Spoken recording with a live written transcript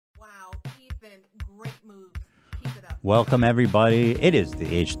Welcome, everybody. It is the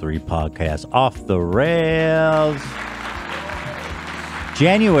H3 podcast, Off the Rails.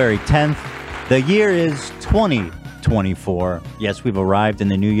 January 10th. The year is 2024. Yes, we've arrived in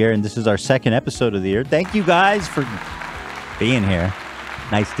the new year, and this is our second episode of the year. Thank you guys for being here.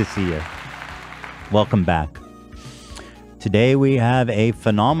 Nice to see you. Welcome back. Today we have a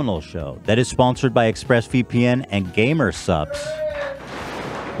phenomenal show that is sponsored by ExpressVPN and Gamer Subs.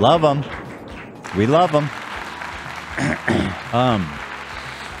 Love them. We love them.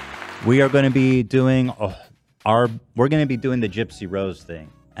 We are going to be doing we're going to be doing the Gypsy Rose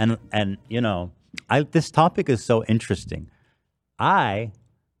thing, and you know, this topic is so interesting. I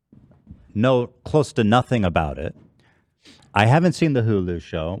know close to nothing about it. I haven't seen the Hulu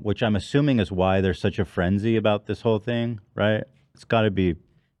show, which I'm assuming is why there's such a frenzy about this whole thing, right? It's got to be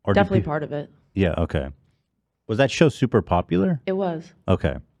definitely part of it. Yeah. Okay. Was that show super popular? It was.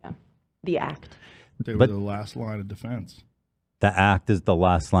 Okay. Yeah. The Act. They were the last line of defense. The Act is the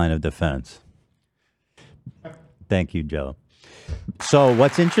last line of defense. Thank you, Joe. So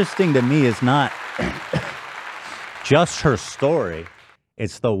what's interesting to me is not just her story.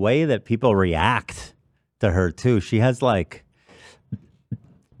 It's the way that people react to her, too. She has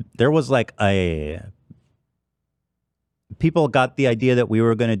there was people got the idea that we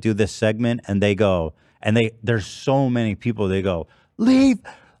were going to do this segment, and there's so many people, they go, leave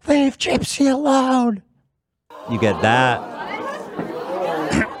Gypsy alone. You get that.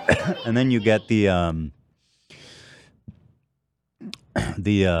 And then you get the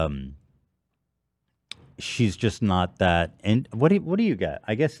she's just not that. And what do you get?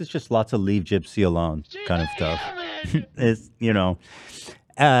 I guess it's just lots of leave Gypsy alone kind of stuff. It's, you know,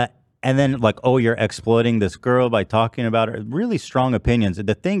 and then you're exploiting this girl by talking about her. Really strong opinions.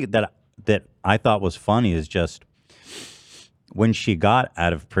 The thing that I thought was funny is just when she got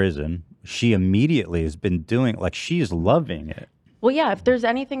out of prison, she immediately has been doing, she's loving it. Well, yeah, if there's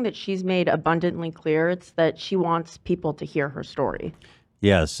anything that she's made abundantly clear, it's that she wants people to hear her story.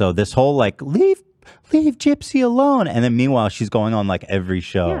 Yeah, so this whole, leave Gypsy alone. And then meanwhile, she's going on, every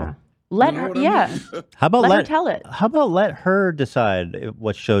show. Yeah. Let her tell it. How about let her decide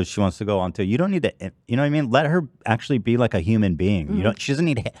what shows she wants to go on to? You don't need to, you know what I mean? Let her actually be like a human being. Mm-hmm. She doesn't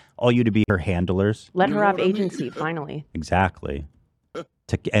need all you to be her handlers. Let her have agency, finally. Exactly.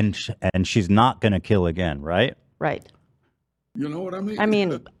 And she's not going to kill again, right? Right. You know what I mean? I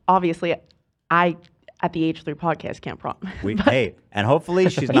mean, obviously, I, at the H3 podcast, can't promise. Hey, and hopefully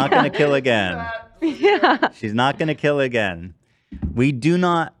she's not going to kill again. Yeah. She's not going to kill again. We do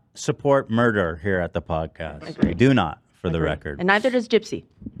not support murder here at the podcast. Agreed. We do not, for the record. And neither does Gypsy.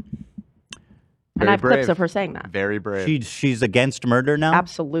 And I have clips of her saying that. Very brave. She's against murder now?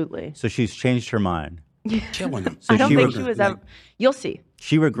 Absolutely. So she's changed her mind. Killing him. So I don't think she was ever... You'll see.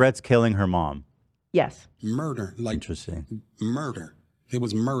 She regrets killing her mom. Yes. Murder. Interesting. Murder. It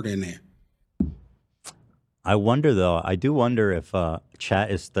was murder in there. I wonder, though. I do wonder if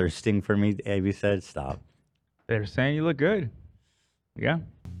chat is thirsting for me. Abby said, stop. They're saying you look good. Yeah.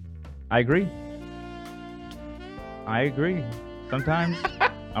 I agree. Sometimes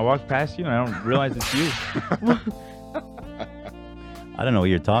I walk past you and I don't realize it's you. I don't know what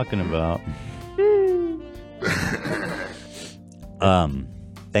you're talking about.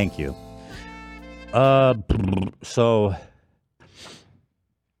 Thank you. So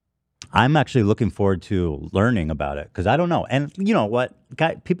I'm actually looking forward to learning about it because I don't know. And you know what?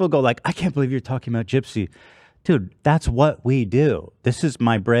 People go I can't believe you're talking about Gypsy. Dude, that's what we do. This is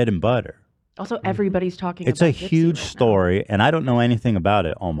my bread and butter. Also, everybody's talking about it. It's a huge story, and I don't know anything about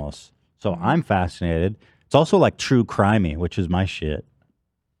it almost. So I'm fascinated. It's also true crimey, which is my shit,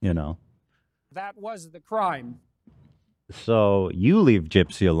 you know. That was the crime. So you leave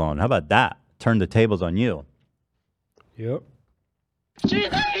Gypsy alone. How about that? Turn the tables on you. Yep. She's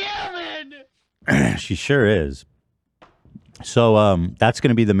a human! She sure is. So that's going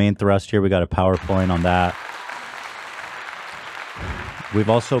to be the main thrust here. We got a PowerPoint on that. We've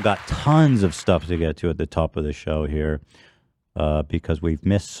also got tons of stuff to get to at the top of the show here because we've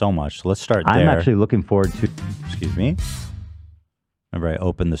missed so much. So let's start there. I'm actually looking forward to... Excuse me. Remember, I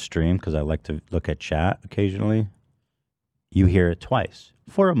opened the stream because I like to look at chat occasionally. You hear it twice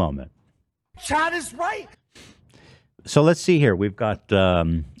for a moment. Chat is right. So let's see here. We've got...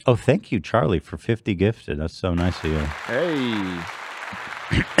 thank you, Charlie, for 50 gifted. That's so nice of you. Hey.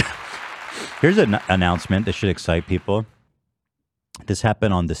 Here's an announcement that should excite people. This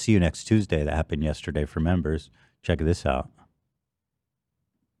happened on the See You Next Tuesday that happened yesterday for members. Check this out.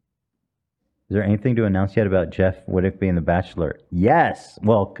 Is there anything to announce yet about Jeff Wittick being the Bachelor? Yes.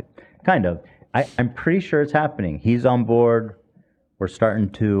 Well, kind of. I'm pretty sure it's happening. He's on board. We're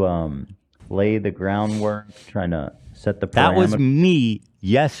starting to lay the groundwork, trying to set the parameters. That was me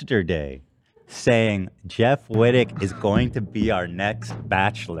yesterday saying Jeff Wittick is going to be our next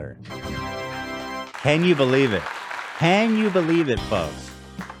Bachelor. Can you believe it? Can you believe it, folks?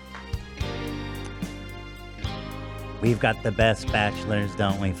 We've got the best bachelors,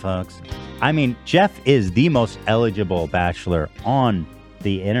 don't we, folks? I mean, Jeff is the most eligible bachelor on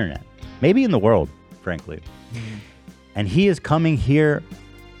the internet, maybe in the world, frankly. Mm-hmm. And he is coming here,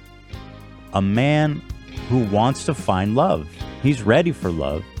 a man who wants to find love. He's ready for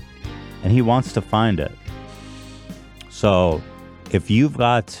love, and he wants to find it. So, if you've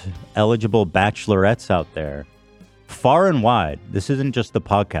got eligible bachelorettes out there, far and wide, this isn't just the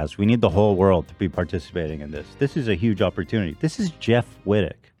podcast. We need the whole world to be participating in this. This is a huge opportunity. This is Jeff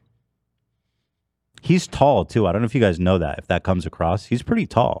Wittick. He's tall, too. I don't know if you guys know that, if that comes across. He's pretty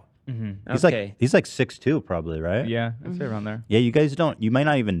tall. Mm-hmm. He's like 6'2", probably, right? Yeah, I'd say around there. Yeah, you guys you might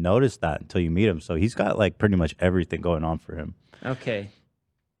not even notice that until you meet him. So he's got like pretty much everything going on for him. Okay.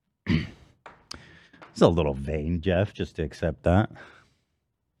 It's a little vain, Jeff, just to accept that.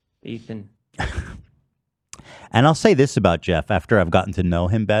 Ethan. And I'll say this about Jeff after I've gotten to know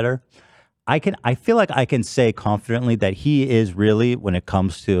him better. I feel like I can say confidently that he is really, when it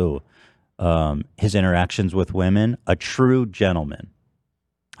comes to his interactions with women, a true gentleman.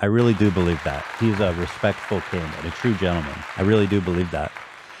 I really do believe that. He's a respectful king and a true gentleman. I really do believe that.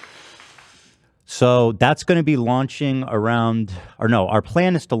 So that's going to be launching around, our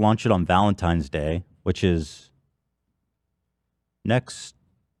plan is to launch it on Valentine's Day, which is next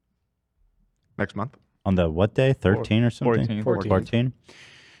month. On the what day? 13 or something? 14.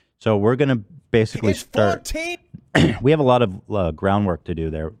 So we're going to basically start. 14? We have a lot of groundwork to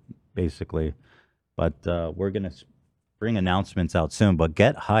do there, basically. But we're going to bring announcements out soon. But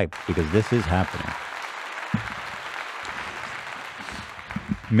get hyped because this is happening.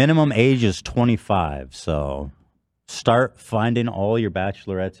 Minimum age is 25. So start finding all your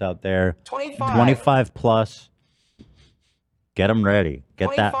bachelorettes out there. 25 plus. Get them ready. Get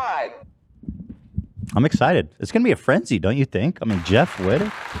 25. That. I'm excited. It's going to be a frenzy, don't you think? I mean, Jeff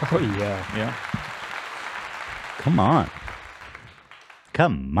Wittick. Oh, yeah. Yeah. Come on.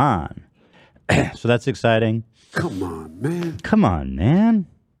 So that's exciting. Come on, man.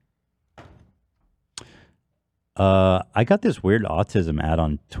 I got this weird autism ad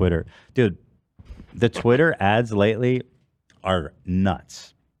on Twitter. Dude, the Twitter ads lately are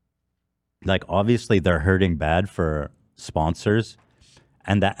nuts. Like, obviously, they're hurting bad for sponsors.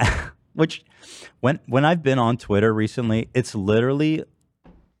 And that, which, when I've been on Twitter recently, it's literally,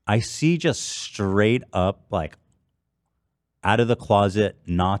 I see just straight up, like, out of the closet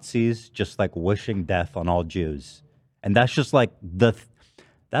Nazis just like wishing death on all Jews. And that's just like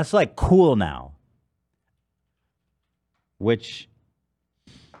that's like cool now. Which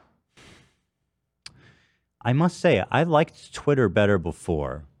I must say, I liked Twitter better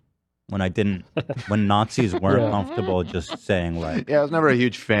before when Nazis weren't comfortable just saying like. Yeah, I was never a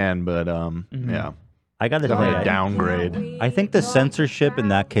huge fan, but yeah. I got to say, a downgrade. I think the censorship in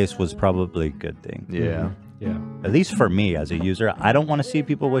that case was probably a good thing. Yeah. Yeah. At least for me as a user, I don't want to see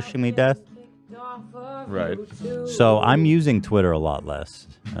people wishing me death. Right. So I'm using Twitter a lot less.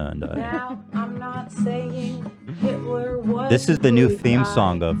 And this is the new theme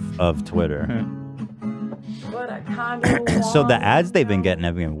song of Twitter. So the ads they've been getting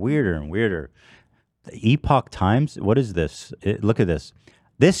have been weirder and weirder. The Epoch Times, what is this? Look at this.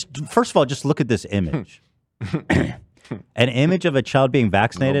 First of all, just look at this image. An image of a child being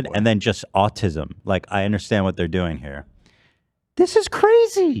vaccinated and then just autism. Like, I understand what they're doing here. This is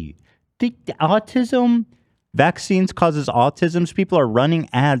crazy. The autism vaccines causes autism. People are running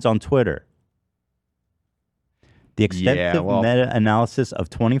ads on Twitter. The extensive meta-analysis of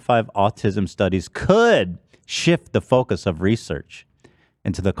 25 autism studies could shift the focus of research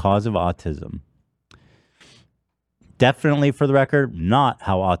into the cause of autism. Definitely, for the record, not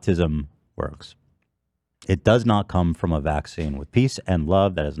how autism works. It does not come from a vaccine. With peace and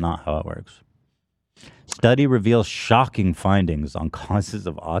love, that is not how it works. Study reveals shocking findings on causes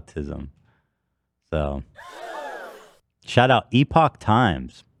of autism. So, shout out Epoch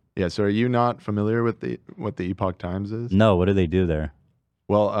Times. Yeah, so are you not familiar with what the Epoch Times is? No, what do they do there?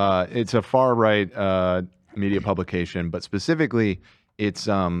 Well, it's a far-right media publication, but specifically, it's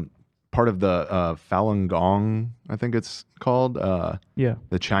part of the Falun Gong, I think it's called. The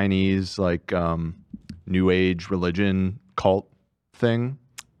Chinese, like... New Age religion cult thing.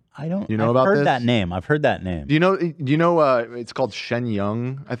 I don't. You know about this? I've heard that name. Do you know? It's called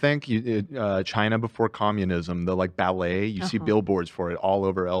Shenyang. I think China before communism. The like ballet. You see billboards for it all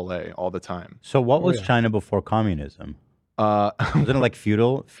over LA all the time. So what was China before communism? Isn't it like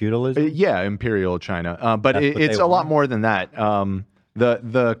feudalism? Yeah, imperial China. But That's what it's they a lot want. more than that.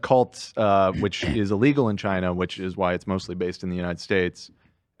 The cult, which is illegal in China, which is why it's mostly based in the United States,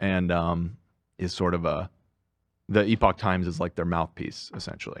 and is sort of the Epoch Times is like their mouthpiece,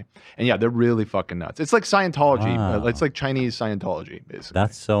 essentially. And yeah, they're really fucking nuts. It's like Scientology. Wow. It's like Chinese Scientology, basically.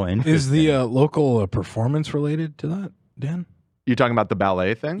 That's so interesting. Is the local performance related to that, Dan? You're talking about the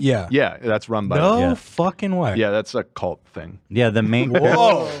ballet thing? Yeah. Yeah, that's run by... No Yeah. fucking way. Yeah, that's a cult thing. Yeah, the main.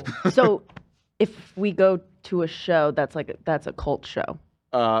 Whoa. So, if we go to a show, that's a cult show.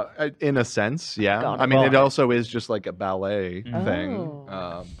 In a sense, yeah. Got it. I mean, it Well, also is just like a ballet thing.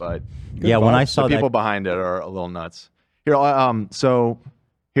 Oh. But Yeah, when I saw the people that, behind it are a little nuts. Here,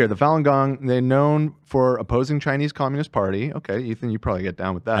 here, the Falun Gong, they're known for opposing Chinese Communist Party. Okay, Ethan, you probably get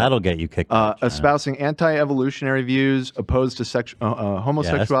down with that. that'll get you kicked out. of China. Espousing anti-evolutionary views, opposed to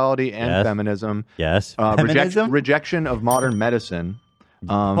homosexuality and Yes. feminism. Yes. Feminism? Rejection of modern medicine.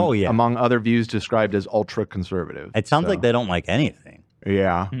 Oh, yeah. Among other views described as ultra-conservative. It sounds So, like they don't like anything,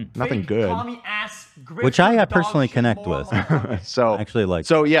 yeah, nothing good. which I personally connect with. So Actually, like.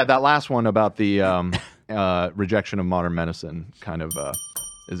 So yeah, that last one about the rejection of modern medicine kind of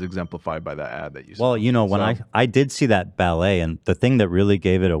is exemplified by that ad that you saw. Well, you know, when So- I did see that ballet, and the thing that really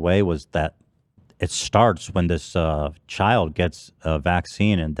gave it away was that it starts when this child gets a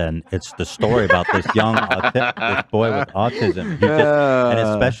vaccine, and then it's the story about this young this boy with autism. And his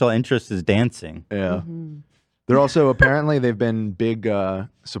special interest is dancing. Yeah. They're also apparently they've been big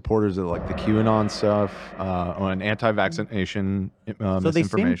supporters of like the QAnon stuff on anti-vaccination So they seem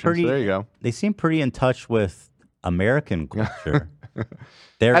misinformation. pretty. So there you go. They seem pretty in touch with American culture.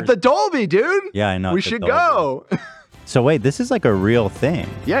 They're At the Dolby, dude. yeah, I know. We at the should Dolby. go. So wait, this is like a real thing.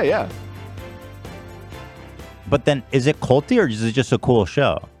 Yeah, yeah. But then, is it culty or is it just a cool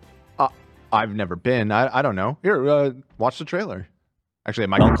show? I've never been. I don't know. Here, watch the trailer. Actually, it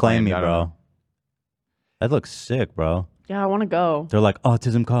might Don't get claim claimed, me, I don't know. bro. That looks sick, bro. Yeah, I want to go. They're like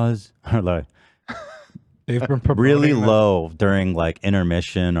autism cause, or like They've been really promoting that. low during like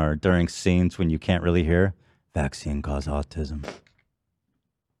intermission or during scenes when you can't really hear. Vaccine cause autism.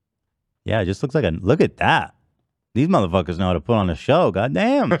 Yeah, it just looks like a look at that. These motherfuckers know how to put on a show. God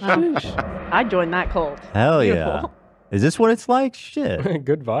damn. I joined that cult. Hell yeah. Beautiful. Is this what it's like? Shit.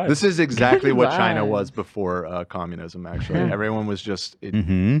 Good vibe. This is exactly what China Vibes. was before communism, actually. Everyone was just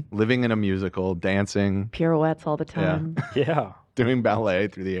Mm-hmm. living in a musical, dancing, Pirouettes all the time. yeah. doing ballet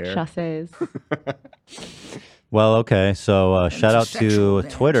through the air. Chasses. Well, okay. So shout out to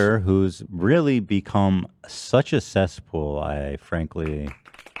Twitter, who's really become such a cesspool. I frankly,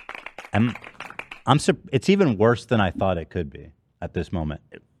 it's even worse than I thought it could be at this moment.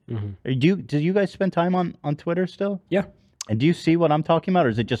 Do you guys spend time on Twitter still? Yeah. And do you see what I'm talking about, or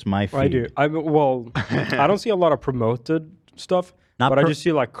is it just my feed? I do. I don't see a lot of promoted stuff, but I just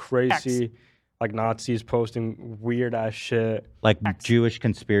see like crazy, like Nazis posting weird ass shit, like Jewish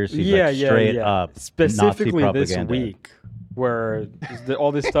conspiracies, yeah, like straight up Specifically Nazi this propaganda. week, where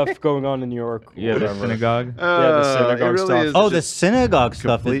all this stuff going on in New York. Yeah, the whatever. synagogue. Yeah, the synagogue stuff. Oh, the synagogue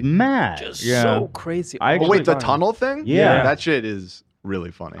stuff is mad. Just Yeah. so crazy. I Oh, wait, the actually- tunnel thing? Yeah. That shit is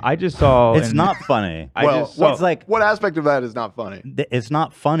really funny. I just saw. It's not funny. Well, like what aspect of that is not funny? It's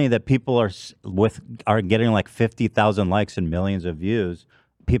not funny that people are getting like 50,000 likes and millions of views.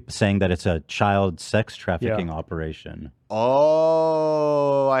 People saying that it's a child sex trafficking operation.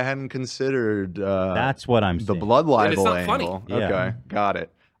 Oh, I hadn't considered. That's what I'm the saying. blood libel not funny. angle. Yeah. Okay, got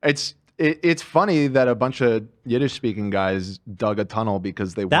it. It's funny that a bunch of Yiddish speaking guys dug a tunnel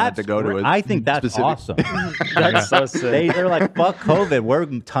because they wanted to go to it. I think that's awesome. That's so sick. They're like, fuck COVID. We're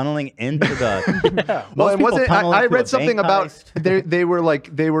tunneling into the. Well, Most it people wasn't. tunnel I into a read something bank about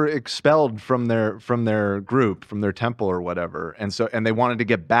heist. they were expelled from their group, from their temple or whatever, and they wanted to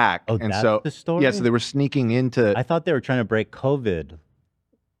get back. Oh, and that's so the story? yeah, so they were sneaking into. I thought they were trying to break COVID.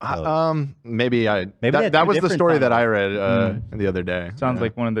 Maybe Maybe that two was the different story that timelines. I read the other day. Sounds Yeah.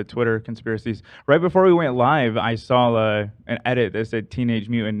 like one of the Twitter conspiracies. Right before we went live, I saw an edit that said "Teenage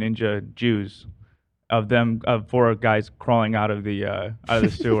Mutant Ninja Jews," of 4 guys crawling out of the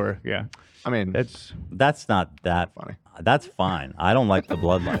sewer. Yeah, I mean, That's not that funny. That's fine. I don't like the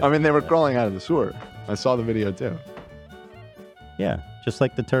bloodline. I mean, they were crawling out of the sewer. I saw the video too. Yeah, just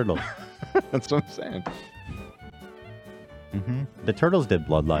like the turtle. That's what I'm saying. The turtles did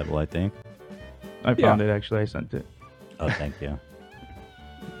blood libel, I think. I found it actually. I sent it. Oh, thank you.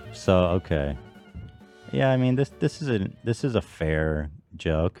 So okay, yeah. I mean, this is a fair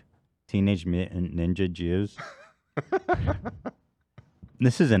joke. Teenage Mutant Ninja Jews.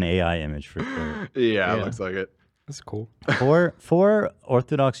 This is an AI image for sure. Yeah, it looks like it. That's cool. Four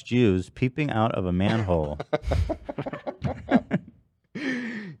Orthodox Jews peeping out of a manhole.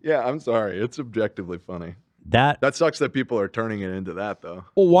 Yeah, I'm sorry. It's objectively funny. That sucks that people are turning it into that though.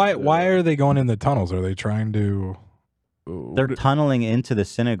 Well, why are they going in the tunnels? Are they trying to? They're tunneling into the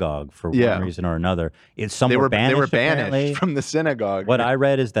synagogue for one reason or another. They were banished from the synagogue. What I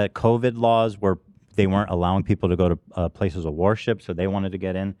read is that COVID laws they weren't allowing people to go to places of worship, so they wanted to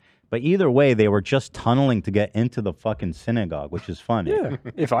get in. But either way, they were just tunneling to get into the fucking synagogue, which is funny. Yeah,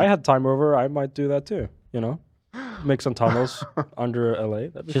 if I had time over, I might do that too. You know, make some tunnels under LA.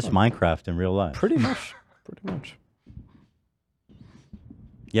 That'd be just fun. Minecraft in real life. Pretty much. Pretty much.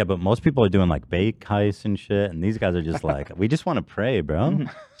 Yeah, but most people are doing like bake heists and shit, and these guys are just like, we just want to pray, bro.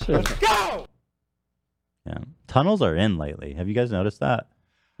 Let's go! Yeah, tunnels are in lately. Have you guys noticed that?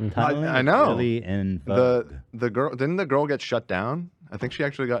 Tunneling I is know. really in vogue. The girl didn't the girl get shut down? I think she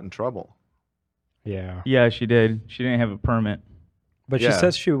actually got in trouble. Yeah. Yeah, she did. She didn't have a permit. But she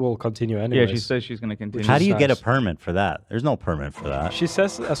says she will continue anyway. Yeah, she says she's going to continue. How do you get a permit for that? There's no permit for that. She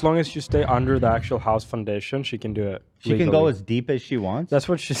says as long as you stay under the actual house foundation, she can do it. She can go as deep as she wants. That's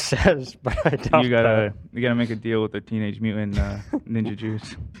what she says, but I doubt You gotta make a deal with the Teenage Mutant Ninja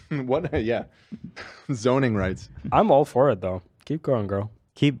Jews. What? Yeah, zoning rights. I'm all for it though. Keep going, girl.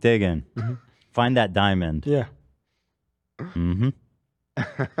 Keep digging. Find that diamond. Yeah. Mm-hmm.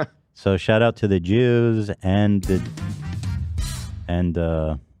 So shout out to the Jews and the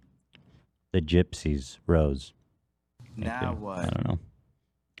Gypsies, Rose. Now what? I don't know.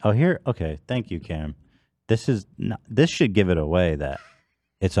 Oh, here. Okay, thank you, Cam. This should give it away that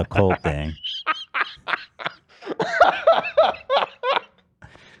it's a cult thing.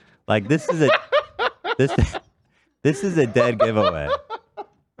 Like this is a dead giveaway,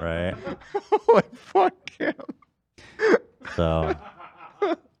 right? Holy fuck, Cam. So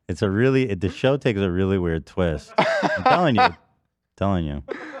the show takes a really weird twist. I'm telling you.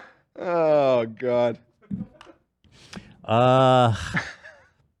 Oh God.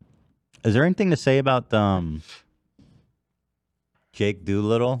 Is there anything to say about Jake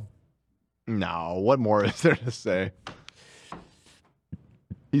Doolittle? No. What more is there to say?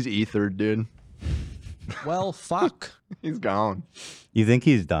 He's ethered, dude. Well, fuck. He's gone. You think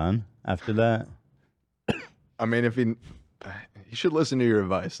he's done after that? I mean, if he should listen to your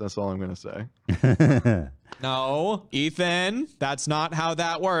advice. That's all I'm gonna say. No, Ethan, that's not how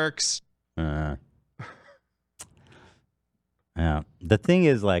that works. Yeah. The thing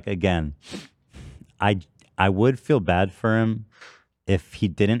is, like, again, I would feel bad for him if he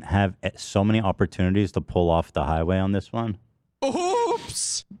didn't have so many opportunities to pull off the highway on this one.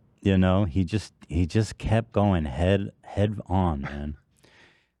 Oops. You know, he just kept going head on, man.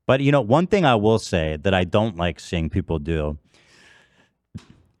 But you know, one thing I will say that I don't like seeing people do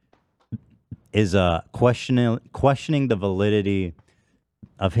is questioning the validity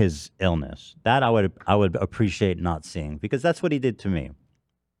of his illness. That I would appreciate not seeing, because that's what he did to me,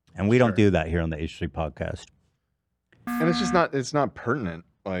 and we don't do that here on the H3 podcast. And it's not pertinent,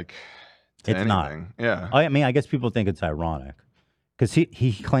 like, to It's anything. not. Yeah. I mean, I guess people think it's ironic because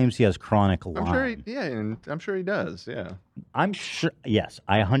he claims he has chronic Lyme. And I'm sure he does. Yeah. I'm sure. Yes,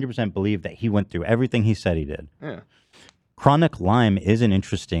 I 100% believe that he went through everything he said he did. Yeah. Chronic Lyme is an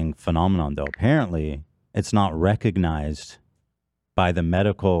interesting phenomenon, though. Apparently, it's not recognized by the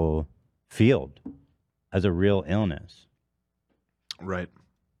medical field as a real illness. Right.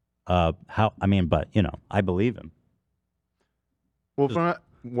 But you know, I believe him. Well, from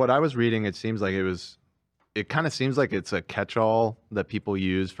what I was reading, it kind of seems like it's a catch-all that people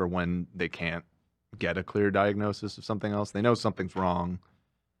use for when they can't get a clear diagnosis of something else. They know something's wrong,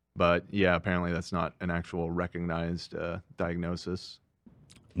 but yeah, apparently that's not an actual recognized diagnosis.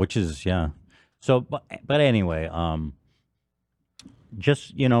 Which is, yeah. So, but anyway,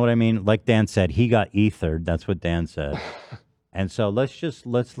 just, you know what I mean? Like Dan said, he got ethered. That's what Dan said. And so let's just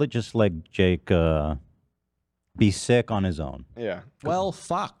let Jake be sick on his own. Yeah. Well,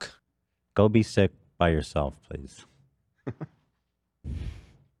 fuck. Go be sick by yourself, please.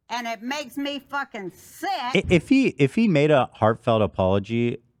 And it makes me fucking sick. If he made a heartfelt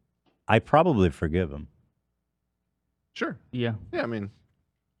apology, I probably forgive him. Sure. Yeah. Yeah, I mean,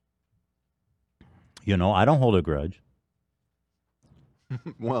 you know, I don't hold a grudge.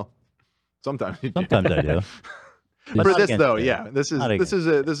 Well, sometimes you do. Sometimes I do. But For not this against though, him. yeah, this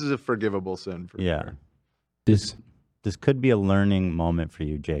is a forgivable sin for sure. This could be a learning moment for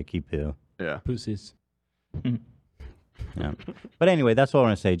you, Jakey Poo. Yeah. Pussies. Yeah. But anyway, that's what I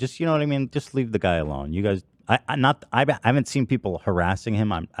want to say. Just, you know what I mean? Just leave the guy alone. You guys, I haven't seen people harassing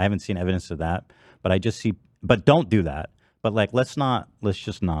him. I haven't seen evidence of that. But I just see. But don't do that. But like, let's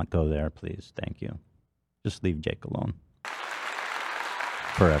just not go there, please. Thank you. Just leave Jake alone.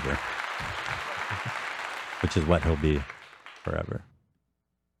 Forever. Which is what he'll be forever.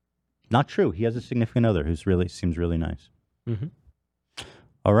 Not true. He has a significant other who's seems really nice. Mm-hmm.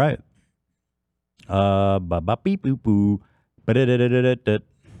 All right.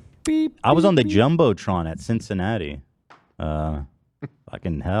 Beep. I was on the Jumbotron at Cincinnati.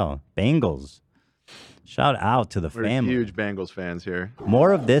 Fucking hell. Bengals. Shout out to the We're family. huge Bengals fans here.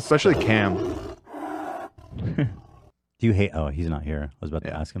 More of this. Especially Cam. Do you hate? Oh, he's not here. I was about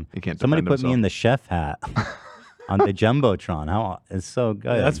to ask him. He can't Somebody defend put me in the chef hat on the Jumbotron. How it's so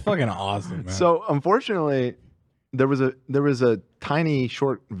good. That's fucking awesome, man. So unfortunately, there was a tiny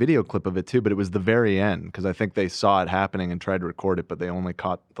short video clip of it too, but it was the very end because I think they saw it happening and tried to record it, but they only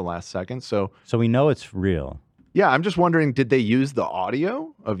caught the last second. So we know it's real. Yeah, I'm just wondering, did they use the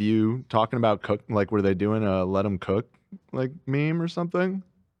audio of you talking about cook? Like, were they doing a "let them cook" like meme or something?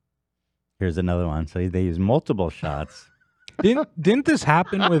 Here's another one. So they use multiple shots. Didn't this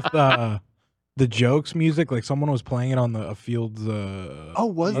happen with the jokes music? Like someone was playing it on the Fields. Oh,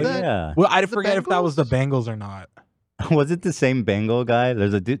 was that? Yeah. Well, I forget if that was the Bengals or not. Was it the same Bengal guy?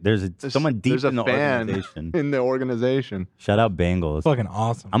 Someone deep in the fan organization. In the organization. Shout out Bengals. Fucking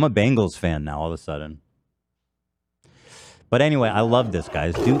awesome. I'm a Bengals fan now. All of a sudden. But anyway, I love this,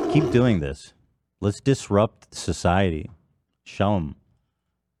 guys. Keep doing this. Let's disrupt society. Show them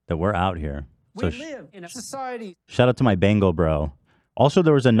that we're out here. So We live in a society. shout out to my Bengal bro. Also,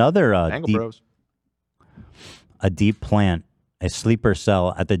 there was another deep plant, a sleeper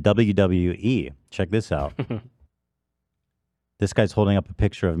cell at the WWE. Check this out. This guy's holding up a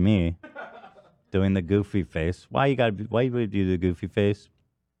picture of me doing the goofy face. Why you would do the goofy face?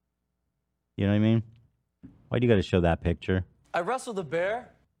 You know what I mean? Why do you got to show that picture? I wrestled a bear.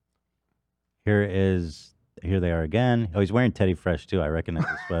 Here they are again. Oh, he's wearing Teddy Fresh too. I recognize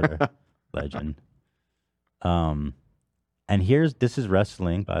the sweater. Legend. And this is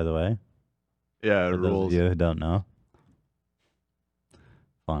wrestling, by the way. Yeah, For those rules. of you who don't know.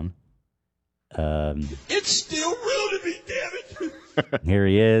 Fun. It's still real to me, damn it. Here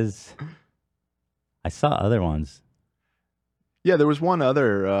he is. I saw other ones. Yeah, there was one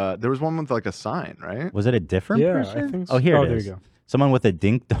other. There was one with like a sign, right? Was it a different Yeah, person? I think Oh, here so. it There is. you go. Someone with a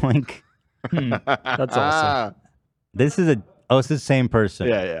dink doink. That's awesome. It's the same person.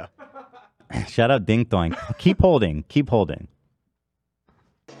 Yeah. Shout out Dink Doink. Keep holding.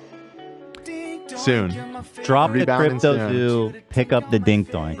 Soon. Drop the Rebounding crypto soon. to pick up the Dink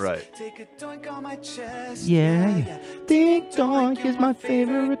Doink. Right. Yeah. Dink Doink is my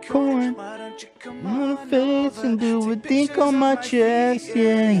favorite coin. On the face and do a dink on my chest.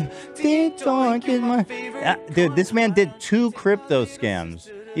 Yeah. Dink Doink is my dude, this man did 2 crypto scams.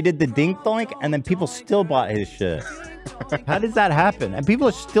 He did the Dink Doink and then people still bought his shit. How does that happen? And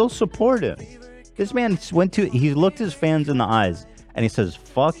people still support him. This man he looked his fans in the eyes and he says,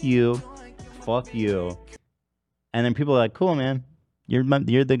 fuck you. And then people are like, cool, man. You're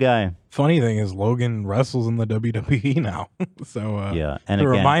the guy. Funny thing is, Logan wrestles in the WWE now. So yeah, and a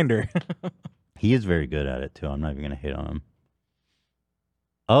again, reminder. He is very good at it too. I'm not even gonna hate on him.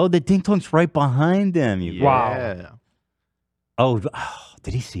 Oh, the dink donk's right behind him. You Wow. Oh,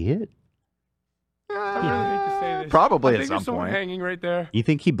 did he see it? Probably I at think some there's someone point. hanging right there. You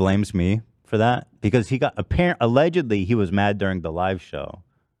think he blames me for that? Because he got allegedly he was mad during the live show.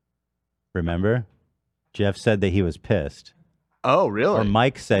 Remember? Jeff said that he was pissed. Oh, really? Or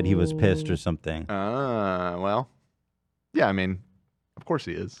Mike said he was pissed or something. Well, yeah, I mean, of course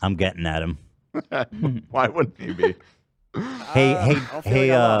he is. I'm getting at him. Why wouldn't he be? Hey,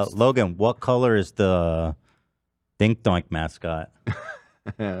 Logan, what color is the Dink Donk mascot?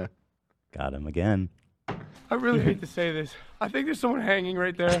 Got him again. I really hate to say this. I think there's someone hanging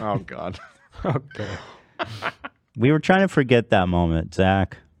right there. Oh, God. Okay. We were trying to forget that moment,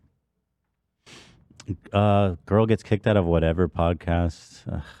 Zach. Girl gets kicked out of whatever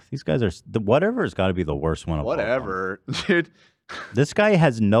podcast. These guys are whatever has got to be the worst one of all. Whatever, dude. This guy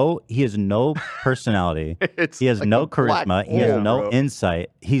has no personality. He has like no a black charisma. He has hole, no bro. insight.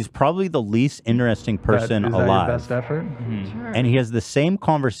 He's probably the least interesting person Is that alive. your best effort? And he has the same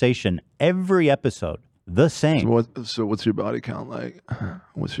conversation every episode. The same. So what's your body count like?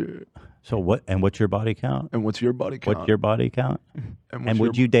 What's your what's your body count? And what's your body count? What's your body count? And And, what's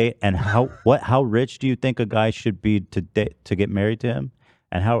would your- you date? And how rich do you think a guy should be to get married to him?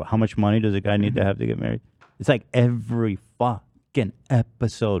 And how much money does a guy need to have to get married? It's like every fucking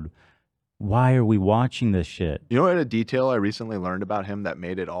episode. Why are we watching this shit? You know what a detail I recently learned about him that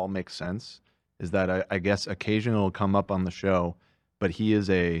made it all make sense? Is that I guess occasionally will come up on the show, but he is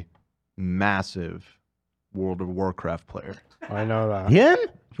a massive World of Warcraft player. I know that. Him?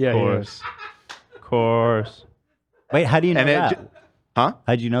 Yeah, Of he course. is. Of course. Wait, how do you know And that? Huh?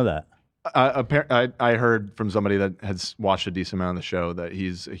 How'd you know that? I heard from somebody that has watched a decent amount of the show that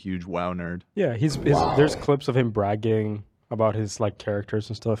he's a huge WoW nerd. Yeah, there's clips of him bragging about his like characters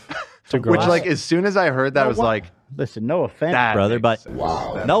and stuff to girls. Which, like, as soon as I heard that, I was like, listen, no offense, that brother, makes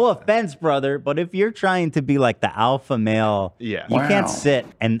but sense. no offense, brother, but if you're trying to be like the alpha male, Yeah. you can't sit.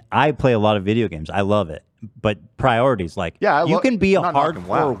 And I play a lot of video games. I love it, but priorities, like, you can be a I'm not knocking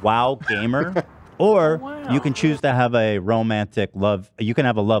hardcore WoW gamer. Or you can choose to have a romantic love. You can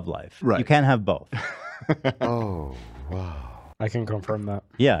have a love life. Right. You can't have both. Oh, wow. I can confirm that.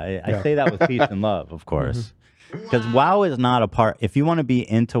 Yeah, I say that with peace and love, of course. Because WoW is not a part. If you want to be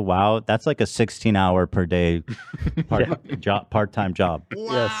into WoW, that's like a 16-hour per day part-time job.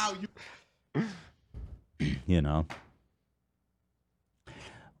 Yes. You know.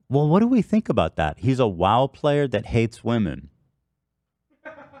 Well, what do we think about that? He's a WoW player that hates women.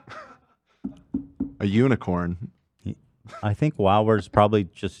 A unicorn. I think Wowers probably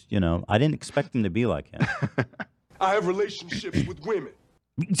just, I didn't expect him to be like him. I have relationships with women.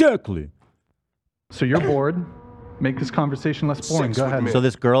 Exactly. So you're bored. Make this conversation less boring. Go ahead. So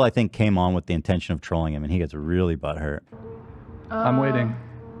this girl, I think, came on with the intention of trolling him, and he gets really butthurt. I'm waiting.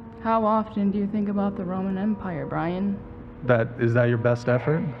 How often do you think about the Roman Empire, Brian? Is that your best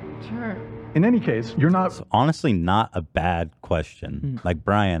effort? Sure. In any case, you're not. It's honestly not a bad question. Like,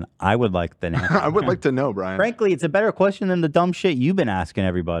 Brian, I would like the answer. I would like to know, Brian. Frankly, it's a better question than the dumb shit you've been asking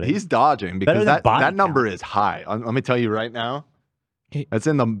everybody. He's dodging Better because than body that number is high. Let me tell you right now. That's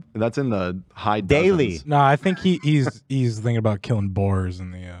in the high daily. dozens. No, I think he's thinking about killing boars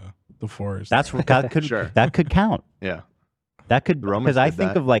in the forest. That could Sure. that could count. Yeah. That could, Romans because I did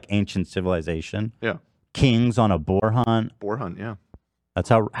think that. of like ancient civilization. Yeah. Kings on a boar hunt. Boar hunt, yeah. That's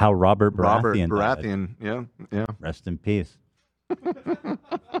how Robert Baratheon died. Baratheon, yeah. Rest in peace.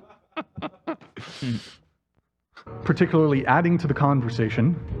 Particularly adding to the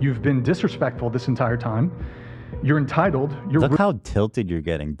conversation. You've been disrespectful this entire time. You're entitled. You're Look how tilted you're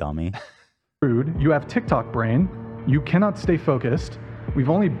getting, dummy. rude. You have TikTok brain. You cannot stay focused. We've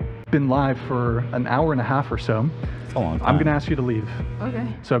only been live for an hour and a half or so. It's a long time. I'm going to ask you to leave. Okay.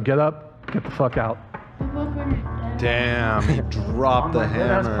 So get up, get the fuck out. Damn, he dropped the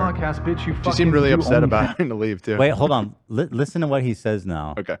Deadass hammer. podcast, bitch, you She fucking seemed really do upset OnlyFans. about having to leave too. Wait, hold on. Listen to what he says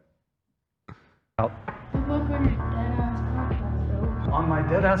now. Okay. On my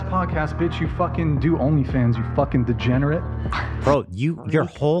deadass podcast, bitch, you fucking do OnlyFans, you fucking degenerate. Bro, your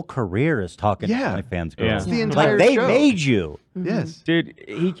whole career is talking Yeah. to OnlyFans Yeah. girls. It's the entire Like, they show. made you. Yes. Dude,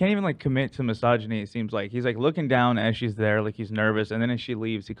 he can't even like commit to misogyny. It seems like he's like looking down as she's there, like he's nervous, and then as she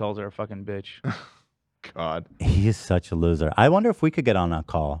leaves, he calls her a fucking bitch. God. He is such a loser. I wonder if we could get on a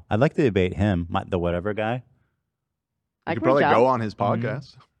call. I'd like to debate him, the whatever guy. You could probably go on his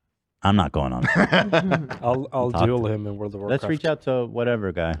podcast. I'm not going on. I'll Talk duel to- him in World of Warcraft. Let's reach out to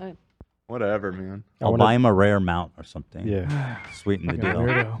whatever guy. Whatever, man. I'll buy him a rare mount or something. Yeah. Sweeten the Fucking deal.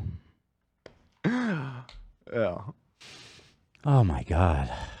 weirdo. Yeah. Oh my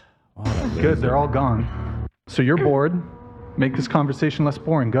God. What a Good, loser. they're all gone. So you're bored. Make this conversation less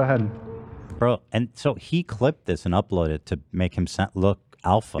boring. Go ahead. Bro, and so he clipped this and uploaded it to make him look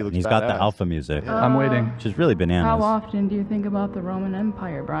alpha. He And looks he's got the badass. alpha music, I'm waiting. which is really bananas. How often do you think about the Roman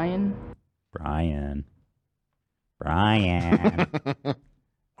Empire, Brian? Brian.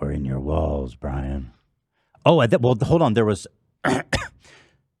 We're in your walls, Brian. Oh, well, hold on. There was...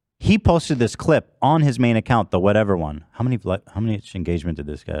 He posted this clip on his main account, the whatever one. How much engagement did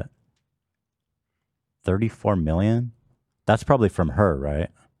this get? 34 million? That's probably from her, right?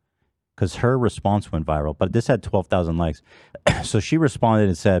 Because her response went viral, but this had 12,000 likes. So she responded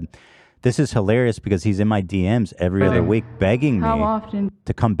and said, "This is hilarious because he's in my DMs every other week begging me How often?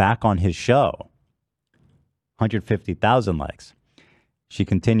 to come back on his show." 150,000 likes. She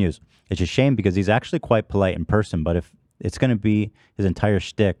continues, "It's a shame because he's actually quite polite in person, but if it's going to be his entire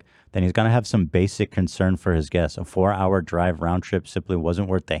shtick, then he's going to have some basic concern for his guests. A 4-hour drive round trip simply wasn't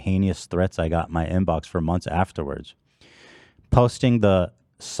worth the heinous threats I got in my inbox for months afterwards." Posting the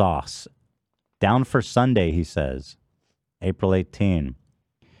sauce. Down for Sunday, he says. April 18.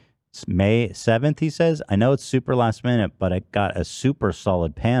 It's May 7th, he says. "I know it's super last minute, but I got a super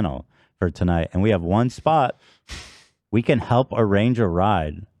solid panel for tonight, and we have one spot. We can help arrange a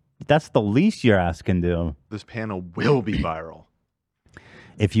ride." That's the least you're asking, dude. This panel will be viral.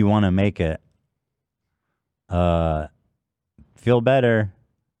 If you want to make it. Feel better.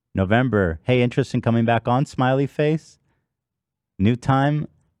 November. Hey, interest in coming back on? Smiley face. New time.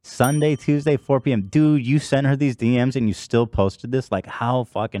 Sunday, Tuesday, 4 p.m. Dude, you sent her these DMs and you still posted this? Like, how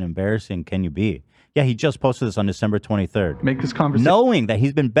fucking embarrassing can you be? Yeah, he just posted this on December 23rd. Make this conversation. Knowing that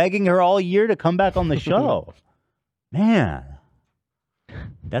he's been begging her all year to come back on the show. Man,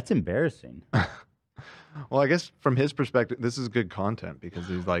 that's embarrassing. Well, I guess from his perspective, this is good content because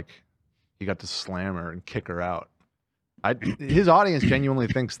he's like, he got to slam her and kick her out. His audience genuinely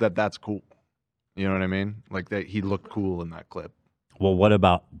thinks that that's cool. You know what I mean? Like that he looked cool in that clip. Well, what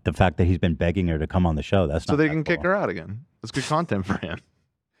about the fact that he's been begging her to come on the show? That's so not they that can cool. kick her out again. That's good content for him.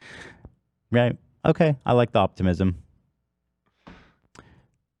 Right. Okay. I like the optimism.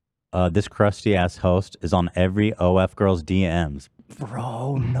 This crusty ass host is on every OF girl's DMs.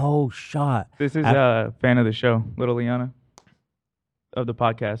 Bro, no shot. This is a fan of the show, Little Liana, of the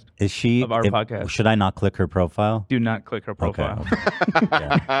podcast. Is she of our podcast? Should I not click her profile? Do not click her profile.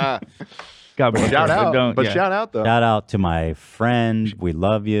 Okay. God bless Shout her, out, don't- but yeah. shout out though. Shout out to my friend. We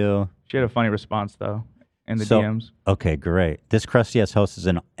love you. She had a funny response though in the So- DMs. Okay, great. This crusty ass host is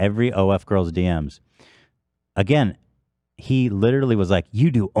in every OF girl's DMs. Again, he literally was like, "You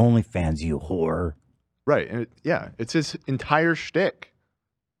do OnlyFans, you whore." Right. And yeah, it's his entire shtick.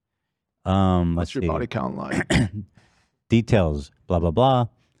 Let's What's your see. body count like? Details, blah, blah, blah.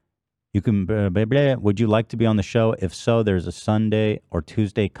 You can, blah, blah, blah. Would you like to be on the show? If so, there's a Sunday or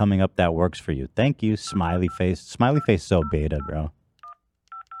Tuesday coming up that works for you. Thank you, smiley face. Smiley face so beta, bro.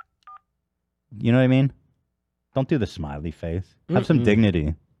 You know what I mean? Don't do the smiley face. Have some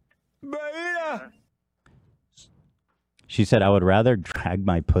dignity. She said, I would rather drag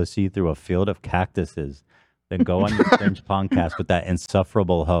my pussy through a field of cactuses than go on your cringe podcast with that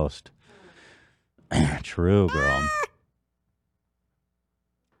insufferable host. True, girl.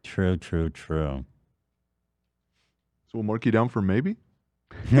 True, true, true. So we'll mark you down for maybe?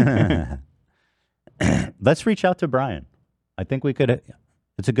 Let's reach out to Brian. I think we could,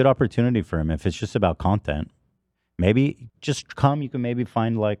 it's a good opportunity for him if it's just about content. Maybe just come, you can maybe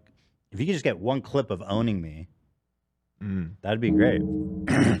find like, if you could just get one clip of owning me, that'd be great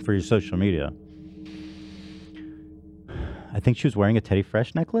for your social media. I think she was wearing a Teddy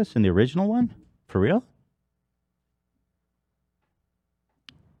Fresh necklace in the original one. For real?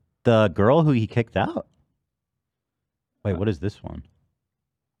 The girl who he kicked out? Wait, what is this one?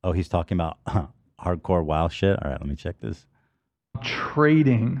 Oh, he's talking about hardcore WoW shit. All right, let me check this.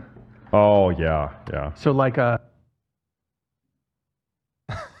 Trading. Oh, yeah, yeah. So like Go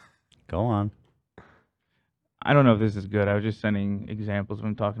on. I don't know if this is good. I was just sending examples of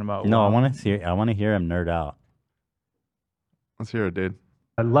him talking about. No, I WoW. want to see. I want to hear him nerd out. Let's hear it, dude.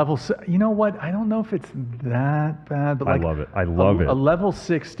 a level. You know what? I don't know if it's that bad, but I like love it. I love it. A level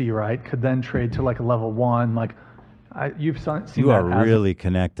 60, right, could then trade to like a level 1. Like you've seen You that are as really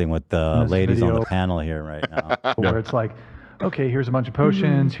connecting with the this ladies on the video. panel here right now. where it's like, okay, here's a bunch of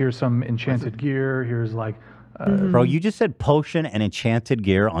potions. Here's some enchanted gear. Here's like. Bro, you just said potion and enchanted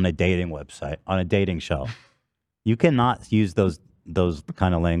gear on a dating website, on a dating show. You cannot use those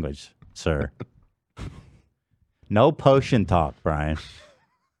kind of language, sir. No potion talk, Brian.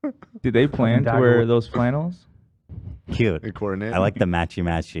 Did they plan to wear those flannels? Cute. They coordinate. I like the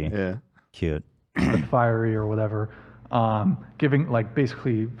matchy. Yeah. Cute. Fiery or whatever, giving like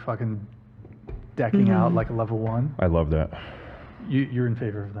basically fucking decking out like a level 1. I love that. You're in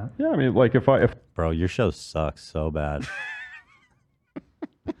favor of that? Yeah, I mean, like if Bro, your show sucks so bad.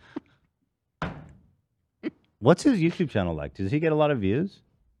 What's his YouTube channel like? Does he get a lot of views?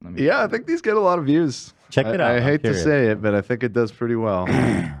 Yeah, I think these get a lot of views. Check it out. I I'm hate to curious. say it, but I think it does pretty well.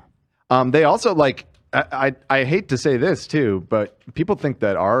 They also like. I hate to say this too, but people think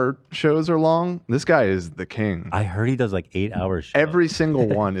that our shows are long. This guy is the king. I heard he does like 8 hours. Every single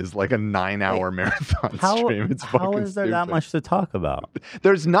one is like a 9-hour marathon stream. It's How fucking is there that stupid. much to talk about?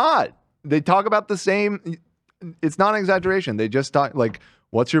 There's not. They talk about the same. It's not an exaggeration. They just talk like,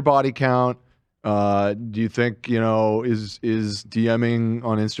 what's your body count? Do you think is DMing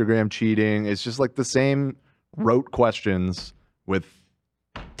on Instagram cheating? It's just like the same rote questions with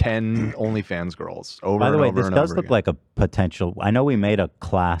 10 OnlyFans girls over By the and way, over this and does over look again. like a potential. I know we made a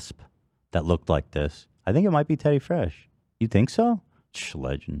clasp that looked like this. I think it might be Teddy Fresh. You think so?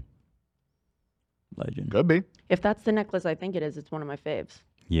 Legend. Could be. If that's the necklace I think it is, it's one of my faves.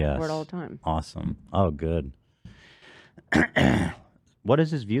 Yes. I wear it all the time. Awesome. Oh, good. What is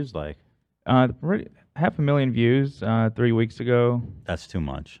his views like? 500,000 views 3 weeks ago. That's too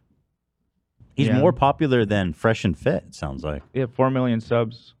much. He's Yeah. more popular than Fresh and Fit, it sounds like. Yeah, 4 million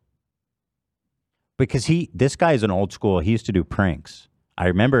subs. Because this guy is an old school. He used to do pranks. I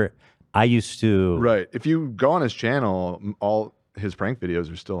remember I used to. Right. If you go on his channel, all his prank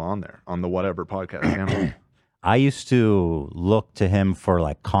videos are still on there on the Whatever podcast channel. I used to look to him for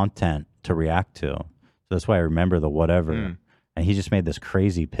like content to react to. So that's why I remember the whatever. And he just made this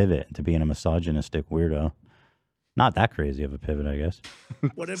crazy pivot into being a misogynistic weirdo. Not that crazy of a pivot, I guess.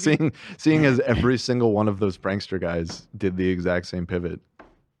 Seeing as every single one of those prankster guys did the exact same pivot.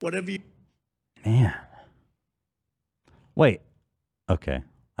 Whatever you. Man. Wait. Okay.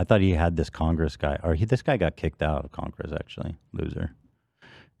 I thought he had this Congress guy. This guy got kicked out of Congress, actually. Loser.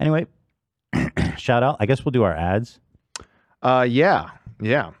 Anyway, shout out. I guess we'll do our ads. Yeah.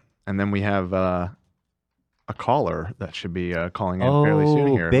 And then we have a caller that should be calling in fairly soon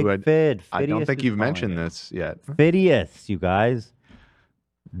here. Big who Fid. I don't Phidias think is you've calling mentioned in. this yet. Phidias, you guys.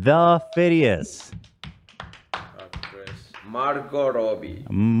 The Phidias. Margot Robbie.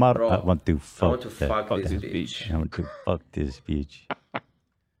 I want to fuck, I want to fuck this bitch. I want to fuck this bitch.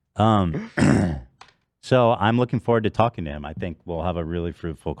 So I'm looking forward to talking to him. I think we'll have a really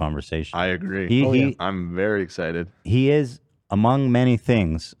fruitful conversation. I agree. I'm very excited. He is, among many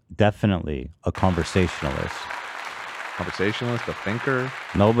things, definitely a conversationalist. Conversationalist, a thinker.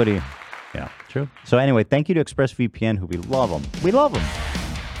 Nobody. Yeah, true. So anyway, thank you to ExpressVPN, who we love them. We love them.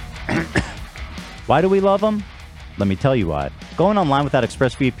 Why do we love them? Let me tell you why. Going online without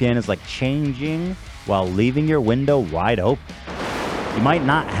ExpressVPN is like changing while leaving your window wide open. You might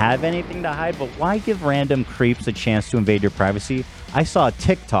not have anything to hide, but why give random creeps a chance to invade your privacy? I saw a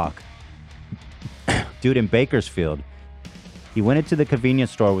TikTok. Dude in Bakersfield. He went into the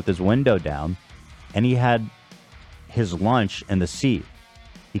convenience store with his window down, and he had his lunch in the seat.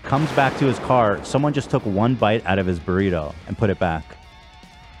 He comes back to his car. Someone just took one bite out of his burrito and put it back.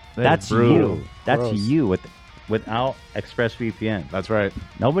 That's you. That's Gross. you without ExpressVPN. That's right.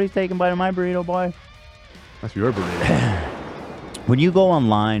 Nobody's taking a bite of my burrito, boy. That's your burrito. When you go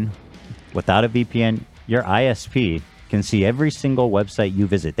online without a VPN, your ISP can see every single website you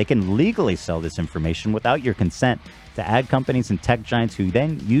visit. They can legally sell this information without your consent to ad companies and tech giants who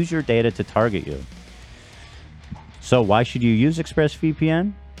then use your data to target you. So why should you use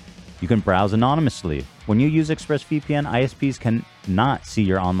ExpressVPN? You can browse anonymously. When you use ExpressVPN, ISPs cannot see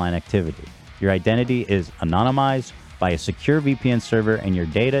your online activity. Your identity is anonymized by a secure VPN server, and your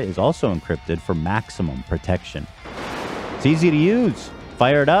data is also encrypted for maximum protection. It's easy to use.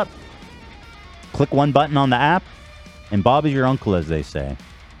 Fire it up. Click one button on the app, and Bob is your uncle, as they say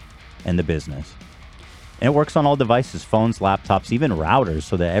in the business. And it works on all devices, phones, laptops, even routers,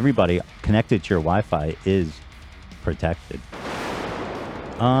 so that everybody connected to your Wi-Fi is protected.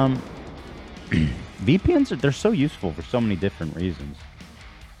 VPNs, they're so useful for so many different reasons.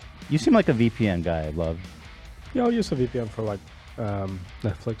 You seem like a VPN guy, Love. Yeah, I'll use a VPN for like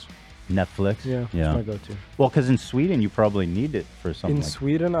Netflix. Netflix? Yeah, yeah. that's my go-to. Well, because in Sweden, you probably need it for something. In like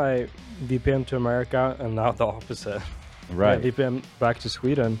Sweden, I VPN to America, and now the opposite. Right. I VPN back to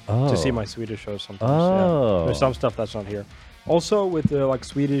Sweden to see my Swedish shows sometimes. Oh. Yeah. There's some stuff that's not here. Also, with the like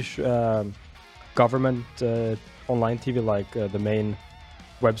Swedish government online TV, like the main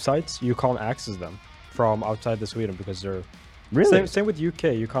websites, you can't access them from outside the Sweden because they're Really? same with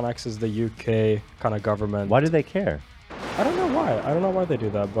UK. You can't access the UK kind of government. Why do they care? I don't know why. I don't know why they do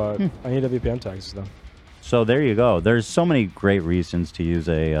that, but I need a VPN to access them. So there you go. There's so many great reasons to use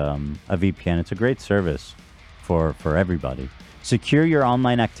a VPN. It's a great service for everybody. Secure your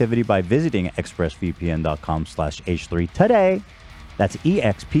online activity by visiting expressvpn.com/h3 today. That's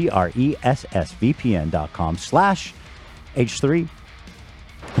expressvpn.com/h3.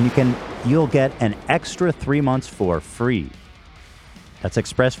 And you'll get an extra 3 months for free. That's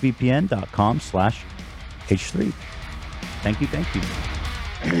expressvpn.com/h3. Thank you.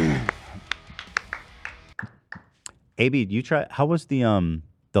 AB, you try. How was the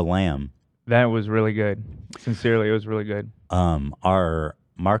lamb? That was really good. Sincerely, it was really good. Our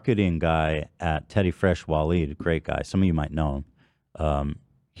marketing guy at Teddy Fresh, Waleed, great guy. Some of you might know him.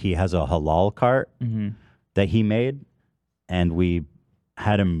 He has a halal cart that he made, and we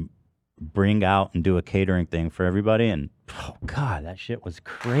had him bring out and do a catering thing for everybody. And oh God, that shit was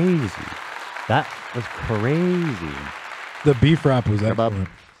crazy. That was crazy. The beef wrap was excellent.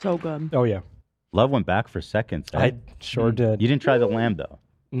 So good. Oh yeah. Love went back for seconds. I sure did. You didn't try the lamb though.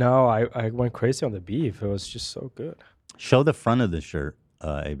 No, I went crazy on the beef. It was just so good. Show the front of the shirt,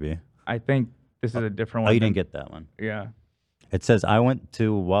 AB. I think this is a different Oh, one. you didn't get that one. Yeah. It says, I went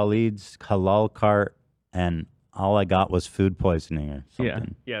to Waleed's halal cart and all I got was food poisoning or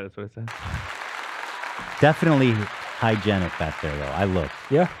something. Yeah, that's what it says. Definitely hygienic back there, though. I looked.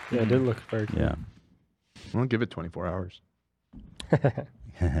 Yeah, it did look very good. Yeah. I'll give it 24 hours.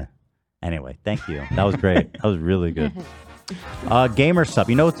 Anyway, thank you. That was great. That was really good. Gamer Sup.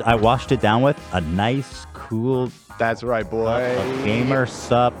 You know what I washed it down with? A nice, cool... That's right, boy. Gamer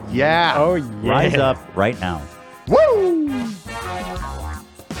Sup. Yeah. Oh, yeah. Rise up right now. Woo!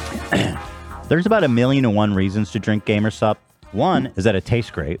 There's about 1,000,001 reasons to drink GamerSup. One is that it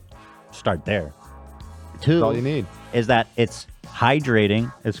tastes great. Start there. Two, That's all you need. Is that it's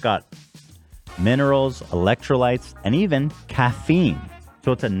hydrating. It's got minerals, electrolytes, and even caffeine.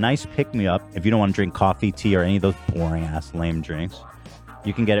 So it's a nice pick-me-up if you don't want to drink coffee, tea, or any of those boring-ass lame drinks.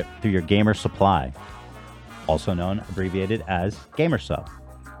 You can get it through your Gamer Supply, also known, abbreviated as GamerSup.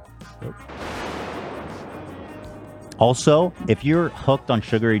 Also, if you're hooked on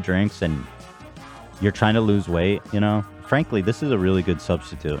sugary drinks and you're trying to lose weight, you know, frankly, this is a really good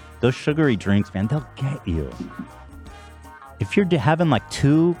substitute. Those sugary drinks, man, they'll get you. If you're having like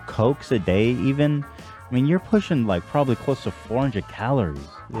 2 Cokes a day even, I mean, you're pushing like probably close to 400 calories.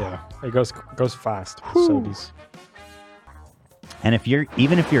 Yeah, it goes fast. Sodies. And if you're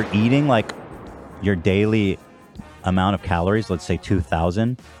eating like your daily amount of calories, let's say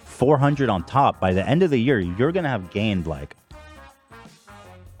 2,000, 400 on top, by the end of the year, you're going to have gained like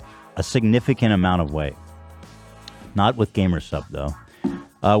a significant amount of weight. Not with GamerSup though.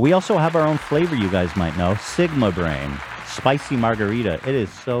 We also have our own flavor you guys might know, Sigma Brain. Spicy margarita. It is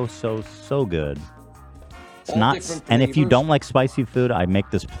so good. It's not, and if you don't like spicy food, I make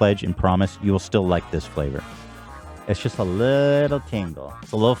this pledge and promise you will still like this flavor. It's just a little tingle.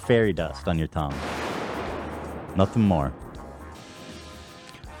 It's a little fairy dust on your tongue. Nothing more.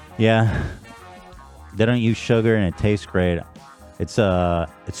 Yeah. They don't use sugar and it tastes great. It's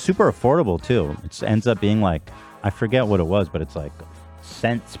super affordable too. It ends up being like, I forget what it was, but it's like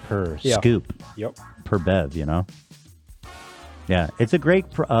cents per scoop. Yep. Per bev, you know? Yeah, it's a great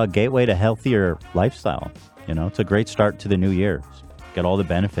gateway to healthier lifestyle. You know, it's a great start to the new year. Get all the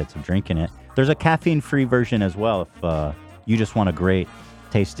benefits of drinking it. There's a caffeine-free version as well if you just want a great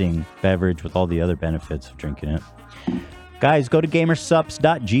tasting beverage with all the other benefits of drinking it. Guys, go to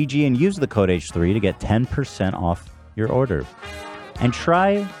gamersups.gg and use the code H3 to get 10% off your order. And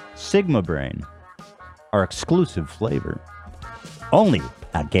try Sigma Brain, our exclusive flavor. Only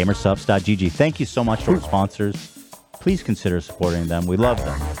at gamersups.gg. Thank you so much to our sponsors. Please consider supporting them. We love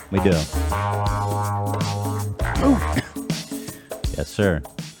them. We do. Yes, sir.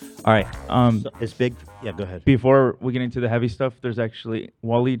 All right. So it's big. Yeah, go ahead. Before we get into the heavy stuff, there's actually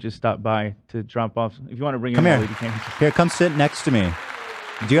Wally just stopped by to drop off. If you want to bring Come in here. Wally, you can. Here, come sit next to me.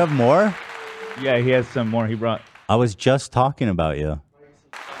 Do you have more? Yeah, he has some more he brought. I was just talking about you.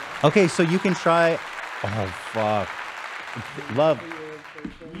 Okay, so you can try. Oh, fuck. Love.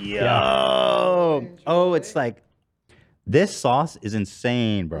 Yo. Oh, it's like. This sauce is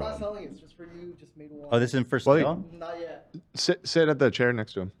insane, bro. I'm not selling it. It's just for you. Just made one. Oh, this isn't for sale? Not yet. Sit at the chair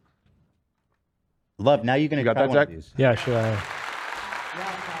next to him. Love, now you're going to got try that, one of Jack? these. Yeah, sure.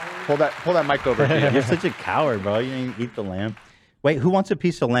 Pull that mic over. You're such a coward, bro. You didn't eat the lamb. Wait, who wants a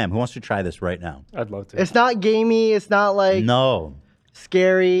piece of lamb? Who wants to try this right now? I'd love to. It's not gamey. It's not like No.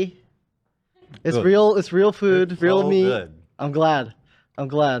 scary. It's Good. real. It's real food. It's real so meat. good. I'm glad.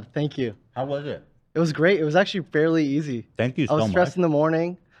 Thank you. How was it? It was great. It was actually fairly easy. Thank you I was so stressed much. in the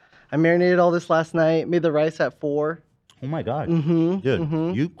morning. I marinated all this last night. Made the rice at 4. Oh my God. Mm-hmm.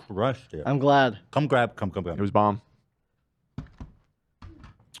 Dude, you crushed it. I'm glad. Come. It was bomb.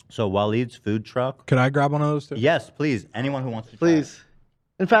 So Waleed's food truck. Could I grab one of those too? Yes, please. Anyone who wants to Please.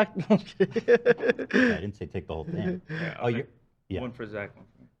 In fact, try. I didn't say take the whole thing. Oh, you're... Yeah. One for Zach.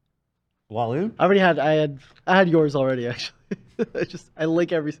 Waleed? I had yours already, actually. I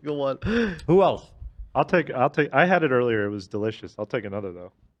like every single one. Who else? I'll take. I had it earlier. It was delicious. I'll take another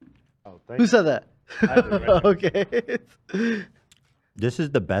though. Oh, thank Who you. said that? I have it right Okay. This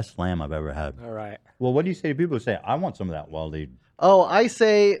is the best lamb I've ever had. All right. Well, what do you say to people who say, I want some of that, Waleed? Oh, I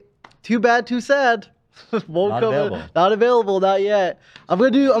say, too bad, too sad. Won't Not come available. Not available, not yet. I'm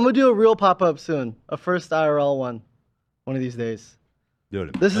gonna do a real pop up soon. A first IRL one of these days.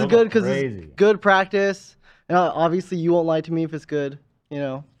 Dude, This is it'll good go because crazy. it's good practice. And obviously, you won't lie to me if it's good. You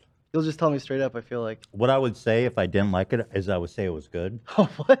know, you'll just tell me straight up. I feel like. What I would say if I didn't like it is I would say it was good.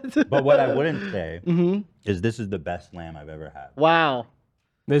 What? But what I wouldn't say Mhm. is this is the best lamb I've ever had. Wow.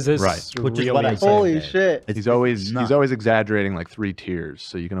 This is Right. Which is really what I say. Holy okay. shit. It's He's always nuts. exaggerating like 3 tiers,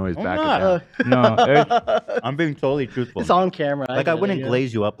 so you can always I'm back not. it down. No, I'm being totally truthful. It's on camera. Like I get it, wouldn't you know?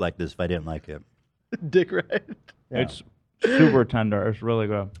 glaze you up like this if I didn't like it. Dick right. it's super tender. It's really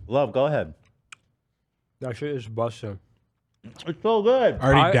good. Love, go ahead. That shit is busting. It's so good.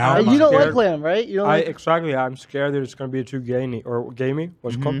 Already down. You don't like scared. lamb, right? You don't like. Exactly. I'm scared that it's gonna be too gamey or gamey.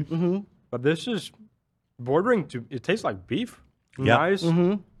 What's it called? Mm-hmm. But this is bordering to. It tastes like beef. Yep. Nice.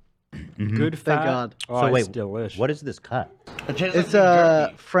 Mm-hmm. Good fat. Thank God. Oh, So it's wait, delicious. what is this cut? It's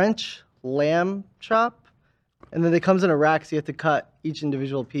a French lamb chop, and then it comes in a rack, so you have to cut each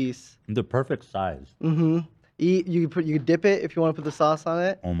individual piece. The perfect size. Mm-hmm. You dip it if you want to put the sauce on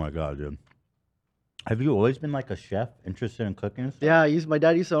it. Oh my god, dude. Have you always been like a chef, interested in cooking and stuff? Yeah, my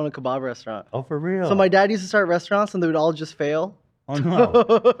dad used to own a kebab restaurant. Oh, for real? So my dad used to start restaurants and they would all just fail. Oh no.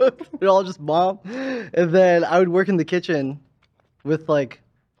 They'd all just bomb. And then I would work in the kitchen with like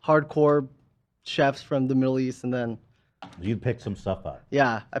hardcore chefs from the Middle East, and then You pick some stuff up.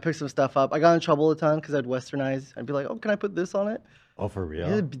 yeah, I picked some stuff up. I got in trouble a ton because I'd westernize. I'd be like, "Oh, can I put this on it?" Oh, for real?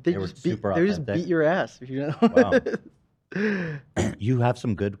 Yeah, They were super they just authentic? beat your ass if you know. Wow. You have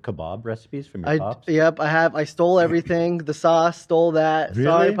some good kebab recipes from your pops? Yep, I have. I stole everything. The sauce, stole that. Sorry,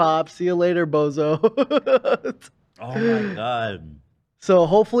 Really? Pop. See you later, bozo. Oh my god. So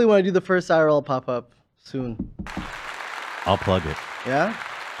hopefully when I do the first IRL pop-up soon. I'll plug it. Yeah?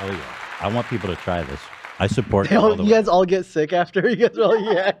 Oh yeah. I want people to try this. I support They it all all, the you way. guys all get sick after? You guys are all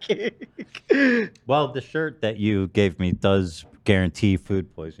yakking. Well, the shirt that you gave me does guarantee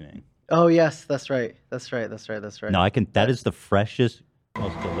food poisoning. Oh, yes. That's right. That's right. No, I can. That is the freshest,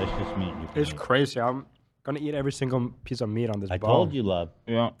 most delicious meat you can It's crazy. I'm gonna eat every single piece of meat on this I bone. told you, love.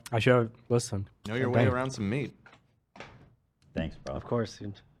 Yeah. I should have listened. Know your way around some meat. Thanks, bro. Of course,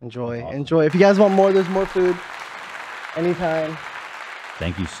 dude. Enjoy. Awesome. Enjoy. If you guys want more, there's more food. Anytime.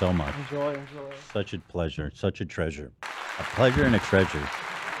 Thank you so much. Enjoy. Such a pleasure. Such a treasure. A pleasure and a treasure.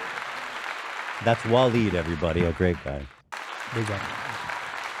 That's Waleed, everybody. A great guy. Big guy.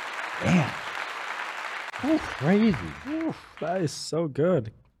 Damn. Ooh, crazy. Oof, that is so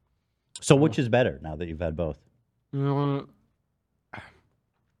good. So which is better now that you've had both? I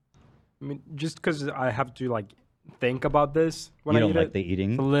mean, just because I have to like think about this when You I don't eat like it, the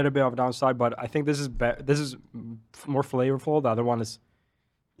eating? it's a little bit of a downside, but I think this is more flavorful. The other one is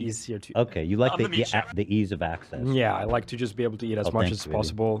easier to. Okay, you like the ease of access. Yeah, I like to just be able to eat as much thanks, as sweetie.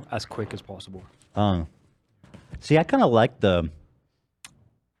 possible, as quick as possible. See, I kind of like the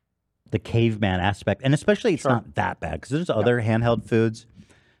caveman aspect, and especially it's not that bad because there's other handheld foods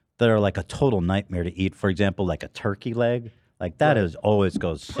that are like a total nightmare to eat. For example, like a turkey leg, like that is always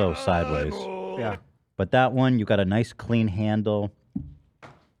goes so sideways. Yeah, but that one you got a nice clean handle.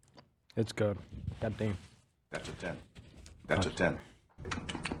 it's good. God damn. That's a 10. That's a 10.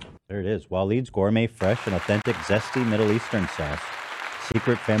 There it is. Waleed's gourmet, fresh and authentic, zesty Middle Eastern sauce.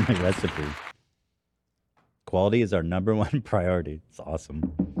 Secret family recipe. Quality is our #1 priority. It's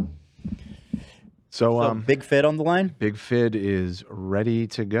awesome. So, Big Fit on the line? Big Fid is ready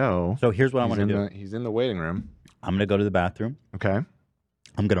to go. So here's what I want to do. He's in the waiting room. I'm going to go to the bathroom. Okay.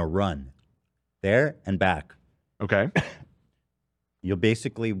 I'm going to run there and back. Okay. You'll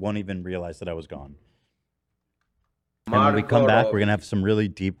basically won't even realize that I was gone. And when we come back, we're going to have some really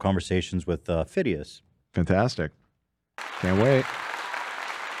deep conversations with Phidias. Fantastic. Can't wait.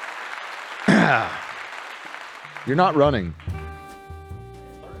 You're not running.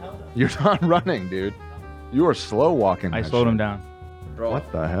 You're not running, dude. You are slow walking. I that slowed shit. him down. Bro,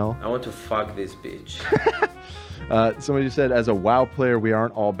 What the hell? I want to fuck this bitch. Somebody said, as a WoW player, we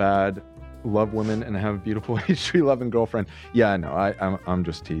aren't all bad. Love women and have a beautiful H3 loving girlfriend. Yeah, I know. I'm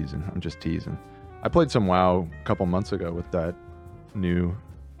just teasing. I'm just teasing. I played some WoW a couple months ago with that new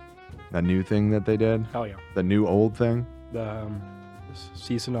thing that they did. Hell yeah. The new old thing. The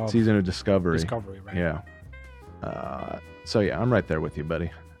season of Discovery. Discovery, right? Yeah. So yeah, I'm right there with you, buddy.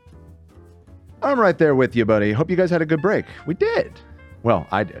 I'm right there with you, buddy. Hope you guys had a good break. We did. Well,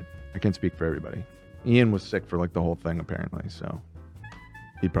 I did. I can't speak for everybody. Ian was sick for like the whole thing apparently, so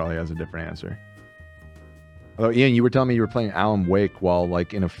he probably has a different answer. Although Ian, you were telling me you were playing Alan Wake while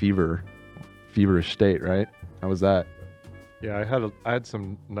like in a feverish state, right? How was that? Yeah, I had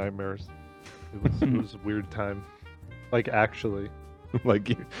some nightmares. It was a weird time. Like actually. Like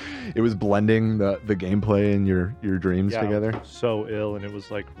it was blending the gameplay and your dreams Yeah, together. I was so ill, and it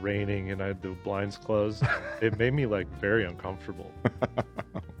was like raining, and I had the blinds closed. It made me like very uncomfortable.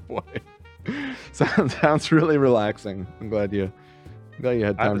 Boy. Sounds really relaxing. I'm glad you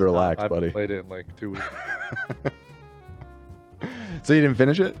had time to relax, I haven't buddy. played it in like 2 weeks. So you didn't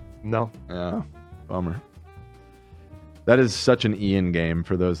finish it? No. Yeah. Bummer. That is such an Ian game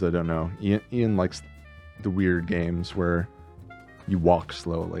for those that don't know. Ian likes the weird games where you walk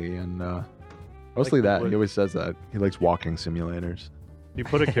slowly and mostly Like the that. He woods. always says that. He likes walking simulators. You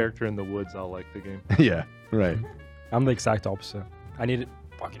put a character in the woods, I'll like the game. Yeah, right. I'm the exact opposite. I need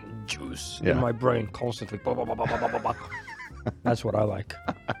fucking juice Yeah. in my brain constantly. Blah, blah, blah, blah, blah, blah, blah. That's what I like.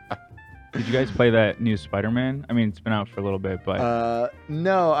 Did you guys play that new Spider-Man? I mean, it's been out for a little bit, but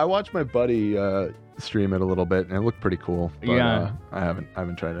No, I watched my buddy stream it a little bit and it looked pretty cool. But, Yeah. I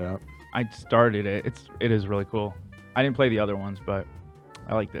haven't tried it out. I started it. It is really cool. I didn't play the other ones, but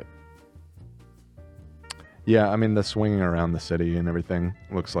I liked it. Yeah, I mean the swinging around the city and everything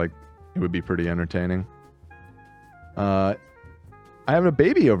looks like it would be pretty entertaining. I have a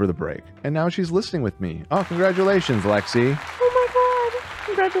baby over the break, and now she's listening with me. Oh, congratulations, Lexi. Oh my god!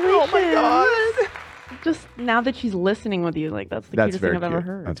 Congratulations! Oh my god! Just now that she's listening with you, like that's the cutest thing I've ever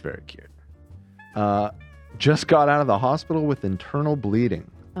heard. That's very cute. Just got out of the hospital with internal bleeding.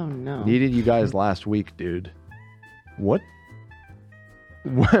 Oh no! Needed you guys last week, dude. What?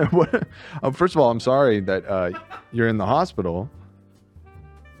 What? First of all, I'm sorry that you're in the hospital.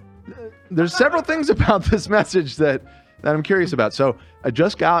 There's several things about this message that I'm curious about. So I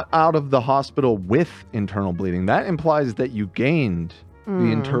just got out of the hospital with internal bleeding. That implies that you gained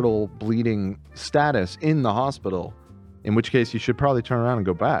the internal bleeding status in the hospital, in which case you should probably turn around and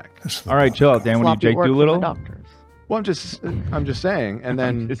go back. All right, chill out, Dan. What do you, Jake Doolittle? Well, I'm just saying. And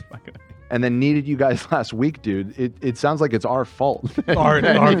then and then needed you guys last week, dude. It sounds like it's our fault. Our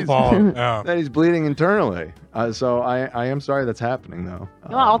fault. Yeah. That he's bleeding internally. So I am sorry that's happening, though.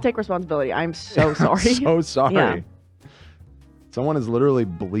 No, I'll take responsibility. I'm so sorry. So sorry. Yeah. Someone is literally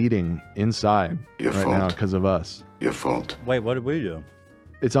bleeding inside now because of us. Your fault. Wait, what did we do?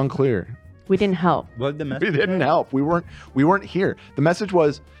 It's unclear. We didn't help. What did the message We didn't help. We weren't here. The message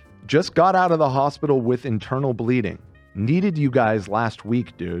was, just got out of the hospital with internal bleeding. Needed you guys last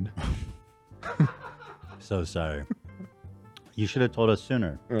week, dude. So sorry. You should have told us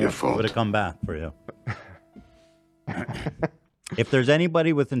sooner. Your fault. Would have come back for you. If there's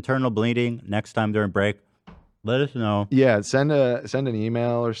anybody with internal bleeding next time during break, let us know. Yeah, send an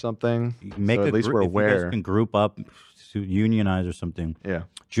email or something. Make so a at least we're if you aware. guys can group up, to unionize or something. Yeah.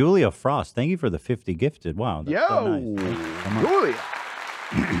 Julia Frost, thank you for the 50 gifted. Wow. That's so nice. Come on. Julia.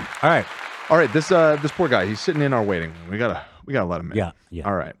 All right. This poor guy. He's sitting in our waiting room. We gotta let him in. Yeah.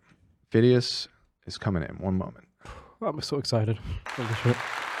 All right. Phidias is coming in. One moment. I'm so excited. Holy shit.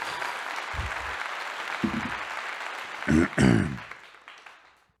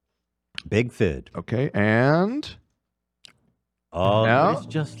 Big Fid. Okay, and oh, now, it's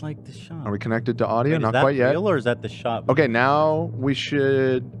just like the shop. Are we connected to audio? Wait, Not is that quite yet. real or is that the shop? Okay, now we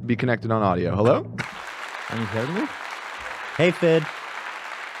should be connected on audio. Hello? Can you hear me? Hey, Fid.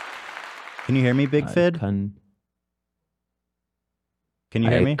 Can you hear me, Big Fid? Can you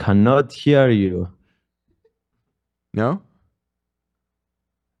hear me? I cannot hear you. No?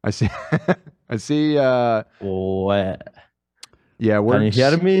 I see. I see. What? Yeah, we're. Can you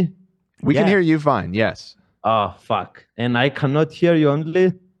hear me? We can hear you fine. Yes. Oh fuck! And I cannot hear you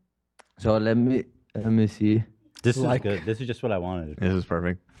only. So let me see. This is good. This is just what I wanted. This is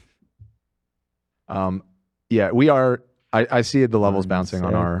perfect. Yeah, we are. I see the levels bouncing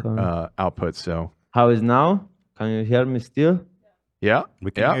on our output. So how is now? Can you hear me still? Yeah,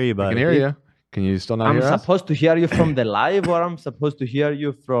 we can hear you, buddy. We can hear you. Can you still not hear us? I'm supposed to hear you from the live, or I'm supposed to hear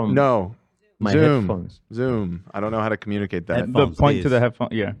you from my Zoom. headphones. Zoom. I don't know how to communicate that. The point to the headphone.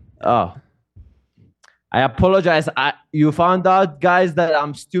 Yeah. Oh. I apologize. You found out, guys, that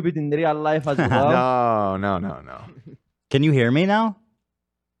I'm stupid in real life as well. No. Can you hear me now?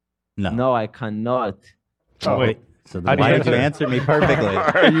 No. No, I cannot. Oh, wait. So why did you answer me perfectly?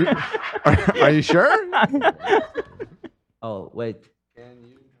 Are you sure? Oh, wait.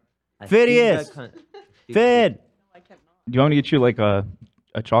 Phidias! Fid! Do you want me to get you like a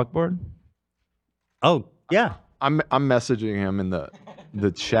chalkboard? Oh, yeah. I'm messaging him in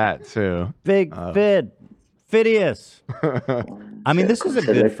the chat too. Big Fid. Phidias. I mean, this is a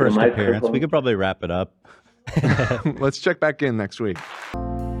good first appearance. We could probably wrap it up. Let's check back in next week.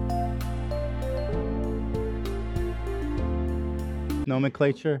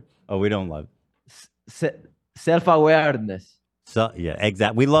 Nomenclature? Oh, we don't love self-awareness. So yeah,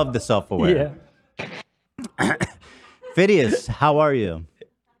 exactly. We love the self-aware. Yeah. Phidias, how are you?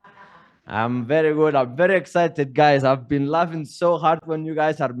 I'm very good. I'm very excited, guys. I've been laughing so hard when you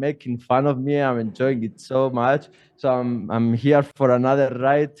guys are making fun of me. I'm enjoying it so much. So I'm here for another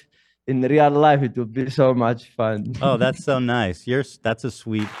ride. In real life, it will be so much fun. Oh, that's so nice. That's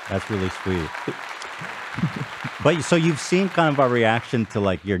really sweet. But so you've seen kind of our reaction to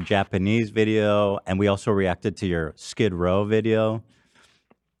like your Japanese video, and we also reacted to your Skid Row video.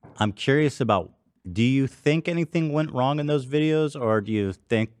 I'm curious about, do you think anything went wrong in those videos, or do you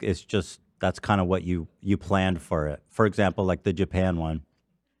think it's just that's kind of what you planned for it? For example, like the Japan one.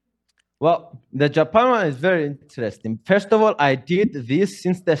 Well, the Japan one is very interesting. First of all, I did this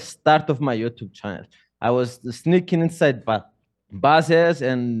since the start of my YouTube channel. I was sneaking inside buses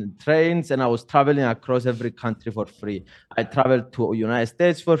and trains, and I was traveling across every country for free. I traveled to United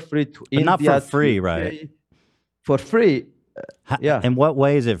States for free, to India. Not for free, right? For free, yeah. In what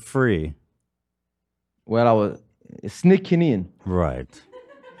way is it free? Well, I was sneaking in. Right.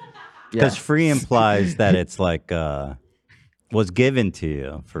 Because free implies that it's like was given to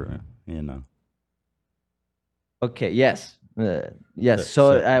you for, you know. Okay, yes. Yes.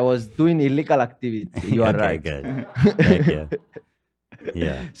 So I was doing illegal activity. You are Okay, right. good. Thank you.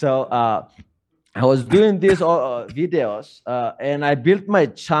 Yeah. So I was doing these videos, and I built my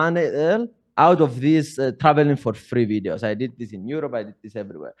channel out of these traveling for free videos. I did this in Europe. I did this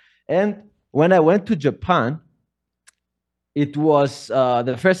everywhere. And when I went to Japan, it was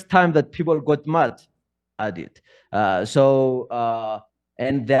the first time that people got mad at it.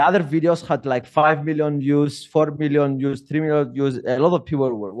 And the other videos had like 5 million views, 4 million views, 3 million views. A lot of people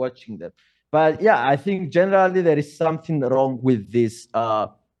were watching them. But yeah, I think generally there is something wrong with this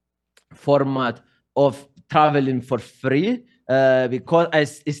format of traveling for free.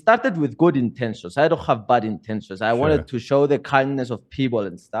 Because it started with good intentions. I don't have bad intentions. I wanted to show the kindness of people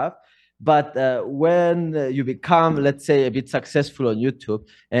and stuff. But when you become, let's say, a bit successful on YouTube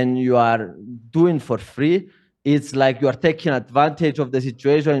and you are doing for free, it's like you are taking advantage of the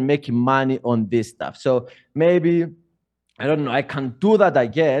situation and making money on this stuff. So maybe, I don't know, I can do that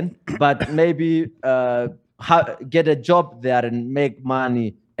again, but maybe get a job there and make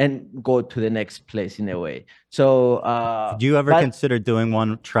money and go to the next place in a way. So do you ever consider doing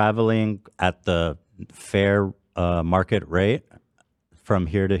one traveling at the fair market rate from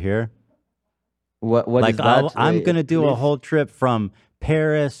here to here? What like is that? I'm gonna do a Please? whole trip from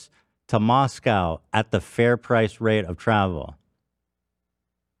Paris to Moscow at the fair price rate of travel.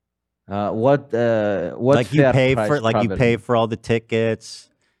 What like you fair pay price for like you travel? pay for all the tickets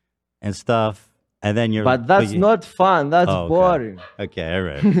and stuff, and then you're. But that's not fun. That's Oh, okay. boring. Okay, all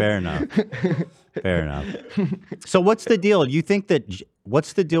right, fair enough. Fair enough. So what's the deal? You think that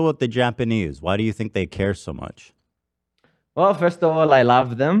what's the deal with the Japanese? Why do you think they care so much? Well, first of all, I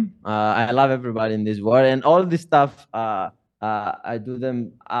love them. I love everybody in this world, and all this stuff. I do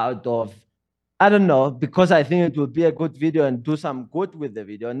them out of, I don't know, because I think it would be a good video and do some good with the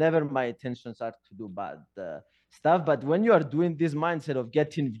video. Never my intentions are to do bad stuff. But when you are doing this mindset of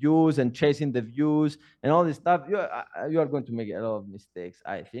getting views and chasing the views and all this stuff, you are going to make a lot of mistakes,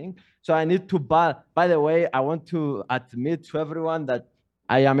 I think. So I need to buy. By the way, I want to admit to everyone that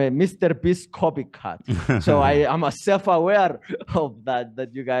I am a Mr. Beast copycat. So I am self-aware of that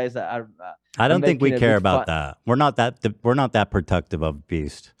you guys are. I don't think we making a care bit about fun. that. We're not that protective of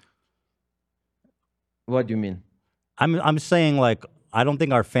Beast. What do you mean? I'm saying, like, I don't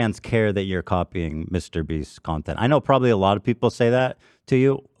think our fans care that you're copying Mr. Beast's content. I know probably a lot of people say that to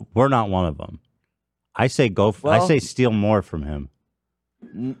you. We're not one of them. I say I say steal more from him.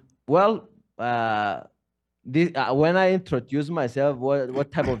 Well, when I introduce myself,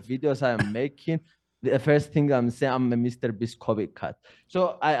 what type of videos I am making, the first thing I'm saying, I'm a Mr. Beast copycat.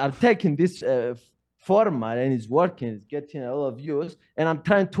 So I'm taking this format and it's working. It's getting a lot of views, and I'm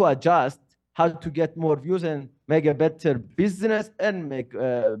trying to adjust how to get more views and make a better business and make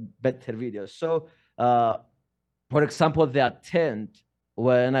better videos. So, for example, the attempt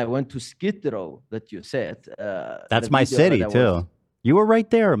when I went to Skid Row that you said. That's the my video city that I too. was- You were right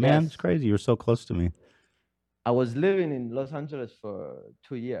there, man. Yes. It's crazy. You were so close to me. I was living in Los Angeles for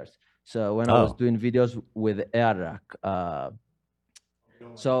 2 years. So when I was Oh. doing videos with Eric,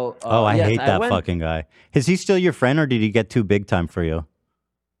 so Oh, I yes, hate that went- fucking guy. Is he still your friend, or did he get too big time for you?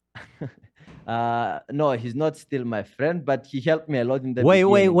 No, he's not still my friend, but he helped me a lot in the Wait.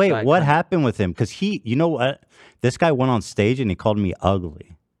 beginning, so I What can't- happened with him? Because you know what? This guy went on stage and he called me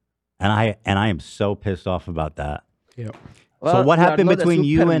ugly, and I am so pissed off about that. Yep. So Well, what you are happened not a between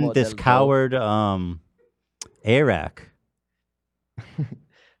you and this supermodel, though. coward, Arak?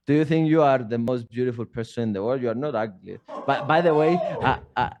 Do you think you are the most beautiful person in the world? You are not ugly. But by the way,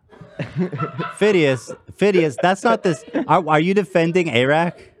 Phidias, that's not this. Are you defending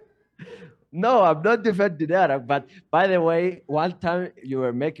Arak? no, I'm not defending Eric. But by the way, one time you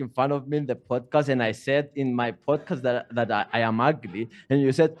were making fun of me in the podcast, and I said in my podcast that I am ugly, and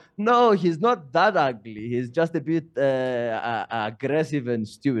you said, no, he's not that ugly. He's just a bit aggressive and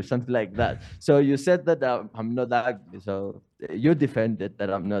stupid, something like that. So you said that I'm not ugly. So you defended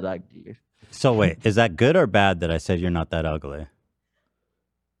that I'm not ugly. So wait, is that good or bad that I said you're not that ugly?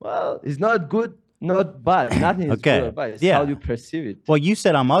 Well, it's not good, not bad. Nothing is Okay, good or bad. It's yeah. how you perceive it. Well, you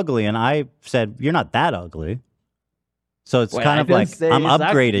said I'm ugly, and I said you're not that ugly. So it's Well, kind I of didn't like say I'm it's ugly.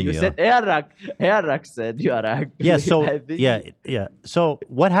 upgrading You you. said Eric said you are ugly. Yeah. So I think- yeah. So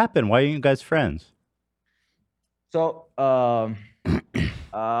what happened? Why are you guys friends? So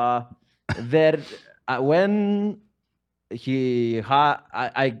there when he had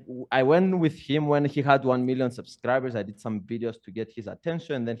I went with him when he had 1 million subscribers. I did some videos to get his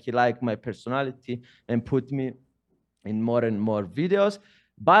attention, and then he liked my personality and put me in more and more videos.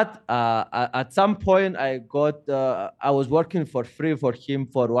 But at some point I was working for free for him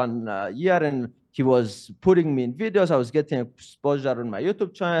for 1 year, and he was putting me in videos. I was getting exposure on my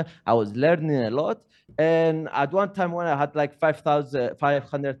YouTube channel. I was learning a lot. And at one time when I had like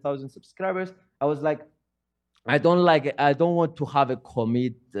 500,000 subscribers, I was like, I don't want to have a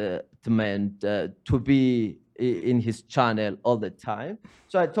commitment to be in his channel all the time.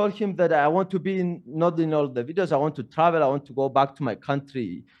 So I told him that I want to be not in all the videos. I want to travel. I want to go back to my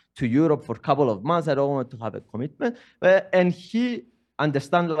country, to Europe for a couple of months. I don't want to have a commitment. And he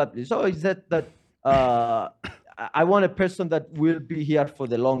understandably so he said that I want a person that will be here for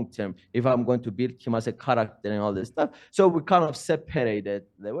the long term if I'm going to build him as a character and all this stuff. So we kind of separated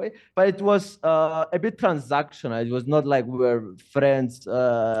the way, but it was a bit transactional. It was not like we were friends.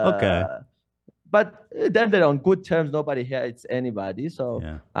 Okay. But then they're on good terms. Nobody hates anybody. So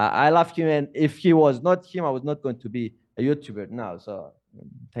I love him. And if he was not him, I was not going to be a YouTuber now. So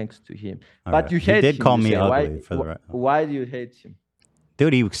thanks to him. All but right. you hate him. He did call me ugly why, for the right. Why do you hate him?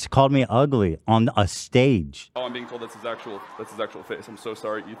 Dude, he called me ugly on a stage. Oh, I'm being told that's his actual face. I'm so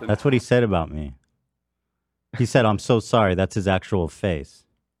sorry, Ethan. That's what he said about me. He said, "I'm so sorry." That's his actual face.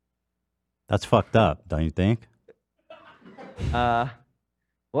 That's fucked up, don't you think? Well,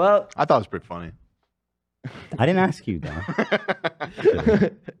 I thought it was pretty funny. I didn't ask you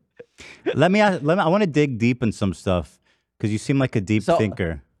that. I want to dig deep in some stuff because you seem like a deep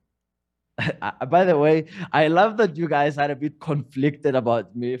thinker. By the way, I love that you guys are a bit conflicted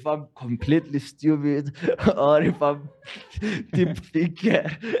about me. If I'm completely stupid or if I'm deep thinker,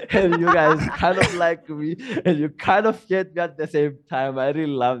 and you guys kind of like me and you kind of hate me at the same time. I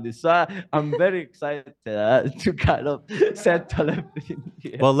really love this. So I'm very excited to kind of settle everything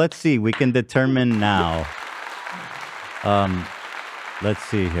here. Well, let's see. We can determine now. Let's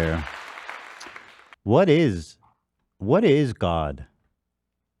see here. What is God?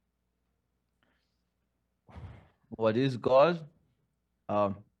 What is God?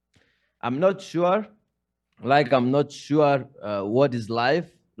 I'm not sure. Like, I'm not sure what is life.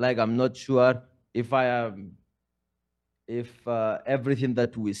 Like, I'm not sure if everything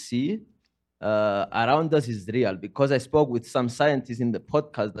that we see around us is real. Because I spoke with some scientists in the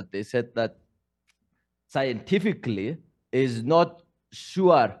podcast that they said that scientifically is not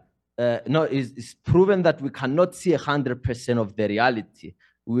sure. It's proven that we cannot see 100% of the reality.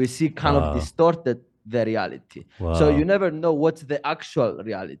 We see kind of distorted the reality. Wow. So you never know what's the actual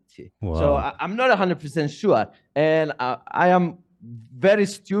reality. Wow. So I'm not 100% sure. And I am very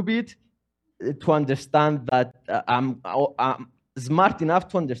stupid to understand that I'm smart enough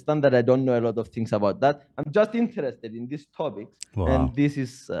to understand that I don't know a lot of things about that. I'm just interested in these topics. Wow. And this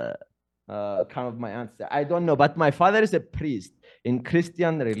is kind of my answer. I don't know, but my father is a priest in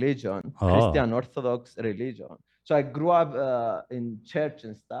Christian religion, Christian Orthodox religion. So I grew up in church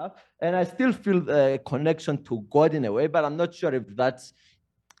and stuff, and I still feel a connection to God in a way, but I'm not sure if that's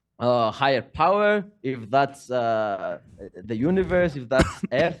higher power, if that's the universe, if that's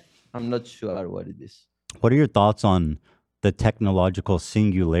Earth. I'm not sure what it is. What are your thoughts on the technological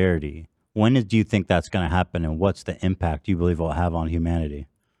singularity? When do you think that's going to happen, and what's the impact you believe it will have on humanity?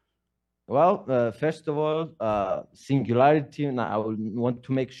 Well, first of all, singularity, and I want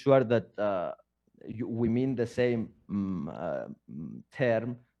to make sure that we mean the same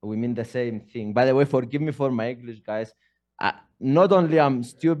term. We mean the same thing. By the way, forgive me for my English, guys. Not only I'm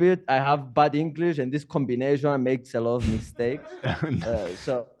stupid, I have bad English, and this combination makes a lot of mistakes.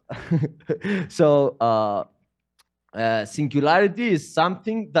 Singularity is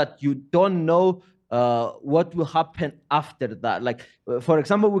something that you don't know what will happen after that. Like, for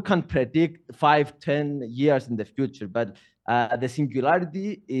example, we can predict 5-10 years in the future, but the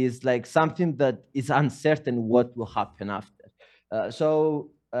singularity is like something that is uncertain what will happen after.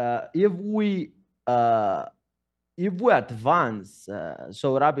 So if we advance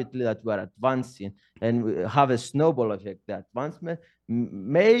so rapidly that we are advancing and we have a snowball effect, the advancement,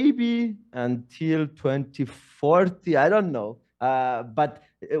 maybe until 2040, I don't know. But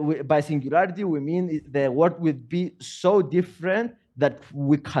by singularity, we mean the world would be so different that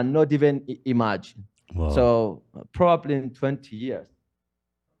we cannot even imagine. Wow. So probably in 20 years.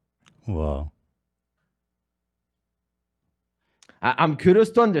 Wow. I'm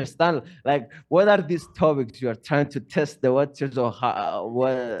curious to understand, like, what are these topics you are trying to test the waters, or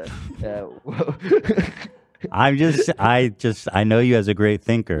what? I know you as a great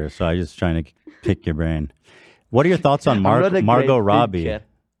thinker, so I'm just trying to pick your brain. What are your thoughts on Margot Robbie?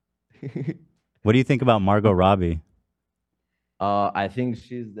 What do you think about Margot Robbie? I think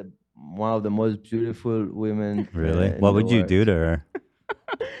she's one of the most beautiful women. Really? What would you do to her?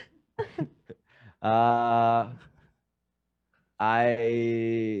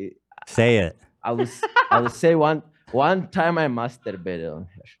 I say it. I would say one One time I masturbated on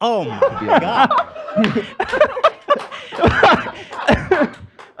her. Oh my god.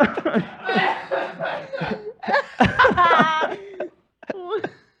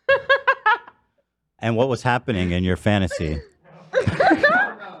 And what was happening in your fantasy?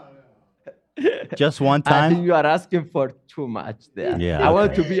 Just one I think time? you are asking for too much there. Yeah, I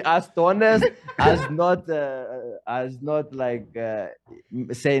want okay. to be as honest as not like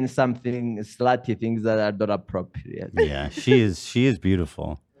saying something slutty things that are not appropriate. Yeah, she is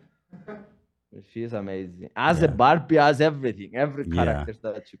beautiful. She is amazing. As a Barbie, as everything, every Yeah. character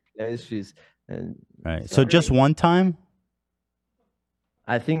that she plays, she's. Right. So just one time?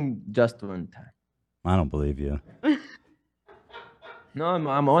 I think just one time. I don't believe you. No,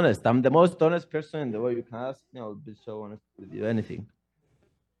 I'm honest. I'm the most honest person in the world. You can ask me, I'll be so honest with you. Anything.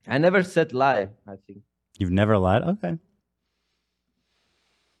 I never said lie, I think. You've never lied? Okay.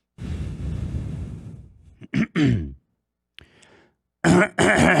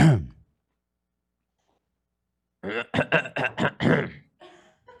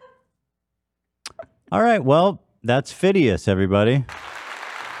 All right. Well, that's Phidias, everybody.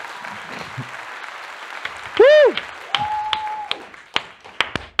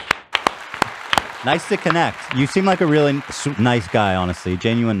 Nice to connect. You seem like a really nice guy, honestly.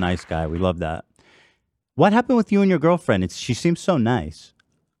 Genuine nice guy. We love that. What happened with you and your girlfriend? She seems so nice.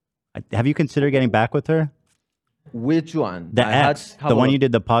 Have you considered getting back with her? Which one? The ex, the one you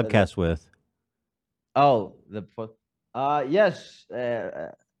did the podcast with. Oh, yes.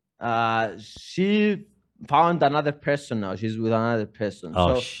 She found another person now. She's with another person.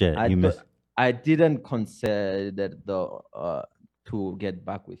 Oh, so shit. I didn't consider to get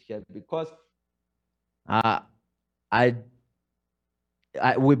back with her because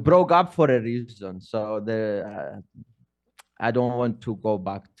we broke up for a reason. So I don't want to go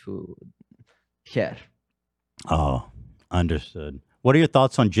back to her. Oh, understood. What are your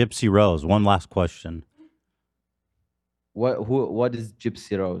thoughts on Gypsy Rose? One last question. What is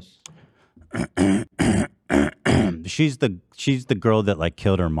Gypsy Rose? she's the girl that like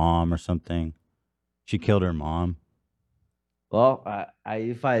killed her mom or something. She killed her mom. Well,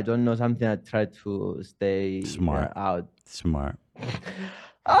 if I don't know something, I try to stay Smart. out. Smart.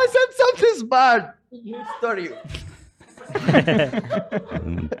 I said something smart. Story.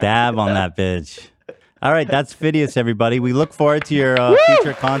 Dab on that bitch. All right, that's Phidias, everybody. We look forward to your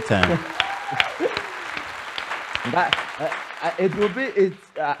future content. It will be.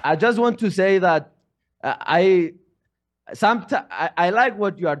 I just want to say that I like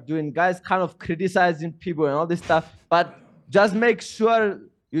what you are doing, guys. Kind of criticizing people and all this stuff, but just make sure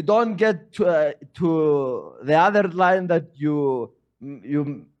you don't get to the other line that you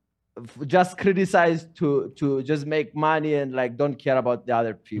just criticize to just make money and like don't care about the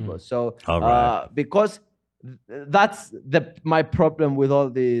other people. So All right. because that's my problem with all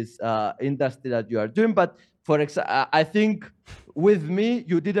this industry that you are doing. But for example, I think with me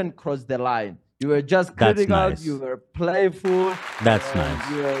you didn't cross the line. You were just That's critical. nice. You were playful. That's nice.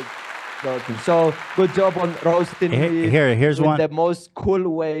 You were joking. So good job on roasting me. Here's in one. the most cool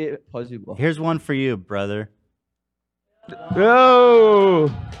way possible. Here's one for you, brother.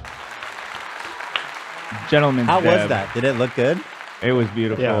 Oh, gentlemen. How was that? Did it look good? It was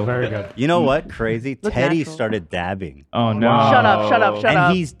beautiful. Yeah, very good. You know what? Crazy. Look Teddy natural. started dabbing. Oh no! Shut up, shut up, shut And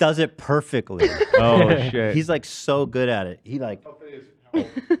up. he does it perfectly. Oh shit! He's like so good at it. He like,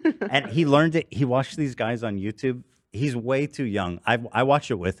 and he learned it. He watched these guys on YouTube. He's way too young. I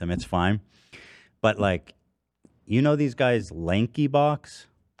watch it with him. It's fine. But like, you know these guys, Lanky Box?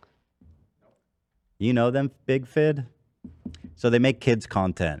 You know them, Big Fid? So they make kids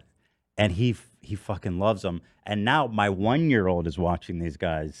content. And he fucking loves them. And now my 1-year-old is watching these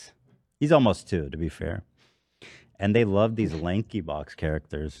guys. He's almost 2, to be fair. And they love these Lanky Box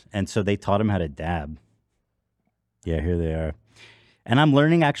characters. And so they taught him how to dab. Yeah, here they are. And I'm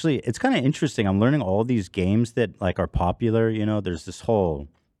learning, actually, it's kind of interesting. I'm learning all these games that like are popular. You know, there's this whole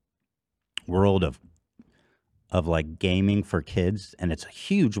world of like gaming for kids. And it's a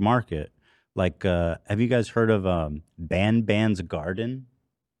huge market. Like, have you guys heard of Band's Garden?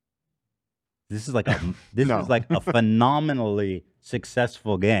 This is like is like a phenomenally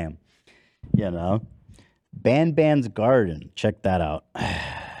successful game. You know, Band's Garden. Check that out.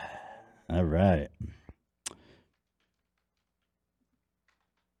 All right.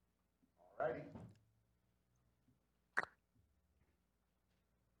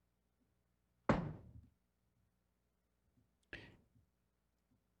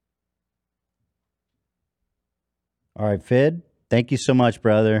 All right, Fid. Thank you so much,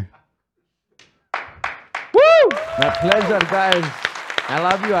 brother. Woo! My pleasure, guys. I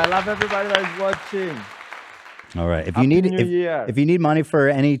love you. I love everybody that is watching. All right. If Happy you need New Year. if you need money for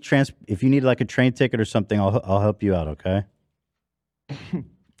any if you need like a train ticket or something, I'll help you out. Okay.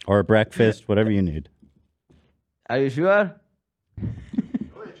 Or a breakfast, whatever you need. Are you sure?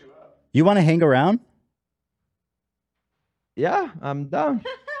 You want to hang around? Yeah, I'm down.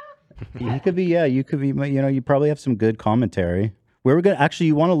 You could be. Yeah, you could be. You know, you probably have some good commentary. We were gonna actually.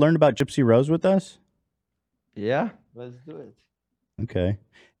 You want to learn about Gypsy Rose with us? Yeah, let's do it. Okay.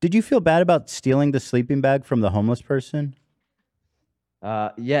 Did you feel bad about stealing the sleeping bag from the homeless person?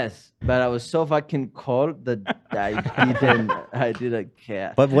 Yes, but I was so fucking cold that I didn't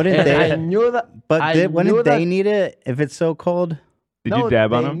care. But wouldn't And they? I knew that. But I wouldn't knew they that- need it if it's so cold? No,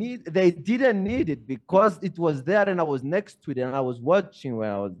 they didn't need it because it was there and I was next to it and I was watching when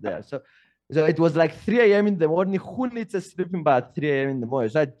I was there. So it was like 3 a.m. in the morning. Who needs a sleeping bag at 3 a.m. in the morning?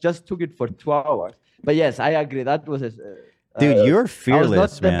 So I just took it for 2 hours. But yes, I agree. That was Dude, you're I was fearless,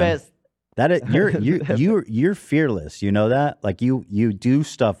 not the man. best. That is, you're fearless. You know that? Like you do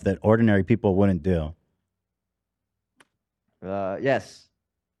stuff that ordinary people wouldn't do. Yes.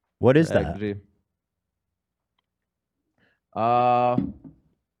 What is I that? agree.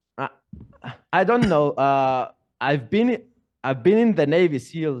 I don't know. I've been in the Navy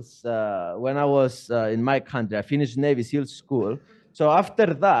SEALs when I was in my country. I finished Navy SEALs school. So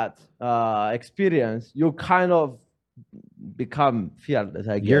after that experience, you kind of become fearless,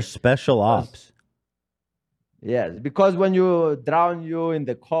 I guess. You're special ops. Yes, because when you drown you in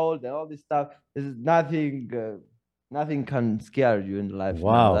the cold and all this stuff, there's nothing can scare you in life.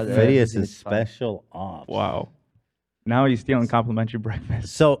 Wow, That- Phidias everything is fine. special ops. Wow. Now he's stealing complimentary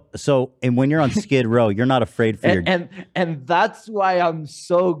breakfast. So, and when you're on Skid Row, you're not afraid for your. And that's why I'm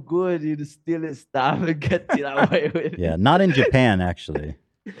so good in stealing stuff and getting away with it. Yeah, not in Japan actually.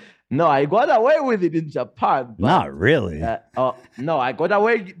 No, I got away with it in Japan. but, Not really. No, I got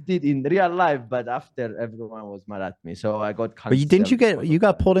away with it in real life, but after everyone was mad at me, so I got But didn't you cancelled. you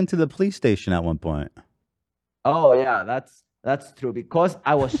got pulled into the police station at one point? Oh yeah, that's true because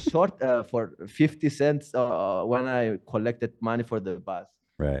I was short for 50 cents when I collected money for the bus.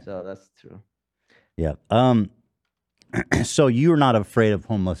 Right. So that's true. Yeah. So you're not afraid of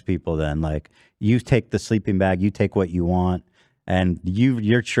homeless people then? Like you take the sleeping bag, you take what you want, and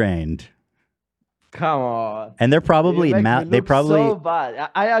you're trained. Come on. And they're probably You make me they look probably so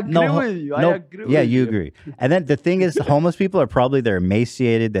bad. I agree with you. I agree yeah, with you agree. And then the thing is, homeless people are probably they're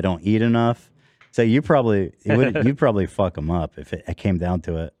emaciated. They don't eat enough. So you probably you'd probably fuck them up if it came down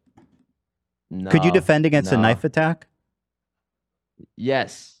to it. Could you No, defend against a no. knife attack?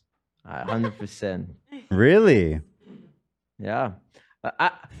 Yes, 100%. Really? Yeah,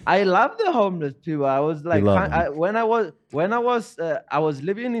 I love the homeless people. I was like, love when I was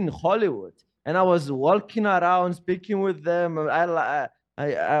living in Hollywood and I was walking around speaking with them. I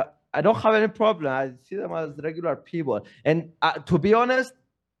don't have any problem. I see them as regular people. And to be honest,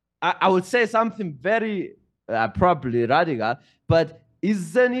 I would say something very probably radical, but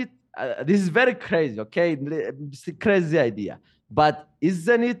isn't it? This is very crazy. Okay, it's a crazy idea, but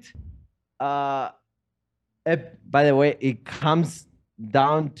isn't it? By the way, it comes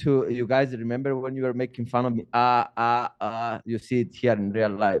down to you guys. Remember when you were making fun of me? You see it here in real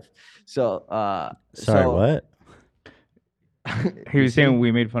life. So, Sorry, what? He was saying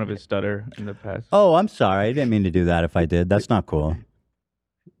we made fun of his stutter in the past. Oh, I'm sorry. I didn't mean to do that. If I did, that's not cool.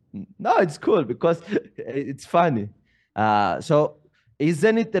 No, it's cool because it's funny. So,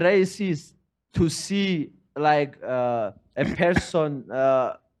 isn't it racist to see like a person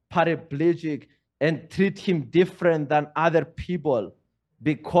paraplegic and treat him different than other people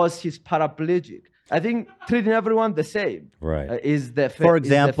because he's paraplegic? I think treating everyone the same, Right. is the For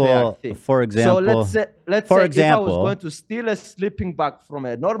example, So let's say for if I example, was going to steal a sleeping bag from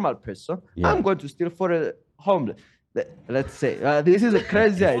a normal person, Yeah. I'm going to steal for a homeless. Let's say this is a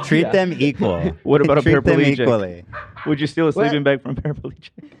crazy idea. treat them equal. What about a Treat them paraplegic? equally. Would you steal a Well- sleeping bag from a paraplegic?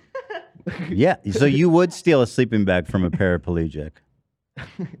 Yeah. So you would steal a sleeping bag from a paraplegic.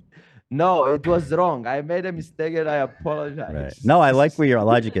 No, it was wrong. I made a mistake and I apologize. Right. No, I like where your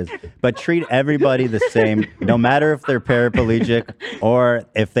logic is, but treat everybody the same, no matter if they're paraplegic or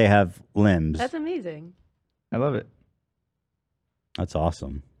if they have limbs. That's amazing. I love it. That's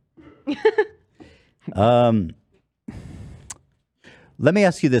awesome. Let me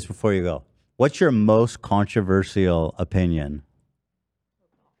ask you this before you go. What's your most controversial opinion?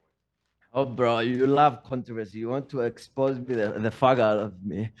 Oh, bro, you love controversy. You want to expose me the fuck out of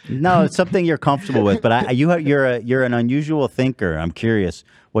me. No, it's something you're comfortable with, but you're an unusual thinker. I'm curious.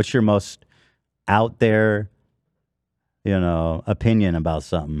 What's your most out there, opinion about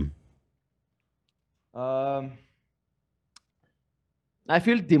something? I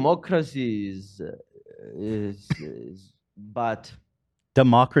feel democracy is but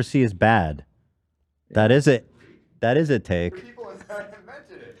Democracy is bad. That is it. That is a take.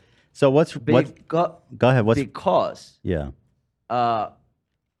 So what's what? Go ahead. What's because yeah?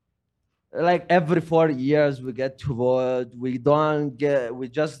 Like every 4 years we get to vote. We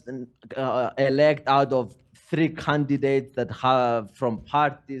just elect out of 3 candidates that have from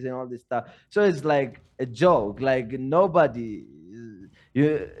parties and all this stuff. So it's like a joke. Like nobody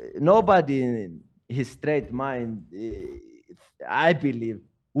in his straight mind, I believe,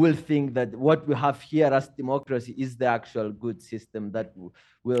 will think that what we have here as democracy is the actual good system that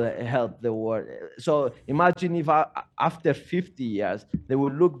will help the world. So imagine if after 50 years, they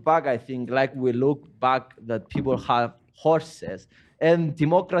will look back, I think, like we look back that people have horses, and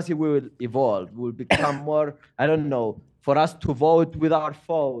democracy will evolve, will become more, I don't know, for us to vote with our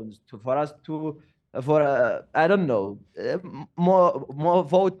phones, for us to, I don't know, more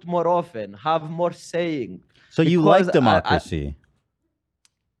vote more often, have more saying. So you like democracy?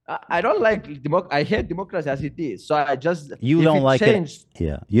 I don't like I hate democracy as it is. So I just You don't like it.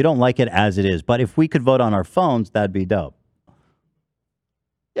 Yeah, you don't like it as it is. But if we could vote on our phones, that'd be dope.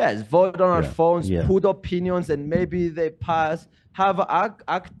 Yes, vote on our phones, put opinions, and maybe they pass. Have an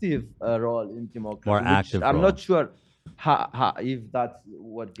active role in democracy. More active I'm role. not sure if that's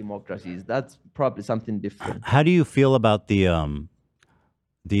what democracy is. That's probably something different. How do you feel about the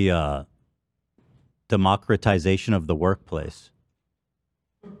democratization of the workplace?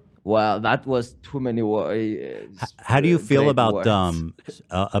 Well, that was too many words. How do you feel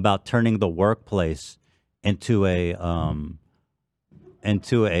about turning the workplace into a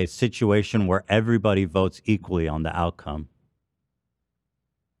situation where everybody votes equally on the outcome?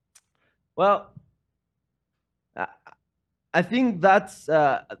 Well, I think that's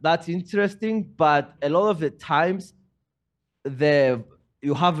interesting, but a lot of the times,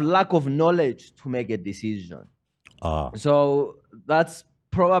 you have lack of knowledge to make a decision. So that's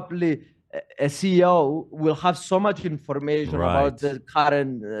probably a CEO will have so much information about the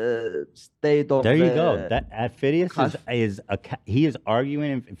current state of. There you go. That at Phidias he is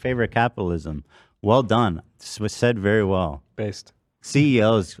arguing in favor of capitalism. Well done. This was said very well. Based.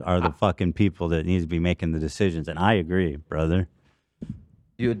 CEOs are the fucking people that need to be making the decisions, and I agree, brother.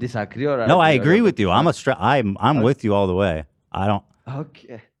 You disagree or? No, I agree with you. I'm with you all the way. I don't.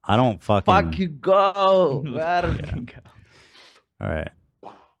 Okay. I don't fucking. Fuck you, go. All right.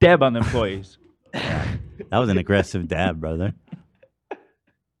 Dab on the employees. That was an aggressive dab, brother.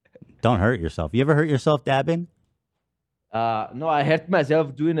 Don't hurt yourself. You ever hurt yourself dabbing? No, I hurt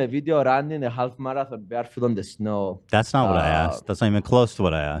myself doing a video running a half marathon barefoot on the snow. That's not what I asked. That's not even close to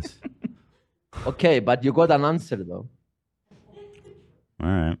what I asked. Okay, but you got an answer though. All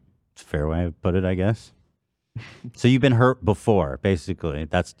right. It's a fair way to put it, I guess. So you've been hurt before, basically.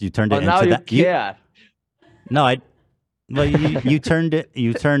 You turned it into now that. You care. Well, you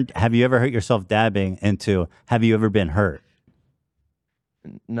turned, have you ever hurt yourself dabbing into, have you ever been hurt?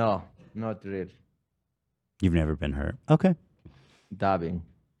 No, not really. You've never been hurt. Okay. Dabbing.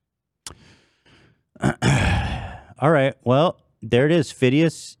 All right. Well, there it is.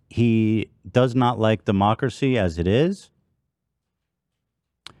 Phidias, he does not like democracy as it is.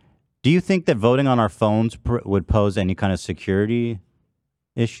 Do you think that voting on our phones would pose any kind of security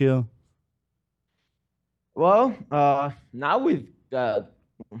issue? Well, now with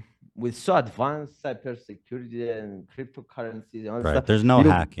so advanced cybersecurity and cryptocurrencies and all that stuff, there's no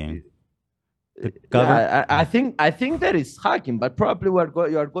hacking. I think there is hacking, but probably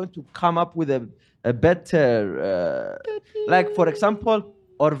you are going to come up with a better, like for example,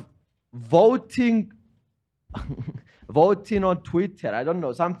 or voting. Voting on Twitter, I don't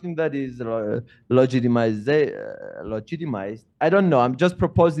know, something that is legitimized. I don't know. I'm just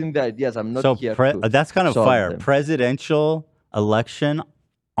proposing the ideas. I'm not here. That's kind of fire. Them. Presidential election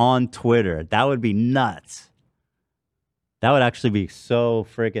on Twitter. That would be nuts. That would actually be so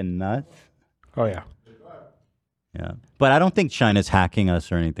freaking nuts. Oh yeah. Yeah, but I don't think China's hacking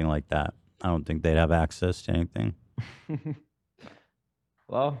us or anything like that. I don't think they'd have access to anything.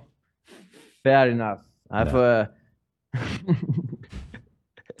 Well, fair enough.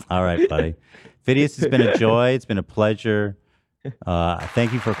 All right, buddy. Phidias, it's been a joy. It's been a pleasure.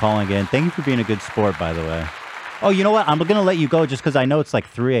 Thank you for calling in. Thank you for being a good sport, by the way. Oh, you know what? I'm going to let you go just because I know it's like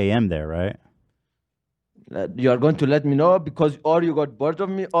 3 a.m. there, right? You are going to let me know because or you got bored of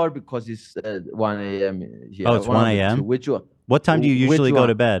me or because it's 1 a.m. here. Oh, it's 1 a.m.? Which one? What time do you usually go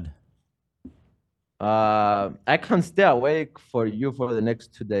to bed? I can stay awake for you for the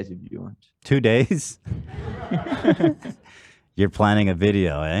next 2 days if you want. 2 days? You're planning a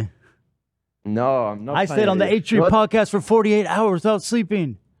video, eh? No, I'm not. I stayed on the H3 podcast for 48 hours without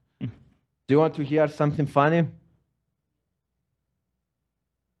sleeping. Do you want to hear something funny?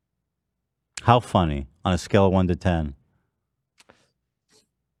 How funny on a scale of 1 to 10?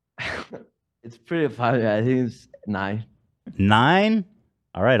 It's pretty funny. I think it's 9. 9?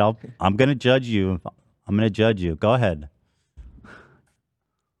 All right, I'm gonna judge you. I'm gonna judge you. Go ahead.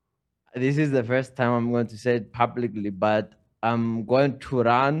 This is the first time I'm going to say it publicly, but I'm going to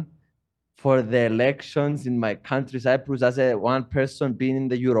run for the elections in my country, Cyprus, as one person being in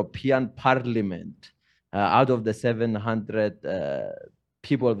the European Parliament out of the 700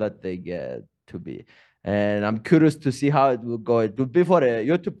 people that they get to be. And I'm curious to see how it will go. It will be for a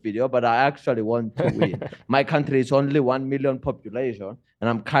YouTube video, but I actually want to win. My country is only 1 million population, and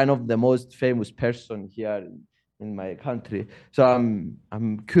I'm kind of the most famous person here in my country. So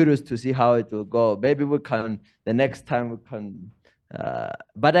I'm curious to see how it will go. Maybe we can, the next time we can,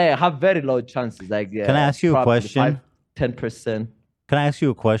 but I have very low chances. Like, Can I ask you a question? 10%. Can I ask you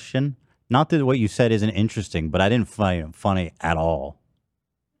a question? Not that what you said isn't interesting, but I didn't find it funny at all.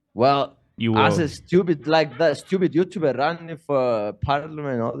 Well, you as a stupid, like that stupid YouTuber running for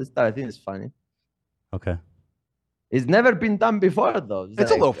parliament and all this stuff, I think it's funny. Okay. It's never been done before, though. It's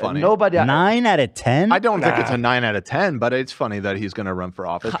a little funny. Nobody. 9 out of 10? I don't think it's a 9 out of 10, but it's funny that he's going to run for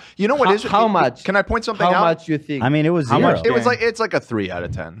office. You know what how, is? How much? Can I point something out? How much you think? I mean, it was 0. How much? It was like it's like a 3 out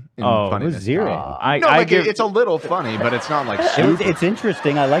of 10. In It was funniness. 0. It's a little funny, but it's not like super. It's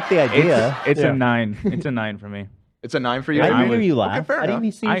interesting. I like the idea. It's a 9. It's a 9 for me. It's a 9 for you. I didn't hear you Okay, laugh. fair I didn't enough.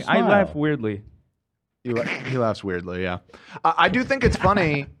 even see you I smile. laugh weirdly. He laughs weirdly, yeah. I do think it's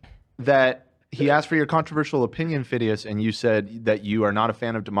funny that he asked for your controversial opinion, Phidias, and you said that you are not a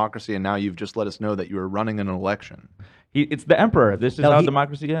fan of democracy, and now you've just let us know that you are running an election. It's the emperor. This is how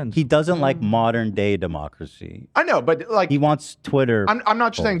democracy ends. He doesn't like modern day democracy. I know, but like he wants Twitter. I'm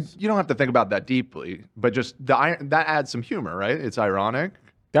not saying you don't have to think about that deeply, but just that adds some humor, right? It's ironic.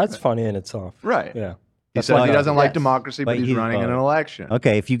 That's funny in itself. Right. Yeah. He said he doesn't like democracy, but he's running in an election.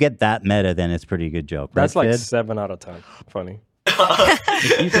 Okay, if you get that meta, then it's a pretty good joke. That's right, like Fid? 7 out of 10. Funny.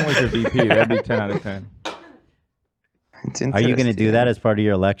 If Ethan was your VP, that'd be 10 out of 10. Are you going to do that as part of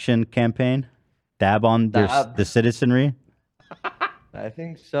your election campaign? Dab on the citizenry? I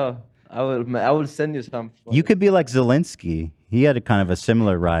think so. I will send you some. You could be like Zelensky. He had a kind of a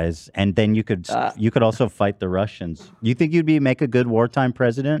similar rise, and then you could also fight the Russians. You think you'd make a good wartime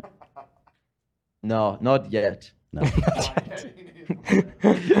president? No, not yet. No.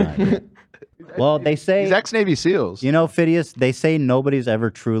 Well, they say he's ex-Navy SEALs. You know, Phidias, they say nobody's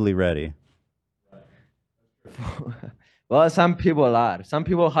ever truly ready. Well, some people are. Some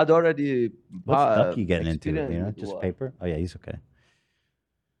people had already. What's Ducky getting into? You know, just paper. Oh yeah, he's okay.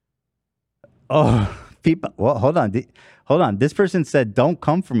 Oh, people. Well, hold on. Hold on. This person said, "Don't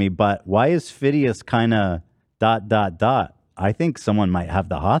come for me," but why is Phidias kind of ... I think someone might have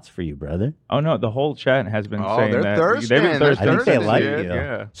the hots for you, brother. Oh no, the whole chat has been saying they're that. thirsty. They've been thirsty. I think they like you.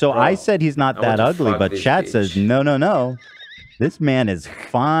 Yeah. So I said he's not that ugly, but chat says no. This man is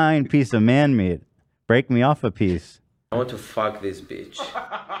fine piece of man meat. Break me off a piece. I want to fuck this bitch.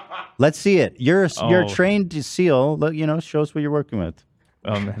 Let's see it. You're a trained SEAL. You know, show us what you're working with.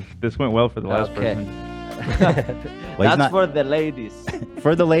 Oh man, this went well for the last person. Well, That's for the ladies.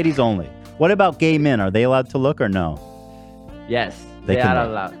 For the ladies only. What about gay men? Are they allowed to look or no? Yes, They they can are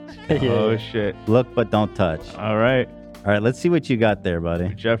look. allowed. Oh shit. Look but don't touch. All right. All right, let's see what you got there, buddy.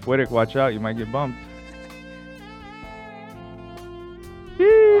 Jeff Whittick, watch out, you might get bumped.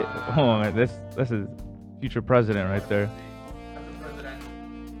 Oh man, this is future president right there.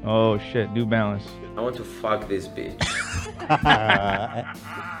 Oh shit, New Balance. I want to fuck this bitch.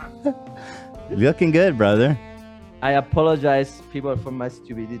 Looking good, brother. I apologize, people, for my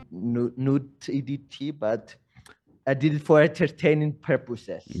nudity, but I did it for entertaining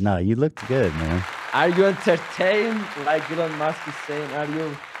purposes. No, you looked good, man. Are you entertained, like Elon Musk is saying? Are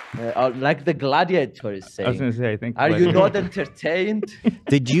you like the gladiator is saying? I was gonna say, I think. Are you not entertained?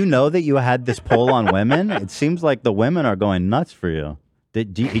 Did you know that you had this poll on women? It seems like the women are going nuts for you.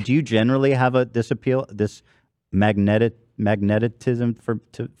 Did you generally have this magnetism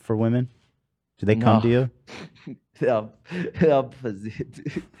for women? Do they come to you? The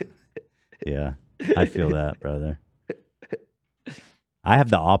opposite. Yeah, I feel that, brother. I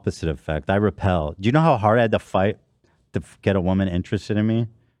have the opposite effect. I repel. Do you know how hard I had to fight to get a woman interested in me?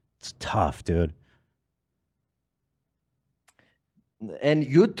 It's tough, dude. And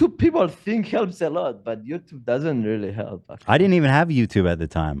YouTube people think helps a lot, but YouTube doesn't really help. Actually. I didn't even have YouTube at the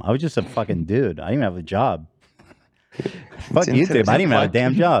time. I was just a fucking dude. I didn't even have a job. Fuck YouTube. I didn't even have a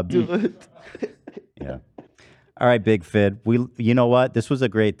damn job. Yeah. All right, Big Fid. You know what? This was a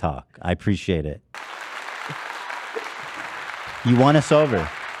great talk. I appreciate it. You won us over.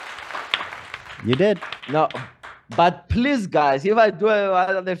 You did. No, but please, guys, if I do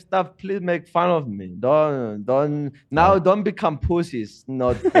other stuff, please make fun of me. Don't become pussies.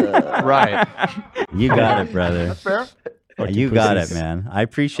 Not right. You got it, brother. That's fair. You got it, man. I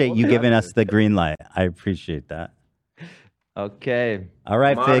appreciate you giving us the green light. I appreciate that. Okay. All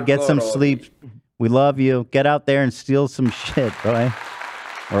right, Fid, get some sleep. We love you. Get out there and steal some shit, boy.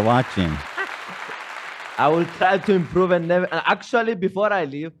 We're watching. I will try to improve and never. And actually, before I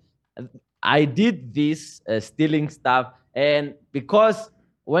leave, I did this stealing stuff, and because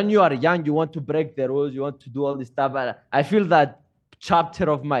when you are young, you want to break the rules, you want to do all this stuff. And I feel that chapter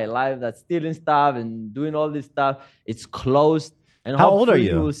of my life, that stealing stuff and doing all this stuff, it's closed. And How old are hopefully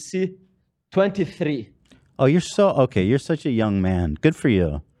you? will see 23. Oh, you're okay. You're such a young man. Good for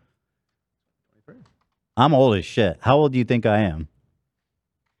you. I'm old as shit. How old do you think I am?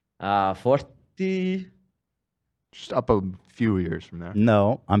 40. Just up a few years from there.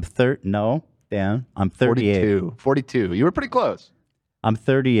 No, No, Dan. I'm 38. 42. You were pretty close. I'm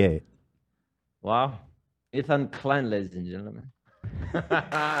 38. Wow. Ethan Klein, ladies and gentlemen.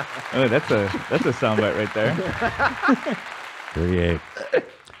 Oh, that's a soundbite right there. 38.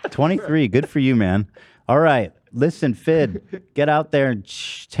 23. Good for you, man. All right. Listen, Fid, get out there and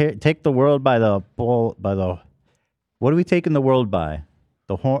take the world by the bull. What are we taking the world by?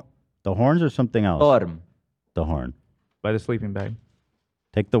 The horns or something else? Horn. The horn. By the sleeping bag.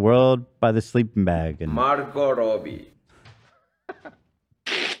 Take the world by the sleeping bag. And Margot Robbie.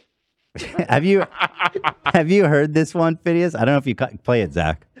 have you heard this one, Phineas? I don't know if you play it,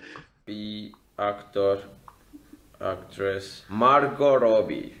 Zach. Be actor, actress. Margot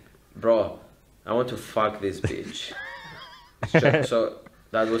Robbie. Bro, I want to fuck this bitch. So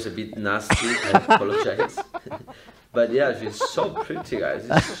that was a bit nasty. I apologize. But yeah, she's so pretty, guys.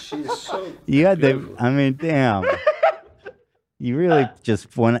 She's so You had beautiful. I mean, damn. You really just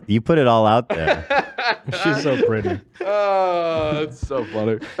you put it all out there. She's so pretty. Oh, that's so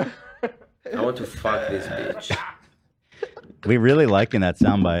funny. I want to fuck this bitch. We really liking that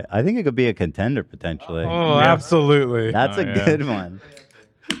soundbite. I think it could be a contender potentially. Oh, absolutely. That's a yeah. good one.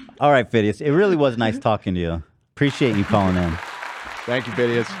 All right, Phineas. It really was nice talking to you. Appreciate you calling in. Thank you,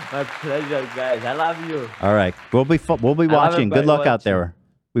 Phineas. My pleasure, guys. I love you. All right, we'll be watching. Good luck out there.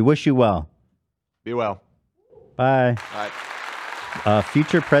 We wish you well. Be well. Bye. Bye.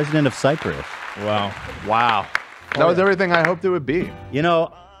 Future president of Cyprus. Wow. Wow. That was everything I hoped it would be. You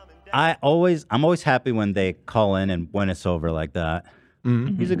know, I'm always happy when they call in and when it's over like that.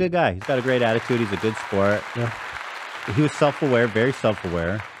 Mm-hmm. He's a good guy. He's got a great attitude. He's a good sport. Yeah. He was self-aware, very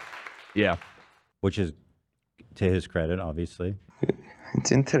self-aware. Yeah. Which is to his credit, obviously.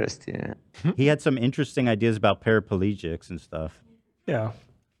 It's interesting. He had some interesting ideas about paraplegics and stuff. Yeah.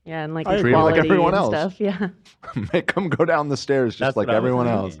 Yeah, and like Treat him equality like everyone and else. stuff. Yeah. Make them go down the stairs just That's like what I was everyone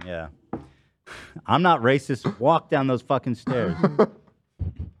else. thinking, yeah. I'm not racist. Walk down those fucking stairs.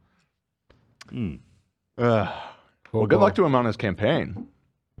 Well, good luck to him on his campaign.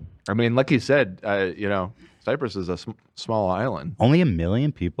 I mean, like he said, Cyprus is a small island. Only 1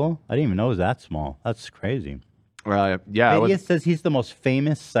 million people? I didn't even know it was that small. That's crazy. Yeah. Media says he's the most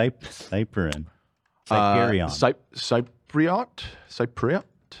famous Cyprian. Cyprian. Cypriot?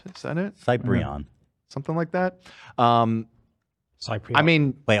 Is that it? Cyprian. Something like that. Cypriot. I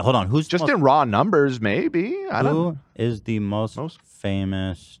mean, wait, hold on. Who's just in raw numbers? Maybe I don't. Who is the most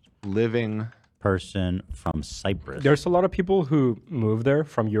famous living person from Cyprus? There's a lot of people who move there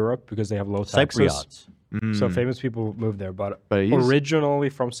from Europe because they have low taxes. Cypriots. So famous people move there, but he's- originally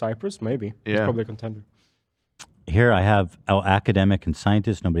from Cyprus, maybe. He's Yeah. probably a contender. Here I have academic and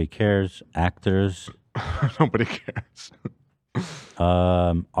scientists. Nobody cares. Actors. Nobody cares.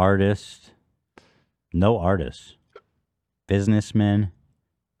 Artists. No artists. Businessmen.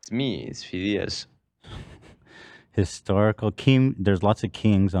 It's me. It's Phineas. Historical king. There's lots of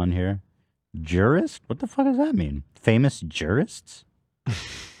kings on here. Jurist? What the fuck does that mean? Famous jurists?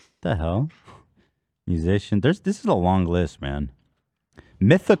 The hell? Musician. This is a long list, man.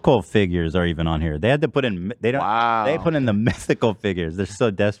 Mythical figures are even on here. They had to put in. They don't. Wow. They put in the mythical figures. They're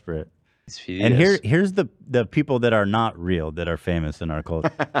so desperate. It's And Phineas. here's the people that are not real that are famous in our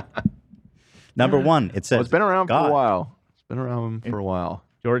culture. Number one, it says Well, it's been around God. for a while. It's been around for a while.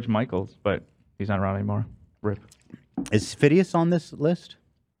 George Michaels, but he's not around anymore. Rip. Is Phidias on this list?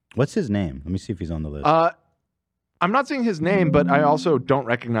 What's his name? Let me see if he's on the list. I'm not seeing his name, but I also don't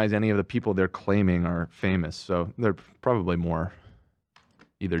recognize any of the people they're claiming are famous. So they're probably more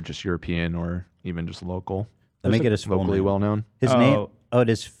either just European or even just local. Let me get his full locally name. well known. His name? Oh, it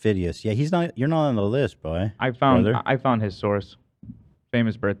is Phidias. Yeah, he's not. You're not on the list, boy. I found brother. his source.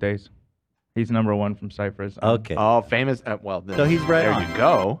 Famous birthdays. He's number one from Cyprus. Okay. Oh, famous. Well, then, So he's right there on. you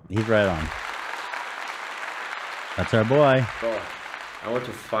go. He's right on. That's our boy. Bro, I want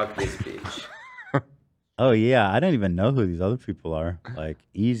to fuck this bitch. Oh yeah, I don't even know who these other people are. Like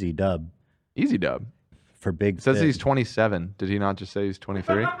Easy Dub. Easy Dub. For big. It says Dick. he's 27. Did he not just say he's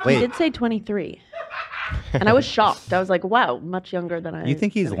 23? He did say 23. And I was shocked. I was like, wow, much younger than I. You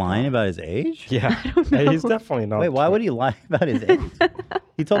think he's lying about his age? Yeah. I don't know. He's definitely not. Wait, why would he lie about his age?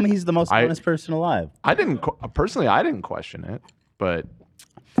 He told me he's the most honest person alive. I didn't personally. I didn't question it, but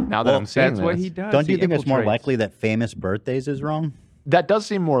now that I'm seeing this, Don't you think it's more likely that famous birthdays is wrong? That does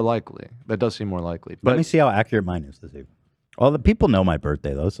seem more likely. That does seem more likely. Let But me see how accurate mine is this evening. All the people know my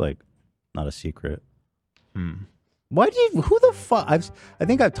birthday though. It's like not a secret. Why did you? Who the fuck? I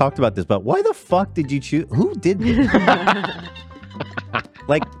think I've talked about this, but why the fuck did you choose? Who did this?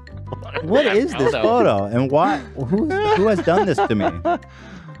 Like, what is this photo and why? Who has done this to me?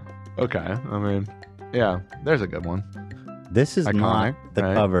 Okay, I mean, yeah, there's a good one. This is Iconic, not the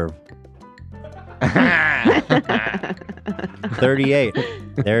right? cover. 38.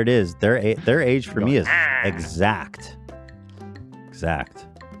 There it is. Their age for me is exact. Exact.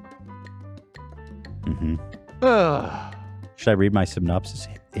 Should I read my synopsis?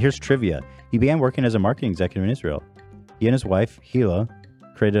 Here's trivia. He began working as a marketing executive in Israel. He and his wife, Hila,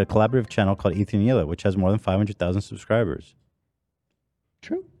 created a collaborative channel called Ethan Hila, which has more than 500,000 subscribers.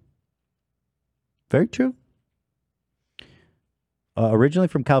 True. Very true. Originally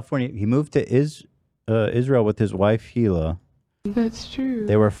from California, he moved to Israel with his wife, Hila. That's true.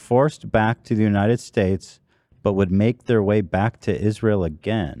 They were forced back to the United States, but would make their way back to Israel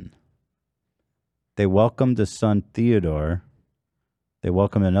again. They welcomed a son, Theodore. They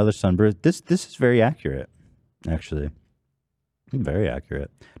welcomed another son, Bruce. This is very accurate, actually. Very accurate.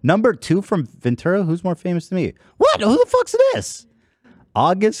 Number 2 from Ventura. Who's more famous than me? What? Who the fuck's this?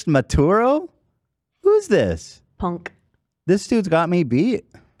 August Maturo? Who's this? Punk. This dude's got me beat.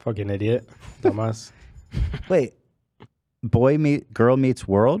 Fucking idiot. Dumbass. Wait. Girl Meets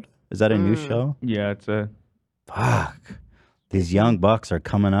World? Is that a new show? Yeah, it's a. Fuck. These young bucks are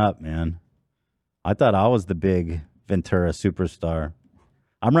coming up, man. I thought I was the big Ventura superstar.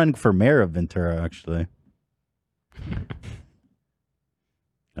 I'm running for mayor of Ventura, actually.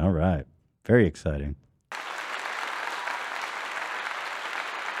 All right. Very exciting.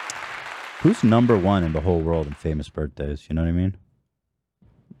 Who's number 1 in the whole world in famous birthdays? You know what I mean?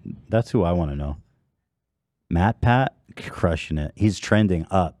 That's who I want to know. Matt Pat, crushing it. He's trending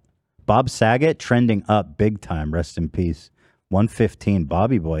up. Bob Saget, trending up big time. Rest in peace. 115.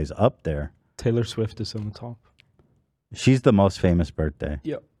 Bobby Boy's up there. Taylor Swift is on the top. She's the most famous birthday.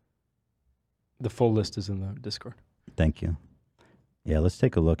 Yep. The full list is in the Discord. Thank you. Yeah, let's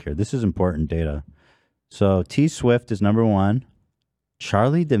take a look here. This is important data. So T Swift is number 1.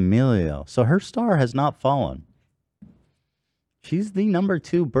 Charlie D'Amelio. So her star has not fallen. She's the number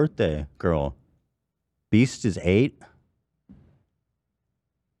 2 birthday girl. Beast is 8.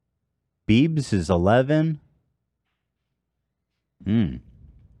 Biebs is 11.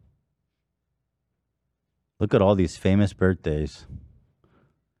 Look at all these famous birthdays.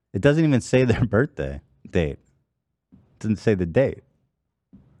 It doesn't even say their birthday date. It doesn't say the date.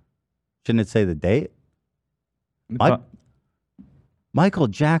 Shouldn't it say the date? Michael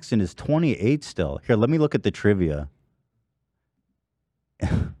Jackson is 28 still. Here, let me look at the trivia.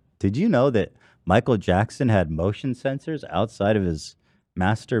 Did you know that Michael Jackson had motion sensors outside of his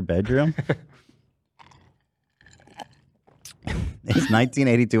master bedroom? His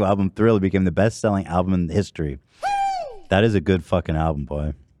 1982 album Thriller became the best-selling album in history. That is a good fucking album,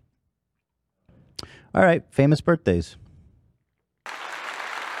 boy. All right, famous birthdays.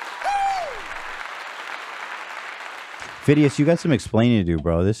 Phidias, you got some explaining to do,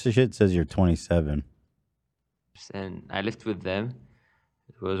 bro. This shit says you're 27. And I lived with them.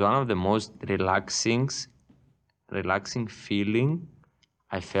 It was one of the most relaxing feeling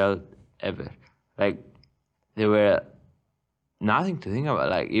I felt ever. Like, there were nothing to think about.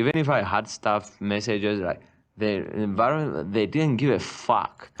 Like, even if I had stuff, messages, like, the environment, they didn't give a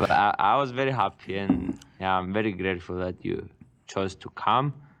fuck. But I was very happy, and yeah, I'm very grateful that you chose to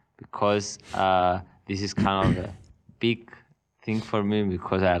come, because this is kind of a big thing for me,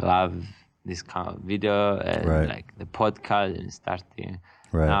 because I love this kind of video and like the podcast and starting.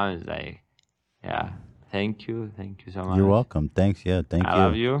 Now it's like, yeah, thank you so much. You're welcome. Thanks. Yeah, thank you. I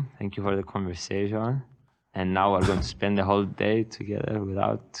love you. Thank you for the conversation. And now we're going to spend the whole day together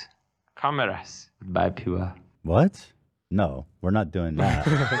without cameras. Bye, people. What? No, we're not doing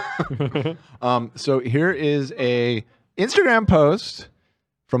that. So here is a Instagram post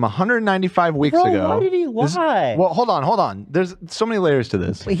from 195 weeks Bro, ago. why did he lie? Well, hold on. There's so many layers to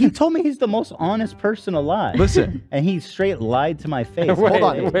this. Wait, he told me he's the most honest person alive. Listen. And he straight lied to my face. Hold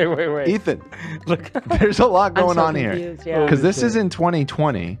on. Wait. Ethan, look, there's a lot going so on here. confused, yeah. Because this is in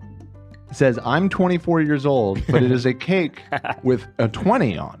 2020. It says, I'm 24 years old, but it is a cake with a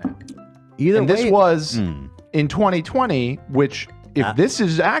 20 on it. Either and way, this was in 2020, which, if this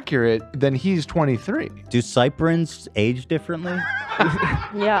is accurate, then he's 23. Do Cyprians age differently?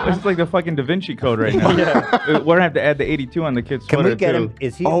 Yeah. This is like the fucking Da Vinci Code right now. We're gonna have to add the 82 on the kid's Can sweater we get too. him?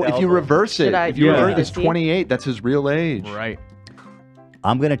 Is he? Oh, if you available? reverse it, Should I if you do reverse it? it's 28. That's his real age. Right.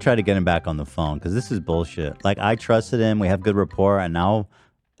 I'm gonna try to get him back on the phone because this is bullshit. Like I trusted him, we have good rapport, and now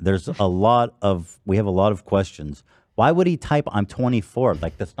we have a lot of questions. Why would he type I'm 24?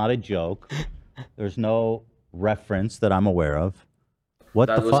 Like that's not a joke. There's no reference that I'm aware of. What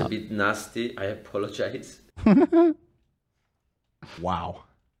That the was fuck? a bit nasty. I apologize. Wow.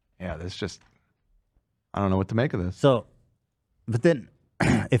 Yeah, this just, I don't know what to make of this. So, but then,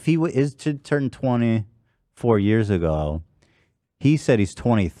 if he is to turn 24 years ago, he said he's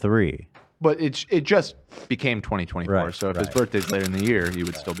 23. But it just became 2024. Right, So if his right. birthday's later in the year, he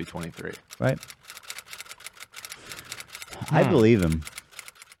would still be 23. Right. I believe him.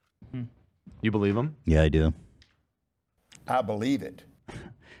 You believe him? Yeah, I do. I believe it.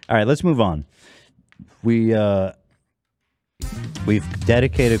 All right, let's move on. We've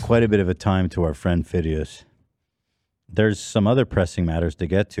dedicated quite a bit of a time to our friend Phidias. There's some other pressing matters to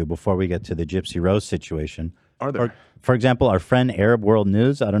get to before we get to the Gypsy Rose situation. Are there? For example, our friend Arab World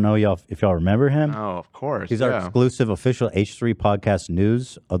News. I don't know if y'all remember him. Oh, of course. He's our exclusive official H3 podcast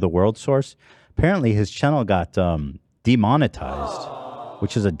news of the world source. Apparently, his channel got demonetized,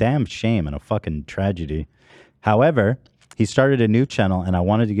 which is a damn shame and a fucking tragedy. However, he started a new channel, and I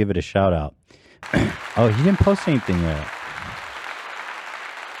wanted to give it a shout out. Oh, he didn't post anything yet.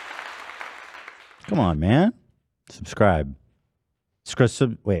 Come on, man. Subscribe.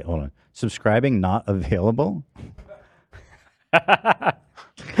 Wait, hold on. Subscribing not available?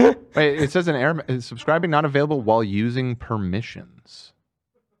 Wait, it says in Arabic, is subscribing not available while using permissions.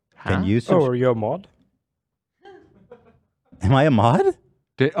 Can you Oh, are you a mod? Am I a mod?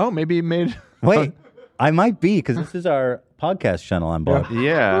 Maybe he made... Wait, I might be, because this is our podcast channel I'm bought.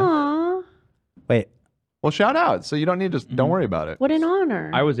 Yeah. Aw, Wait. Well, shout out. So you don't need to... Don't worry about it. what an honor.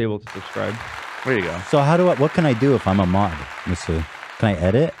 I was able to subscribe. There you go. So what can I do if I'm a mod? Let me see. Can I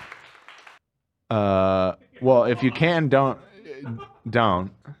edit? Well, if you can, don't.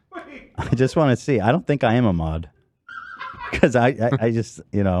 I just want to see. I don't think I am a mod. Because I just,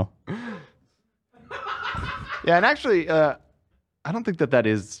 Yeah, and actually, I don't think that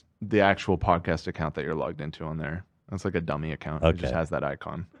is the actual podcast account that you're logged into on there. That's like a dummy account. It just Okay. has that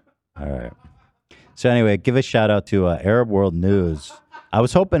icon. All right. So anyway, give a shout out to Arab World News. I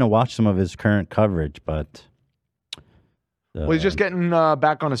was hoping to watch some of his current coverage, but... Well, he's just getting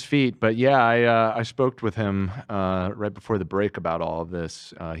back on his feet. But yeah, I spoke with him right before the break about all of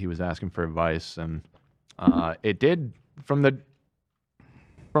this. He was asking for advice, and it did, from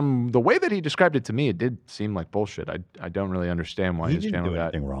the way that he described it to me, it did seem like bullshit. I don't really understand why He his didn't channel do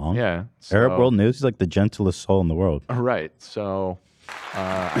got anything wrong. Yeah, Arab so- World News is like the gentlest soul in the world. Right. So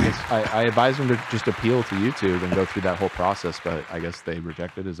I guess I advised him to just appeal to YouTube and go through that whole process, but I guess they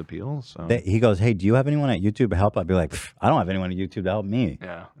rejected his appeal. So He goes, hey, do you have anyone at YouTube to help? I'd be like, I don't have anyone at YouTube to help me.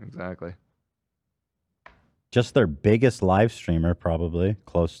 yeah, exactly. Just their biggest live streamer, probably,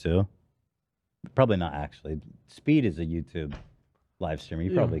 close to. Probably not, actually. Speed is a YouTube live streamer.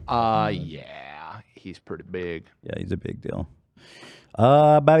 You probably... Yeah, he's pretty big. Yeah, he's a big deal.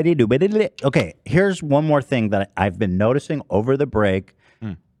 Okay, here's one more thing that I've been noticing over the break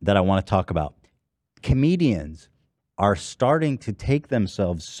that I want to talk about. Comedians are starting to take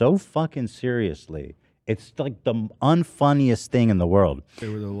themselves so fucking seriously. It's like the unfunniest thing in the world. They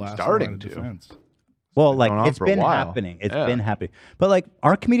were the last Starting line of to. defense. Well, been like going on it's for a been while. happening. It's Yeah. been happening. But like,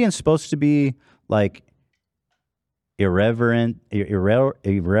 are comedians supposed to be like irreverent,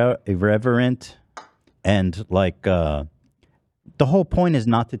 and like the whole point is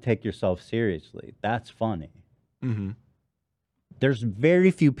not to take yourself seriously. That's funny. Mm-hmm. There's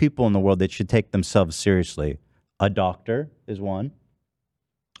very few people in the world that should take themselves seriously. A doctor is one.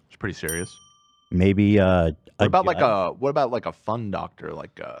 It's pretty serious. Maybe What about judge. like a fun doctor,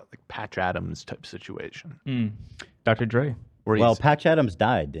 like Patch Adams type situation? Dr. Dre. Where Well, he's, Patch Adams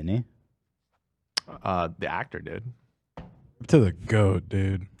died, didn't he? the actor did. To the goat,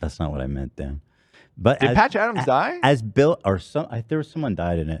 dude. That's not what I meant, Dan. But Did Patch Adams die? As Bill or there was someone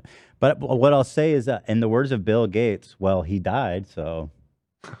died in it. But what I'll say is that, in the words of Bill Gates, well, he died, so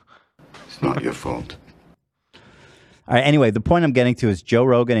It's not your fault. All All right. Anyway, the point I'm getting to is Joe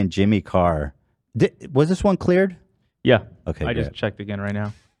Rogan and Jimmy Carr. Was this one cleared? Yeah. Okay. I great. just checked again right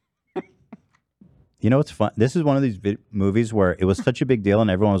now. You know what's fun? This is one of these movies where it was such a big deal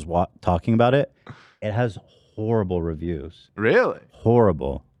and everyone was talking about it. It has horrible reviews. Really?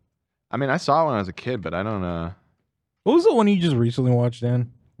 Horrible. I mean, I saw it when I was a kid, but I don't know. What was the one you just recently watched,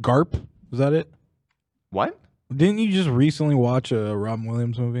 Dan? Garp? Was that it? What? Didn't you just recently watch a Robin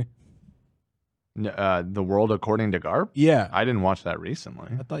Williams movie? The World According to Garp? Yeah. I didn't watch that recently.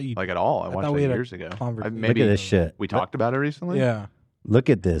 I thought you like at all. I watched thought we that had a years ago. conversation. Look at this shit. We talked about it recently? Yeah.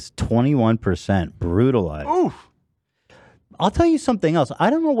 Look at this. 21% brutalized. Oof. I'll tell you something else. I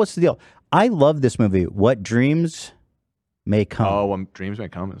don't know what's the deal. I love this movie. What Dreams May Come. Oh, When Dreams May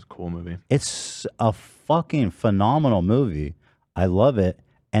Come is a cool movie. It's a fucking phenomenal movie. I love it.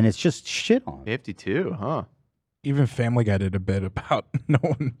 And it's just shit on. 52, huh? Even Family Guy did a bit about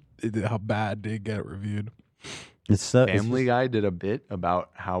how bad did get reviewed. Family Guy did a bit about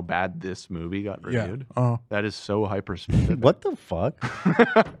how bad this movie got Yeah. reviewed. Uh-huh. That is so hyper specific. What the fuck?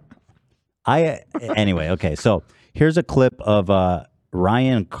 Anyway, okay. So here's a clip of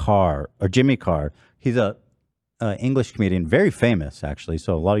Ryan Carr or Jimmy Carr. He's a English comedian, very famous actually.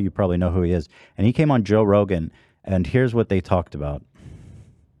 So a lot of you probably know who he is. And he came on Joe Rogan, and here's what they talked about.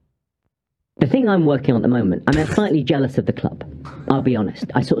 The thing I'm working on at the moment, I'm slightly jealous of the club. I'll be honest.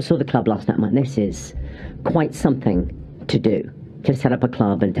 I sort of saw the club last night. I'm like, this is quite something to do, to set up a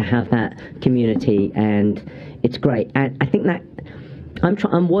club and to have that community, and it's great. And I think that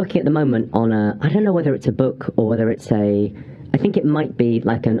I'm working at the moment on I don't know whether it's a book or whether it's I think it might be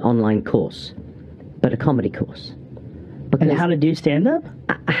like an online course, but a comedy course. And how to do stand-up?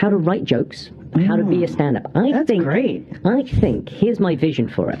 How to write jokes. How to be a stand-up. That's great. I think, here's my vision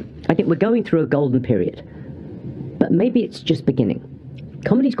for it. I think we're going through a golden period, but maybe it's just beginning.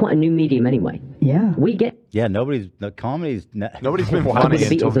 Comedy's quite a new medium anyway. Yeah. Yeah, nobody's been Well, funny the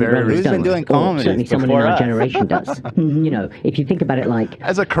until Beatles and very Rolling Who's been Stones, doing or comedy certainly someone in before our us? generation does. You know, if you think about it like...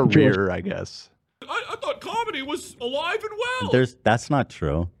 As a career, I guess. I thought comedy was alive and well. That's not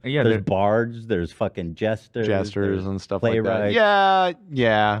true. Yeah, there's bards, there's fucking jesters, Jesters and stuff like that.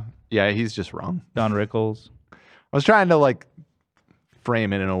 playwrights. Yeah, he's just wrong. Don Rickles. I was trying to like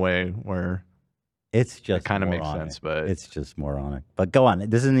frame it in a way where it's just kind of makes moronic. sense, but It's just moronic. But go on.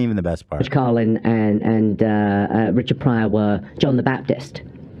 This isn't even the best part. George Carlin and Richard Pryor were John the Baptist,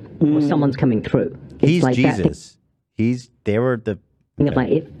 or someone's coming through. It's He's like that Jesus. They were the... thing of like,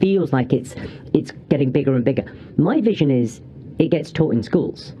 it feels like it's getting bigger and bigger. My vision is it gets taught in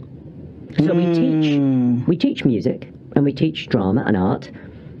schools. So we teach music and we teach drama and art,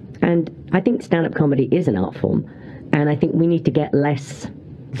 and I think stand-up comedy is an art form, and I think we need to get less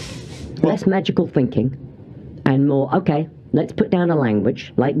magical thinking and more, okay, let's put down a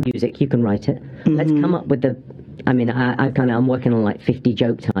language like music, you can write it. Let's come up with I'm working on like 50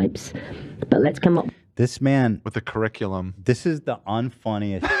 joke types, but let's come up. This man... with the curriculum. This is the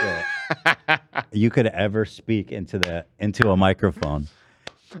unfunniest shit you could ever speak into a microphone.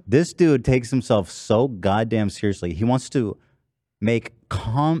 This dude takes himself so goddamn seriously. He wants to make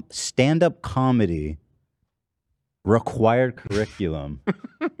stand-up comedy required curriculum.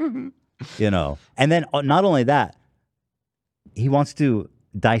 And then not only that, he wants to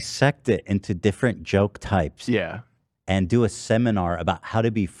dissect it into different joke types. Yeah. And do a seminar about how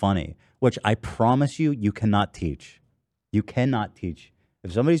to be funny, which I promise you cannot teach. You cannot teach.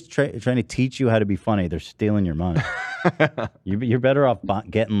 If somebody's trying to teach you how to be funny, they're stealing your money. You're better off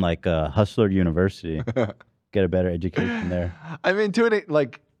getting like a Hustler University. Get a better education there. I mean,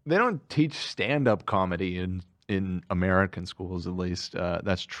 they don't teach stand-up comedy in American schools, at least.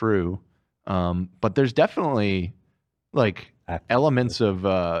 That's true. But there's definitely like elements of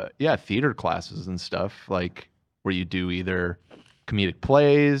theater classes and stuff, like where you do either comedic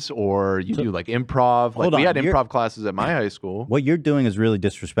plays or you do like improv. Like we had improv classes at my high school. What you're doing is really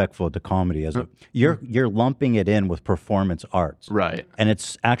disrespectful to comedy. You're lumping it in with performance arts, right? And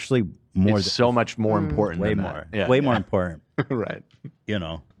it's actually more. It's so much more important. Way than more. That. Yeah, way more important. Right.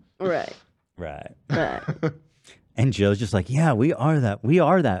 Right. And Joe's just like, yeah, we are that. We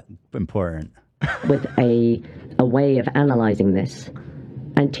are that important. With a way of analyzing this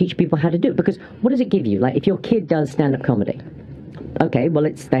and teach people how to do it. Because what does it give you? Like if your kid does stand-up comedy, okay, well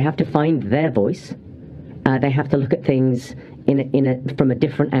they have to find their voice. They have to look at things from a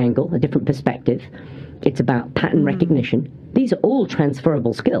different angle, a different perspective. It's about pattern recognition. These are all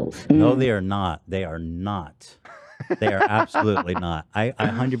transferable skills. No, they are not. They are not. They are absolutely not. I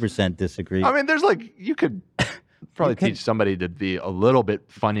 100% disagree. I mean, there's like, you could probably teach somebody to be a little bit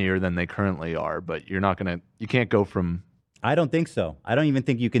funnier than they currently are, but you can't go from I don't think so. I don't even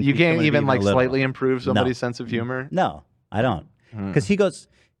think you can. You teach can't someone to be even like literal. slightly improve somebody's No. sense of humor. No, I don't. Hmm. Because he goes,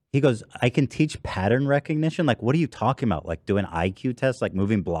 I can teach pattern recognition. Like, what are you talking about? Like doing IQ tests, like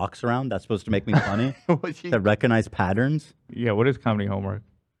moving blocks around? That's supposed to make me funny? To recognize patterns? Yeah, what is comedy homework?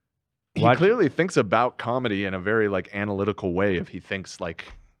 He clearly thinks about comedy in a very like analytical way. If he thinks like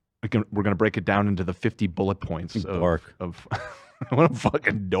we're gonna break it down into the 50 bullet points of what a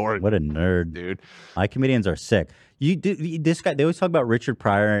fucking dork. What a nerd, dude. My comedians are sick. This guy. They always talk about Richard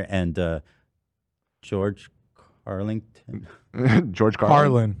Pryor and George Carlington. George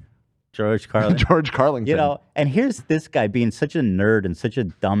Carlin. George Carlin. George Carlington. You know, and here's this guy being such a nerd and such a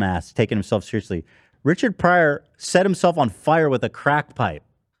dumbass, taking himself seriously. Richard Pryor set himself on fire with a crack pipe.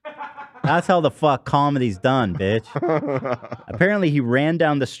 That's how the fuck comedy's done, bitch. Apparently, he ran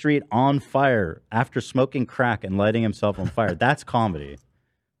down the street on fire after smoking crack and lighting himself on fire. That's comedy.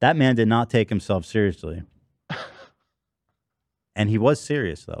 That man did not take himself seriously. And he was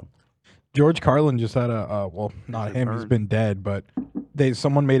serious, though. George Carlin just had a well, not him. He's been dead, but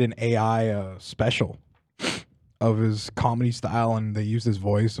someone made an AI special of his comedy style, and they used his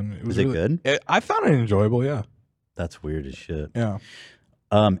voice, and it was Is it really, good? I found it enjoyable. Yeah. That's weird as shit. Yeah.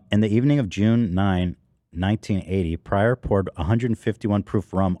 In the evening of June 9, 1980, Pryor poured 151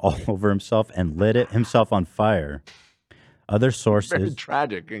 proof rum all over himself and lit it himself on fire. Other Very sources.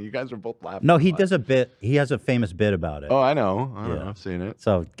 tragic, and you guys are both laughing. No, he does a bit. He has a famous bit about it. Oh, I know. I've seen it.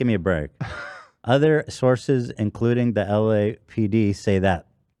 So give me a break. Other sources, including the LAPD, say that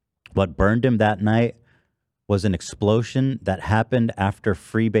what burned him that night was an explosion that happened after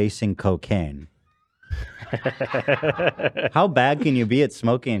freebasing cocaine. How bad can you be at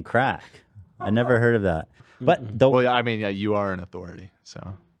smoking and crack? I never heard of that. But the Well, yeah, I mean, yeah, you are an authority,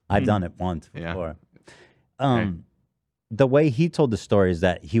 so I've done it once Yeah. before. The way he told the story is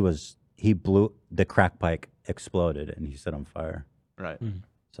that he blew the crack pipe exploded and he set on fire. Right.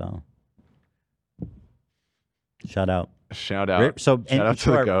 So shout out. Shout out. So Shout out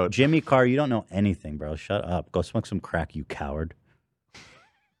to the goat. Jimmy Carr, you don't know anything, bro. Shut up. Go smoke some crack, you coward.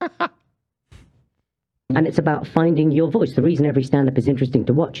 And it's about finding your voice. The reason every stand-up is interesting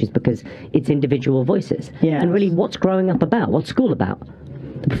to watch is because it's individual voices. Yeah. And really, what's growing up about? What's school about?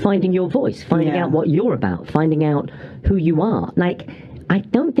 Finding your voice, finding out what you're about, finding out who you are. Like, I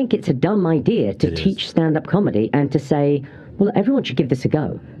don't think it's a dumb idea to teach stand-up comedy and to say, well, everyone should give this a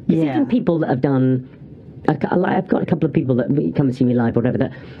go. There's even people that have done... I've got a couple of people that come and see me live or whatever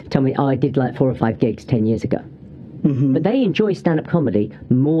that tell me, oh, I did like 4 or 5 gigs 10 years ago. But they enjoy stand-up comedy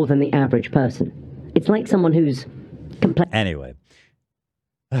more than the average person. It's like someone who's... Anyway.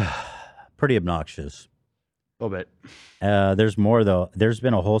 Pretty obnoxious. A little bit. There's more, though. There's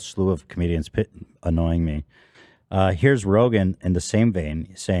been a whole slew of comedians annoying me. Here's Rogan in the same vein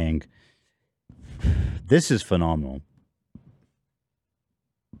saying, this is phenomenal.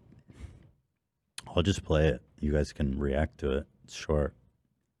 I'll just play it. You guys can react to it. It's short.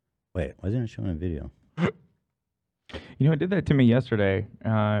 Wait, why isn't it showing a video? You know, it did that to me yesterday.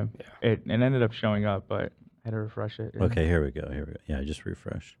 It ended up showing up, but I had to refresh it. Okay, here we go. Yeah, I just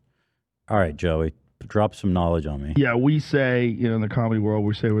refreshed. All right, Joey, drop some knowledge on me. Yeah, we say, in the comedy world,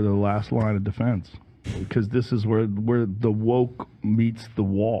 we say we're the last line of defense because this is where the woke meets the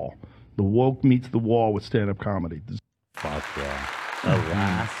wall. The woke meets the wall with stand-up comedy. Fuck yeah. The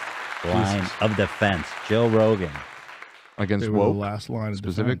last line of defense. Joe Rogan. Against They were woke? the last line of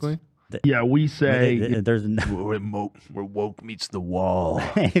specifically? Yeah, we say there's where woke meets the wall.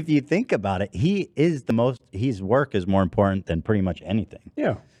 If you think about it, he is the most. His work is more important than pretty much anything.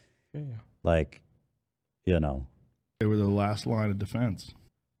 Yeah. Like, they were the last line of defense.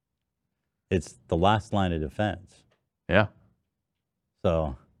 it's the last line of defense. Yeah.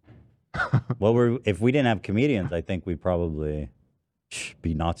 So, if we didn't have comedians, I think we'd probably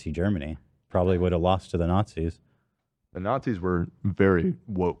be Nazi Germany. Probably would have lost to the Nazis. The Nazis were very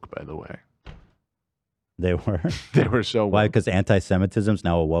woke, by the way. They were. They were so woke. Why? Because anti-Semitism's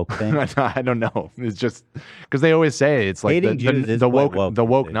now a woke thing. I don't know. It's just because they always say it's like Hating Jews is the quite woke the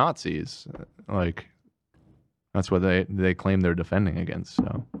woke Nazis. Like that's what they claim they're defending against.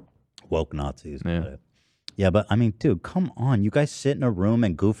 So woke Nazis. Yeah, but I mean, dude, come on. You guys sit in a room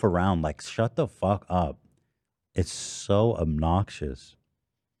and goof around. Like, shut the fuck up. It's so obnoxious.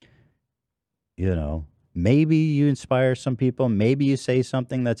 Maybe you inspire some people. Maybe you say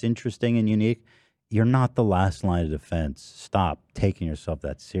something that's interesting and unique. You're not the last line of defense. Stop taking yourself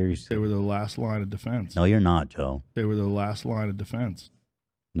that seriously. They were the last line of defense. No, you're not, Joe. They were the last line of defense.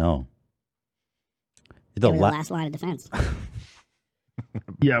 No. They were the last line of defense.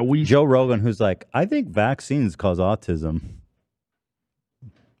 Yeah, Joe Rogan, who's like, I think vaccines cause autism.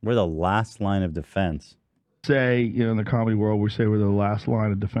 We're the last line of defense. say, in the comedy world, we say we're the last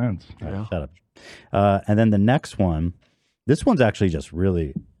line of defense. All right, shut up. And then the next one, this one's actually just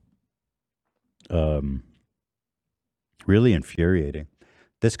really, really infuriating.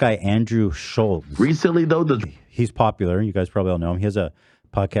 This guy, Andrew Schultz. Recently, though, he's popular. You guys probably all know him. He has a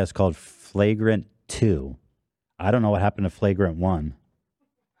podcast called Flagrant 2. I don't know what happened to Flagrant 1,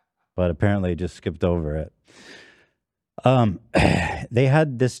 but apparently he just skipped over it. They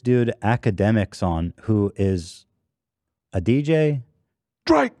had this dude Academics on, who is a DJ.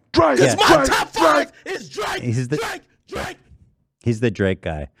 Drake. Yeah. My top 5 is Drake. Drake. He's the Drake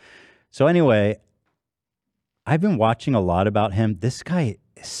guy. So anyway, I've been watching a lot about him. This guy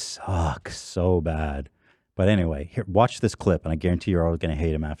sucks so bad. But anyway, here, watch this clip, and I guarantee you're all going to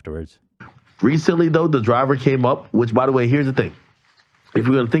hate him afterwards. Recently, though, the driver came up, which, by the way, here's the thing. If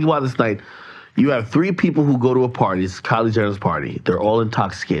you're going to think about this night, you have 3 people who go to a party. It's Kylie Jenner's party. They're all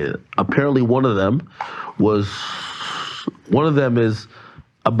intoxicated. Apparently, one of them is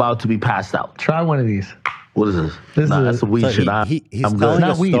about to be passed out. Try one of these. What is this? That's some weed shit. He's I'm telling good.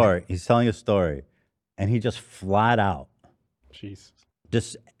 a story. He's telling a story, and he just flat out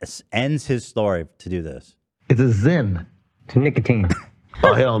just ends his story to do this. It's a Zyn. To nicotine.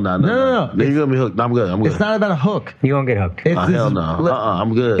 Oh, hell no. No. You're going to be hooked. No, I'm good. It's not about a hook. You won't get hooked. It's hell no.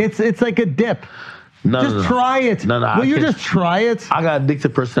 I'm good. It's like a dip. No, Try it. No. Will you just try it? I got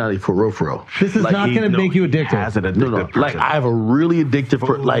addictive personality for real. This is not going to make you addicted. No. Like, I have a really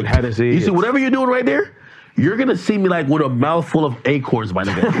addictive you see, whatever you're doing right there, you're going to see me like with a mouthful of acorns, my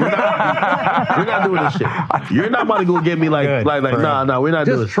nigga. You're not doing this shit. You're not about to go get me like nah, we're not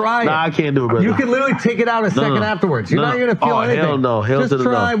doing this. Just try it. Nah, I can't do it, brother. You can literally take it out a second afterwards. You're not going to feel anything. Hell no. Just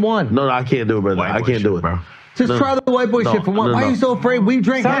try one. No, I can't do it, brother. I can't do it, bro. Just try the white boy shit for one. Why are you so afraid? We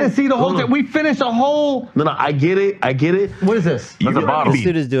drank Hennessy the whole time. We finished a whole... No, I get it. What is this? That's a bottle. This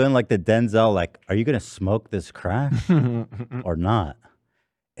dude is doing like the Denzel, like, are you going to smoke this crack or not?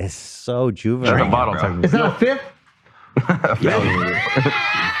 It's so juvenile. That's a bottle. Is that a fifth? It's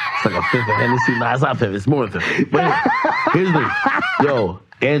like a fifth of Hennessy. Nah, it's not fifth. It's more than fifth. But here's the thing. Yo,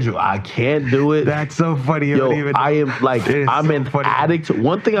 Andrew, I can't do it. That's so funny. Yo, I am like, I'm an addict.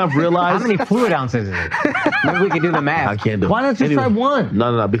 One thing I've realized. How many fluid ounces is it? Maybe we could do the math. I can't do it. Why not just try one?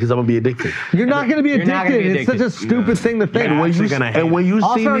 No, because I'm going to be addicted. You're not going to be addicted. It's such a stupid thing to think. When you see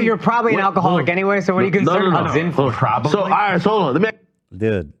Also, me, you're probably an alcoholic anyway, so what are you concerned about Zyn for? So, all right, so hold on.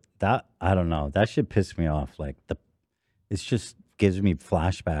 Dude, that, I don't know. That should piss me off. Like, it's just gives me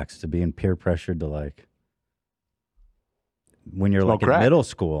flashbacks to being peer pressured to like, when you're like in middle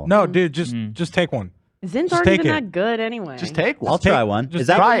school. No, dude, just take one. Zyn's aren't even that good anyway. Just take one. I'll try one. Just Is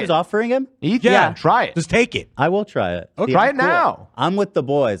that try what it. he's offering him? Yeah, try it. Just take it. I will try it. Okay. Try it now. I'm with the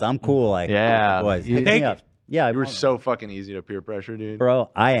boys. I'm cool. Like, Yeah. boys. You Hit take me up. it. Yeah, You were so fucking easy to peer pressure, dude.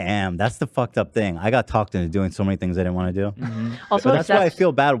 bro. I am. That's the fucked up thing. I got talked into doing so many things I didn't want to do. Also, But that's why I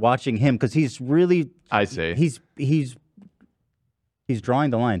feel bad watching him because he's really. I see. He's drawing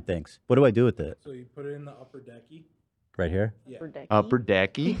the line. Things. What do I do with it? So you put it in the upper decky. Right here. Yeah. Upper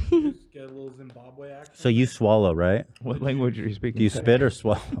decky. Just get a little Zimbabwe accent. So you swallow, right? What language are you speaking? Do you spit or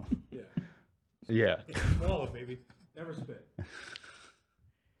swallow? Yeah. Swallow, baby. Never spit.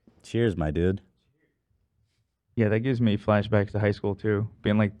 Cheers, my dude. Yeah, that gives me flashbacks to high school too.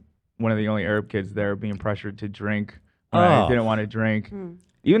 Being like one of the only Arab kids there, being pressured to drink. When I didn't want to drink.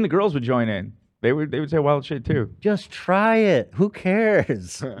 Even the girls would join in. They would say wild shit too. Just try it. Who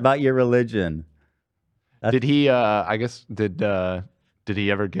cares about your religion? Did he? I guess did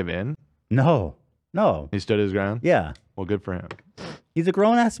he ever give in? No. He stood his ground. Yeah. Well, good for him. He's a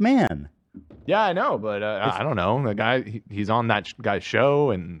grown ass man. Yeah, I know, but I don't know. The guy, he's on that guy's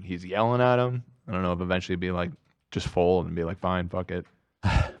show and he's yelling at him. I don't know if eventually be like just fold and be like, fine, fuck it.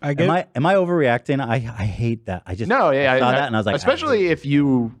 Am I overreacting? I hate that. I just No, yeah, I saw that and I was like, especially if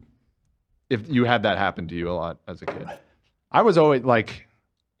you had that happen to you a lot as a kid. I was always like,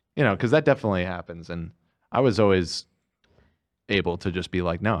 because that definitely happens, and I was always able to just be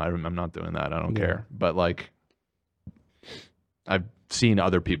like, no, I'm not doing that. I don't care. But like, I've seen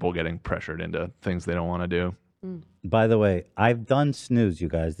other people getting pressured into things they don't want to do. By the way, I've done snooze, you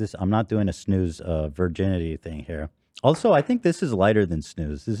guys. I'm not doing a snooze virginity thing here. Also, I think this is lighter than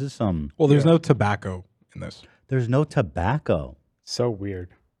snooze. This is some. Well, there's no tobacco in this. There's no tobacco. So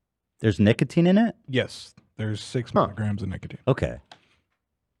weird. There's nicotine in it? Yes, there's 6 milligrams of nicotine. Okay.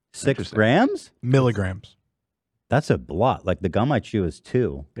 6 grams? Milligrams. That's a lot. Like the gum I chew is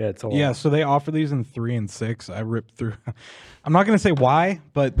 2. Yeah, it's a lot. Yeah, so they offer these in 3 and 6. I ripped through. I'm not going to say why,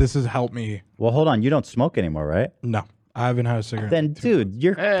 but this has helped me. Well, hold on. You don't smoke anymore, right? No, I haven't had a cigarette. Then, dude,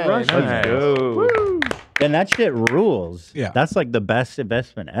 you're crushing it. Woo. then that shit rules. Yeah. That's like the best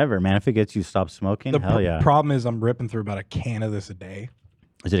investment ever, man. If it gets you stop smoking, The hell yeah. problem is I'm ripping through about a can of this a day.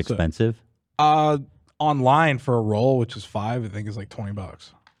 Is it expensive? Online for a roll, which is 5, I think is like $20.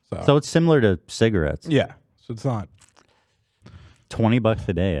 So it's similar to cigarettes. Yeah. So it's not $20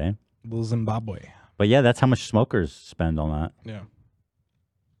 a day, eh? little Zimbabwe. But yeah, that's how much smokers spend on that. Yeah.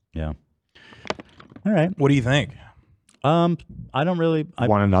 Yeah. All right. What do you think? I don't really.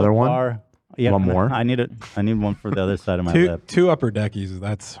 Want another one? Yeah, One more? I need one for the other side of my two, lip. two upper deckies.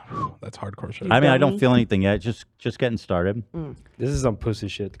 That's hardcore shit. I mean, I don't feel anything yet. Just getting started. This is some pussy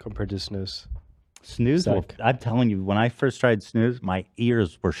shit compared to snooze. Snooze, I'm telling you, when I first tried snooze, my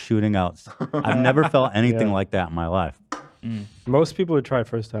ears were shooting out. I've never felt anything Yeah. like that in my life. Most people would try it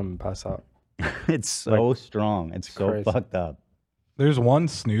first time and pass out. It's so strong. It's so crazy. fucked up. There's one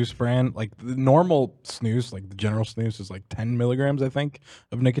snooze brand, like the normal snooze, like the general snooze is like 10 milligrams, I think,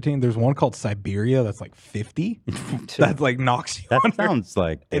 of nicotine. There's one called Siberia that's like 50. That like knocks you That under. sounds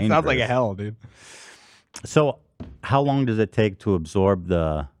like It sounds like dangerous. hell, dude. So, how long does it take to absorb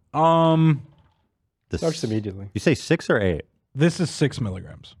the? Starts immediately. You say 6 or 8? This is 6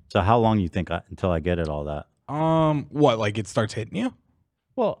 milligrams. So how long you think until I get it all that? What, like it starts hitting you?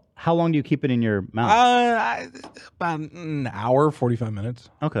 Well, how long do you keep it in your mouth? About an hour, 45 minutes.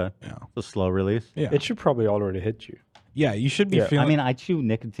 Okay. Yeah. So slow release. Yeah. It should probably already hit you. Yeah, you should be Yeah. feeling. I mean, I chew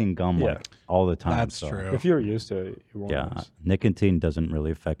nicotine gum like all the time. That's so. true. If you're used to it, you won't Yeah, notice. nicotine doesn't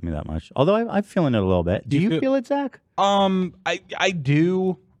really affect me that much. Although I'm feeling it a little bit. Do you feel it, Zach? I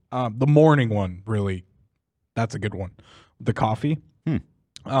do. The morning one really, that's a good one. The coffee. Do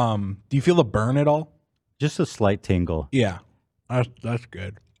you feel the burn at all? Just a slight tingle. Yeah, that's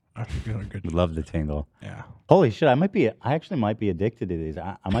good. That's feeling good. Love the tingle. Yeah. Holy shit! I actually might be addicted to these.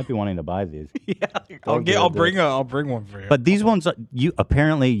 I might be wanting to buy these. I'll bring one for you. But these ones,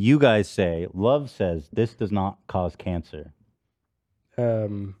 you guys say, Love says this does not cause cancer.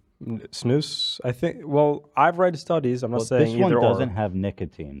 Snooze, I think. Well, I've read studies. I'm not Well, saying this one either doesn't or. have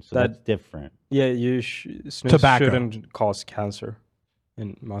nicotine, so that's different. Yeah, snooze Tobacco. shouldn't cause cancer,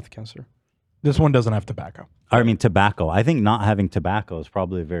 and mouth cancer. This one doesn't have tobacco. I mean, tobacco. I think not having tobacco is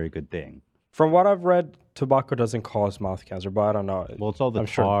probably a very good thing. From what I've read, tobacco doesn't cause mouth cancer, but I don't know. Well, it's all the I'm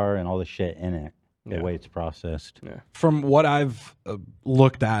sure- tar and all the shit in it, the Yeah. way it's processed. Yeah. From what I've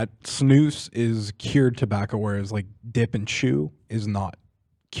looked at, snooze is cured tobacco, whereas like dip and chew is not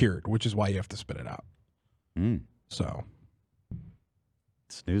cured, which is why you have to spit it out. So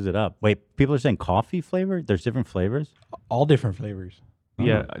Snooze it up. Wait, people are saying coffee flavor? There's different flavors? all different flavors.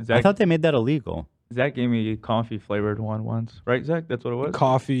 Yeah, I Zach, thought they made that illegal. Zach gave me a coffee flavored one once, right, Zach? That's what it was.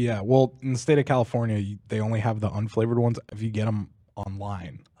 Coffee, yeah. Well, in the state of California, they only have the unflavored ones if you get them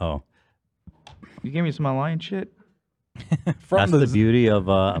online. Oh. You gave me some online shit. That's the beauty of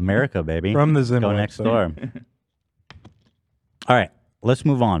America, baby. From the Zim Go next website. door. All right, let's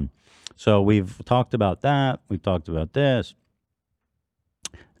move on. So we've talked about that. We've talked about this.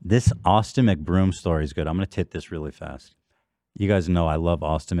 This Austin McBroom story is good. I'm going to hit this really fast. You guys know I love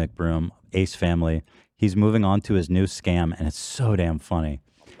Austin McBroom, Ace Family. He's moving on to his new scam, and it's so damn funny.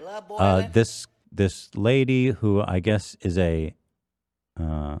 This lady who I guess is a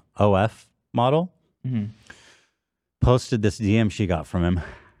OF model posted this DM she got from him.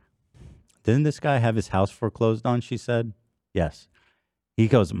 Didn't this guy have his house foreclosed on? She said, yes. He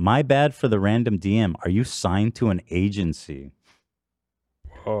goes, my bad for the random DM. Are you signed to an agency?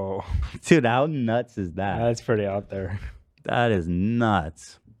 Oh, dude, how nuts is that? That's pretty out there. That is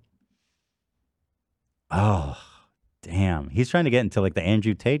nuts. Oh, damn. He's trying to get into like the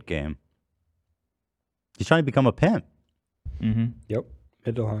Andrew Tate game. He's trying to become a pimp. Yep,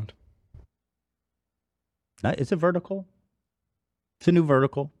 middle hand. It's a vertical. It's a new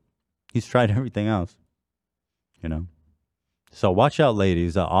vertical. He's tried everything else. You know? So watch out,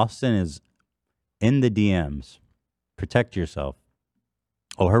 ladies. Austin is in the DMs. Protect yourself.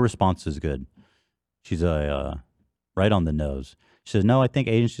 Oh, her response is good. She's right on the nose. She says, no, I think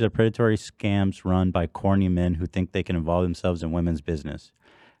agencies are predatory scams run by corny men who think they can involve themselves in women's business.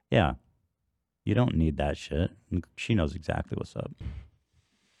 Yeah. You don't need that shit. She knows exactly what's up.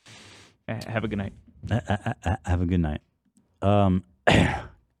 Have a good night. Have a good night. God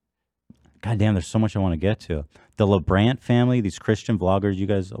damn, there's so much I want to get to. The LeBrant family, these Christian vloggers, you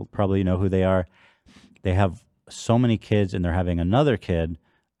guys probably know who they are. They have so many kids, and they're having another kid.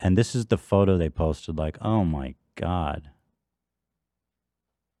 And this is the photo they posted. Like, oh my God.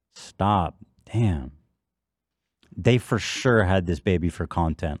 Stop. Damn. They for sure had this baby for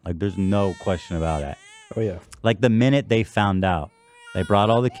content. Like, there's no question about it. Oh, yeah. Like, the minute they found out, they brought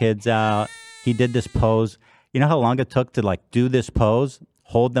all the kids out. He did this pose. You know how long it took to, like, do this pose,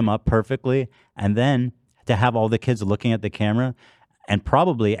 hold them up perfectly, and then to have all the kids looking at the camera. And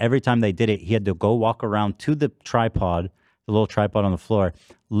probably every time they did it, he had to go walk around to the tripod, the little tripod on the floor,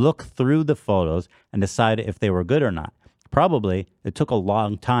 look through the photos and decide if they were good or not. Probably it took a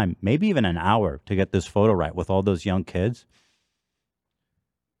long time, maybe even an hour to get this photo right with all those young kids.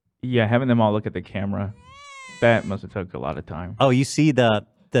 Yeah, having them all look at the camera, that must have took a lot of time. Oh, you see the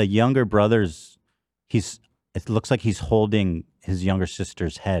younger brother's, it looks like he's holding his younger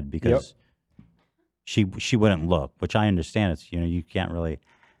sister's head because she wouldn't look, which I understand. It's, you can't really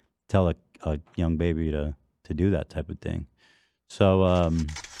tell a young baby to do that type of thing. So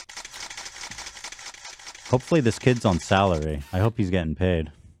hopefully this kid's on salary. I hope he's getting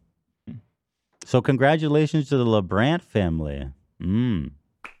paid. So congratulations to the LeBrant family.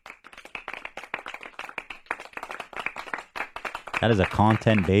 That is a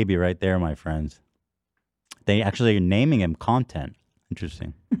content baby right there, my friends. They actually are naming him Content.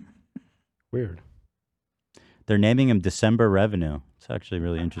 Interesting. Weird. They're naming him December Revenue. It's actually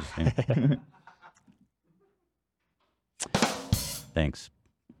really interesting. Thanks.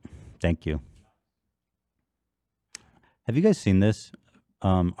 Thank you. Have you guys seen this?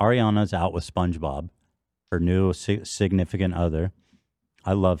 Ariana's out with SpongeBob, her new significant other.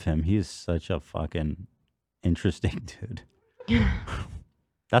 I love him. He's such a fucking interesting dude.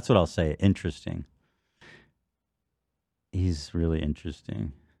 That's what I'll say. Interesting. He's really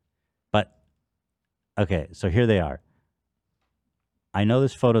interesting. But, okay, so here they are. I know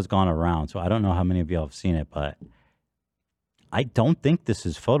this photo's gone around, so I don't know how many of y'all have seen it, but I don't think this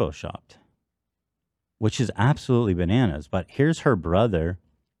is Photoshopped, which is absolutely bananas. But here's her brother,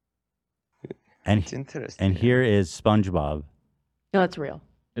 and, It's interesting, and here is SpongeBob. No, it's real.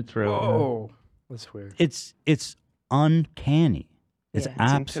 It's real. Whoa. That's weird. It's uncanny. It's Yeah. It's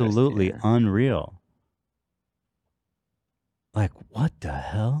absolutely unreal. Like, what the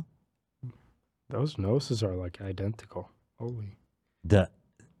hell? Those noses are like identical. Holy. The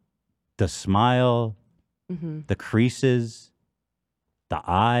smile, Mm-hmm. the creases, the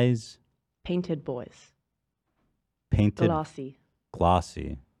eyes, Painted boys. painted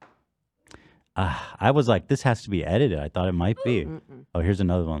Glossy. I was like, this has to be edited. I thought it might be. Mm-mm. Oh, here's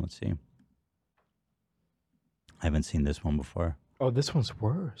another one. Let's see. I haven't seen this one before. Oh, this one's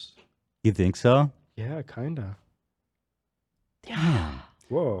worse. You think so? Yeah, kinda. Damn.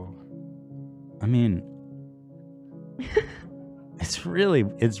 Whoa. I mean, it's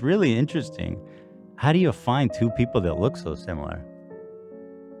really interesting. How do you find two people that look so similar?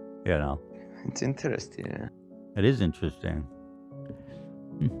 You know, It's interesting. Yeah. it is interesting.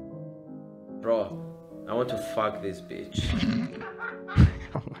 Bro, I want to fuck this bitch.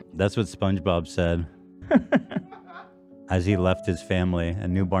 That's what SpongeBob said as he left his family, a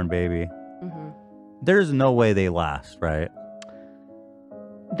newborn baby. Mm-hmm. There's no way they last, right?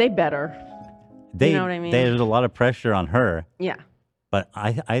 They better. You know what I mean? There's a lot of pressure on her, Yeah. but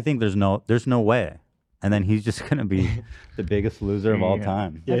I think there's no way. And then he's just gonna be the biggest loser of all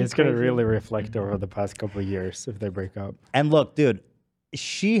time. Yeah, it's gonna really reflect over the past couple of years if they break up. And look, dude,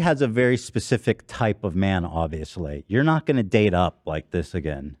 she has a very specific type of man, obviously. You're not gonna date up like this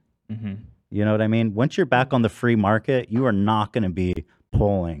again. Mm-hmm. You know what I mean? Once you're back on the free market, you are not gonna be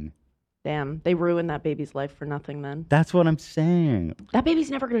pulling. Damn. They ruined that baby's life for nothing then. That's what I'm saying. That baby's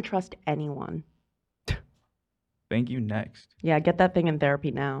never going to trust anyone. Thank you. Next. Yeah, get that thing in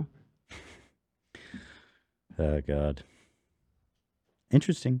therapy now. Oh, God.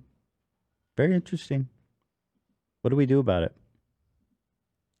 Interesting. Very interesting. What do we do about it?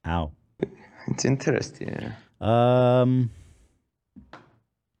 Ow. It's interesting. Yeah.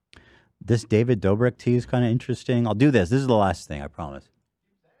 This David Dobrik tea is kind of interesting. I'll do this. This is the last thing, I promise.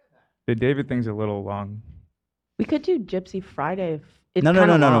 The David thing's a little long. We could do Gypsy Friday. If it's No.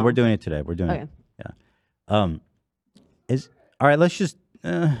 kinda long. We're doing it today. We're doing Okay. it. Yeah. All right. Let's just.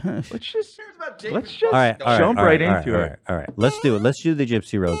 Let's just All right. jump right into it. All right. Let's do it. Let's do the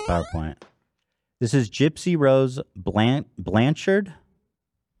Gypsy Rose PowerPoint. This is Gypsy Rose Blanchard.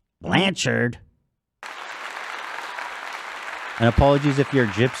 Blanchard. And apologies if you're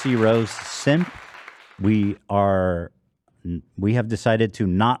Gypsy Rose simp. We have decided to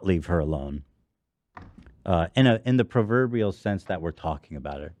not leave her alone. In the proverbial sense that we're talking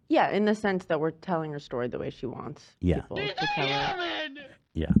about her. Yeah, in the sense that we're telling her story the way she wants Yeah. people to tell her.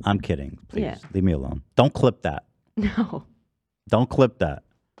 Yeah, I'm kidding. Please Yeah. leave me alone. Don't clip that. No. Don't clip that.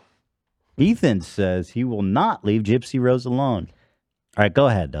 Ethan says he will not leave Gypsy Rose alone. All right, go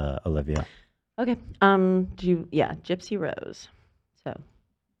ahead, Olivia. Okay. Gypsy Rose. So,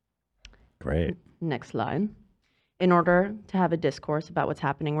 Great. next line. In order to have a discourse about what's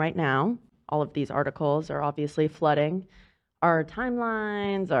happening right now, all of these articles are obviously flooding our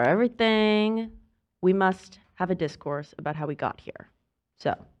timelines, our everything. we must have a discourse about how we got here.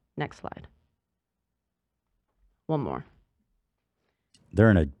 So, next slide. One more. They're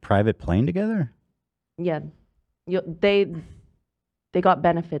in a private plane together? Yeah. They got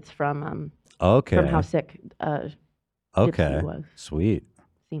benefits from Okay. how sick Okay. Gypsy was. Sweet.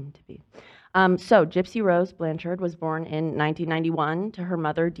 Seemed to be. So Gypsy Rose Blanchard was born in 1991 to her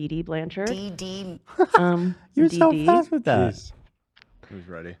mother, Dee Dee Blanchard. You're so Dee Dee. fast with that. Who's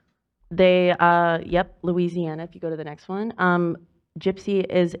ready? They, Louisiana, if you go to the next one. Gypsy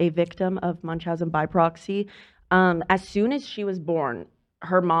is a victim of Munchausen by proxy. As soon as she was born,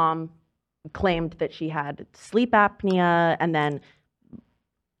 her mom claimed that she had sleep apnea, and then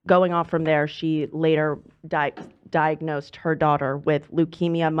going off from there, she later diagnosed her daughter with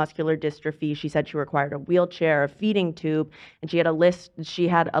leukemia, muscular dystrophy. She said she required a wheelchair, a feeding tube, and she had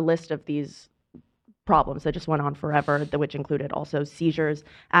a list of these problems that just went on forever, which included also seizures,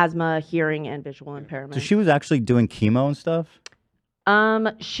 asthma, hearing, and visual impairment. So she was actually doing chemo and stuff?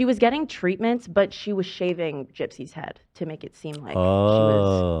 She was getting treatments, but she was shaving Gypsy's head to make it seem like she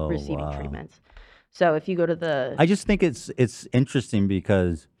was receiving treatments. So if you go to the... I just think it's interesting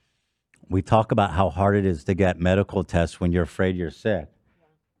because we talk about how hard it is to get medical tests when you're afraid you're sick.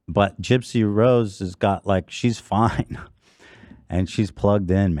 But Gypsy Rose has got, she's fine. And she's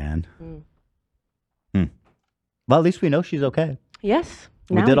plugged in, man. Well, at least we know she's okay. Yes.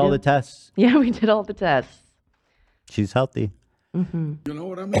 We did all the tests. Yeah, we did all the tests. She's healthy. You know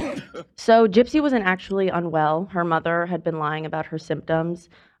what I mean? So Gypsy wasn't actually unwell. Her mother had been lying about her symptoms.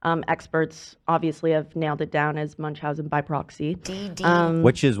 Experts obviously have nailed it down as Munchausen by proxy.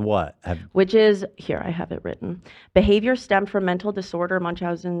 Which is what? Which is, here, I have it written. Behavior stemmed from mental disorder,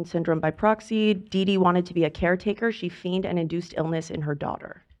 Munchausen syndrome by proxy. Dee Dee wanted to be a caretaker. She feigned and induced illness in her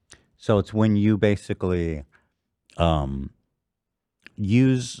daughter. So it's when you basically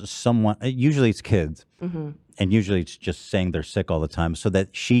use someone, usually it's kids, and usually it's just saying they're sick all the time so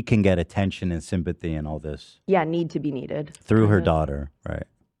that she can get attention and sympathy and all this. Yeah, need to be needed. Through her daughter, right.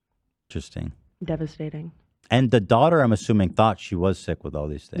 Interesting. Devastating. And the daughter, I'm assuming, thought she was sick with all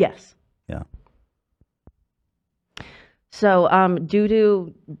these things. Yes. Yeah. So, due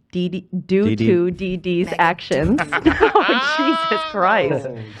to Dee Dee's actions, oh, Jesus Christ,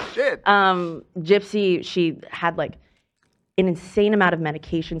 Gypsy, she had an insane amount of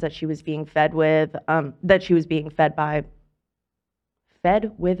medications that she was being fed with,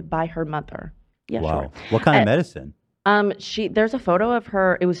 by her mother. Yeah, wow. sure. What kind of medicine? There's a photo of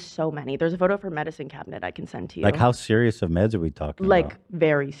her. It was so many. There's a photo of her medicine cabinet I can send to you. How serious of meds are we talking about?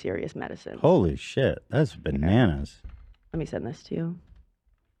 Very serious medicine. Holy shit. That's bananas. Let me send this to you.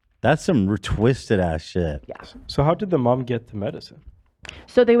 That's some twisted ass shit. Yeah. So how did the mom get the medicine?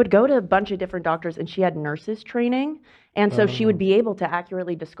 So they would go to a bunch of different doctors, and she had nurses training, and so she would be able to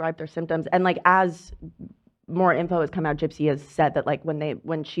accurately describe their symptoms. And as more info has come out, Gypsy has said that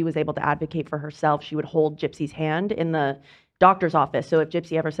when she was able to advocate for herself, she would hold Gypsy's hand in the doctor's office. So if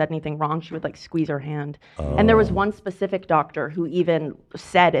Gypsy ever said anything wrong, she would squeeze her hand. And there was one specific doctor who even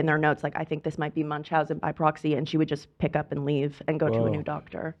said in their notes, I think this might be Munchausen by proxy, and she would just pick up and leave and go to a new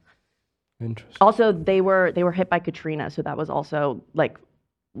doctor. Interesting. Also, they were hit by Katrina, so that was also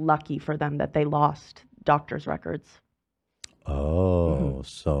lucky for them that they lost doctor's records. Oh,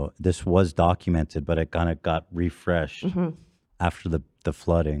 so this was documented, but it kind of got refreshed after the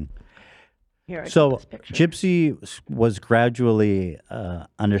flooding. Here, so Gypsy was gradually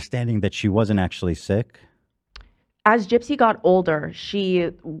understanding that she wasn't actually sick. As Gypsy got older,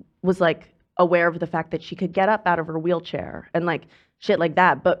 she was aware of the fact that she could get up out of her wheelchair and shit like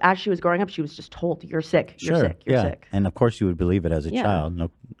that. But as she was growing up, she was just told, "You're sick. You're sick. You're sick." And of course, you would believe it as a child.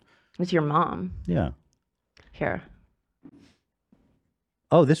 No, it's your mom. Yeah. Here.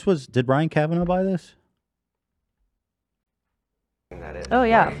 Oh, did Ryan Kavanaugh buy this? Oh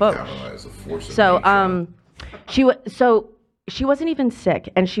yeah, folks. So she wasn't even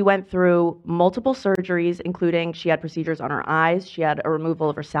sick, and she went through multiple surgeries, including she had procedures on her eyes, she had a removal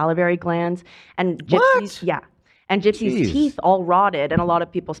of her salivary glands, and Gypsy's teeth all rotted, and a lot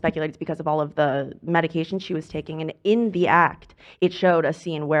of people speculate it's because of all of the medication she was taking. And in the act, it showed a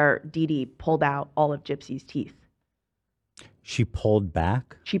scene where Dee Dee pulled out all of Gypsy's teeth. She pulled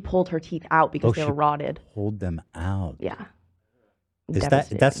back? She pulled her teeth out because they were rotted. Pulled them out. Yeah.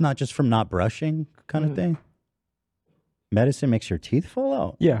 That's not just from not brushing kind of thing? Medicine makes your teeth fall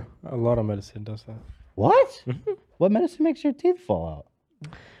out? Yeah, a lot of medicine does that. What? What medicine makes your teeth fall out?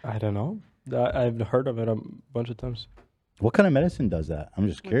 I don't know. I've heard of it a bunch of times. What kind of medicine does that? I'm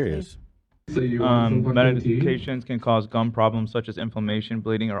just curious. Medications can cause gum problems such as inflammation,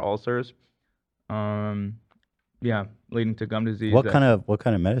 bleeding, or ulcers. Yeah, leading to gum disease. What kind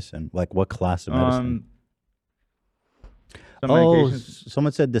of medicine? Like what class of medicine? Some Oh, medications.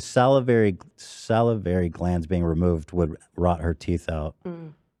 someone said the salivary glands being removed would rot her teeth out.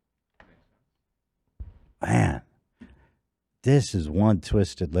 Man, this is one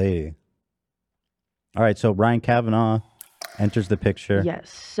twisted lady. All right, so Ryan Kavanaugh enters the picture. Yes.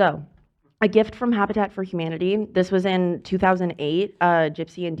 So, a gift from Habitat for Humanity. This was in 2008.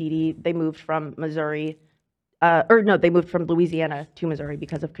 Gypsy and Dee Dee, they moved from Missouri, they moved from Louisiana to Missouri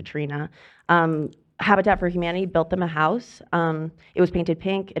because of Katrina. Habitat for Humanity built them a house. It was painted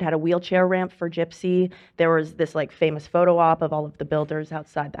pink. It had a wheelchair ramp for Gypsy. There was this like famous photo op of all of the builders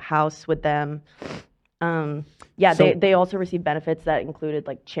outside the house with them. They also received benefits that included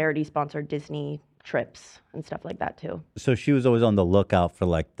like charity-sponsored Disney trips and stuff like that too. So she was always on the lookout for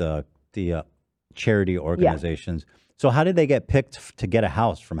like the charity organizations. So how did they get picked to get a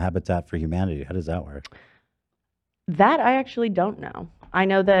house from Habitat for Humanity? How does that work? That I actually don't know. I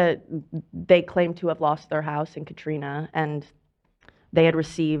know that they claim to have lost their house in Katrina and they had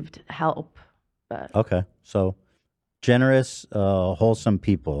received help. But Okay, so generous, wholesome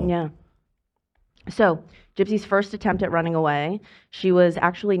people. yeah. So Gypsy's first attempt at running away, she was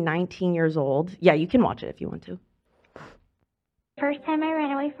actually 19 years old. Yeah, you can watch it if you want to. First time I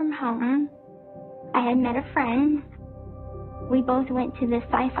ran away from home, I had met a friend. We both went to this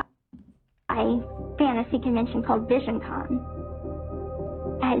sci-fi fantasy convention called VisionCon.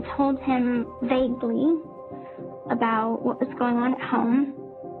 I had told him vaguely about what was going on at home.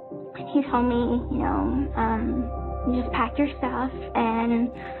 He told me, you just pack your stuff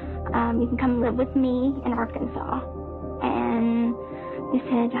and you can come live with me in Arkansas. And he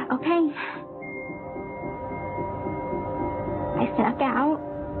said, okay. I snuck out,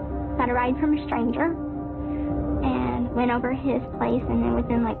 got a ride from a stranger, and went over his place, and then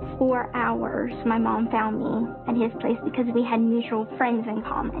within like 4 hours, my mom found me at his place because we had mutual friends in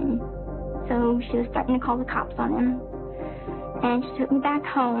common. So she was starting to call the cops on him. And she took me back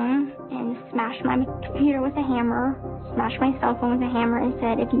home and smashed my computer with a hammer, smashed my cell phone with a hammer, and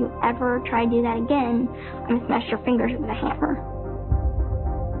said, if you ever try to do that again, I'm gonna smash your fingers with a hammer.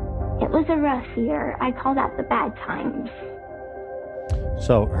 It was a rough year. I call that the bad times.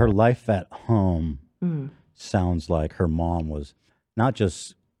 So her life at home sounds like her mom was not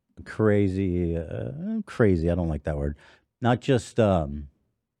just crazy, I don't like that word, not just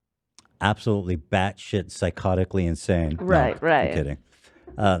absolutely batshit psychotically insane. Right, No, right. I'm kidding.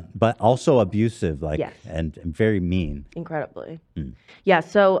 But also abusive, like, Yes. and very mean. Incredibly. Yeah,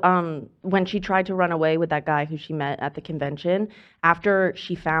 so when she tried to run away with that guy who she met at the convention, after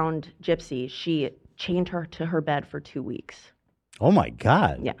she found Gypsy, she chained her to her bed for 2 weeks. Oh my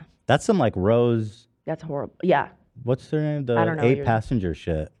God. Yeah. That's some like Rose, That's horrible. Yeah. what's their name? The I don't know, 8 you're- passenger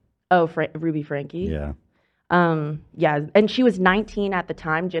shit. Oh, Ruby Frankie? Yeah. Yeah, and she was 19 at the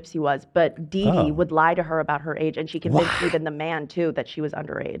time, Gypsy was, but Dee Dee Oh. would lie to her about her age, and she convinced even the man, too, that she was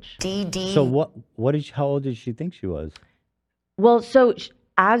underage. So how old did she think she was? Well, so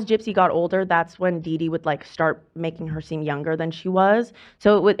as Gypsy got older, that's when Dee Dee would like start making her seem younger than she was.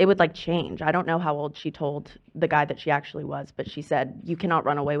 So it would like change. I don't know how old she told the guy that she actually was, but she said, you cannot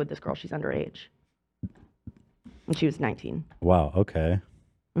run away with this girl. She's underage. And she was 19. Wow, okay.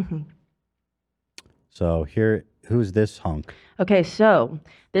 Mhm. So who's this hunk? Okay, so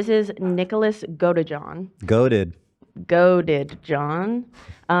this is Nicholas Godejohn. Goated. Goaded John.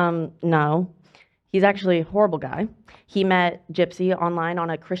 No, he's actually a horrible guy. He met Gypsy online on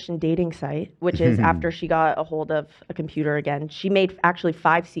a Christian dating site, which is after she got a hold of a computer again. She made actually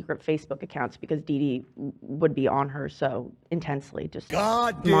 5 secret Facebook accounts because Dee Dee would be on her so intensely, just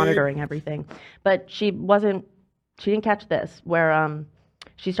monitoring everything. But she didn't catch this, where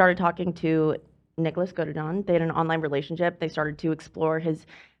she started talking to Nicholas Godejohn. They had an online relationship. They started to explore his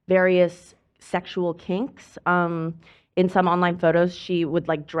various sexual kinks. In some online photos, she would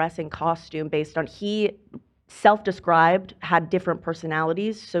like dress in costume based on, he self-described had different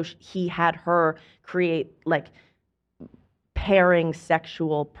personalities, so he had her create like pairing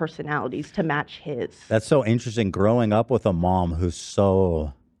sexual personalities to match his. That's so interesting. Growing up with a mom who's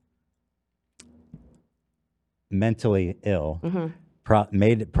so mentally ill,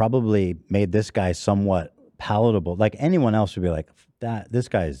 probably made this guy somewhat palatable. Like anyone else would be like, this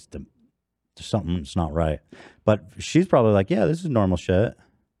guy's something's not right. But she's probably like, yeah, this is normal shit.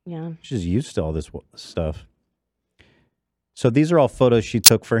 Yeah. She's used to all this stuff. So these are all photos she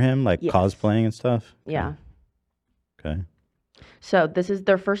took for him, like Yes. cosplaying and stuff? Yeah. Okay. So this is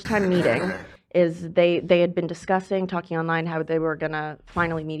their first time meeting. They had been discussing, talking online, how they were gonna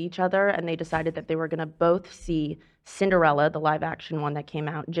finally meet each other, and they decided that they were gonna both see Cinderella, the live action one that came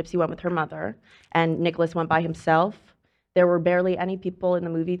out, Gypsy went with her mother, and Nicholas went by himself. There were barely any people in the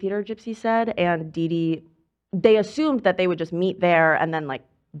movie theater, Gypsy said, and Dee Dee, they assumed that they would just meet there and then like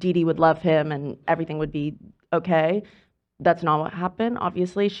Dee Dee would love him and everything would be okay. That's not what happened,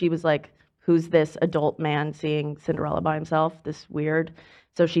 obviously. She was like, who's this adult man seeing Cinderella by himself? This weird.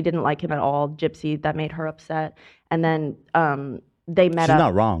 So she didn't like him at all. Gypsy, that made her upset. And then they met up. She's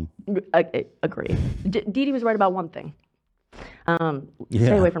not wrong. I agree. Dee Dee was right about one thing. Stay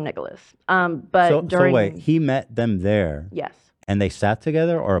Yeah. away from Nicholas. But So during wait, he met them there. Yes. And they sat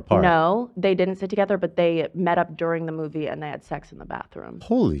together or apart? No, they didn't sit together, but they met up during the movie and they had sex in the bathroom.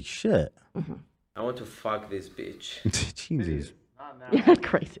 Holy shit. I want to fuck this bitch. Jesus. Yeah,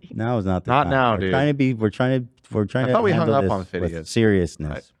 crazy. Now is not the Not time. now, we're dude. Trying to be. We're trying to. I thought we hung handle up this on with Phineas.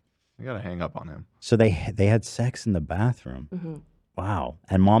 seriousness. I gotta hang up on him. So they had sex in the bathroom. Mhm. Wow.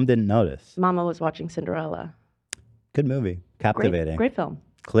 And mom didn't notice. Mama was watching Cinderella. Good movie. Captivating. Great film.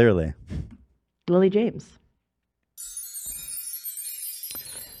 Clearly. Lily James.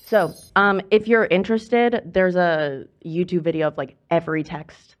 So, if you're interested, there's a YouTube video of like every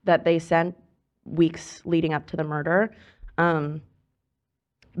text that they sent weeks leading up to the murder.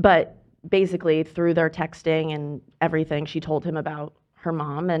 But basically, through their texting and everything, she told him about her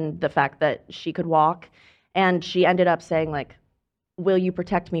mom and the fact that she could walk. And she ended up saying, like, will you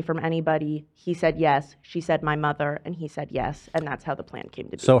protect me from anybody? He said yes. She said my mother, and he said yes. And that's how the plan came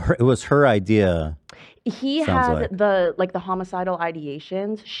to be. So it was her idea. He sounds had like. the homicidal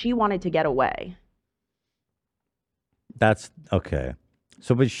ideations. She wanted to get away. That's okay.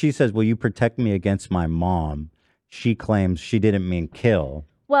 So, but she says, will you protect me against my mom? She claims she didn't mean kill.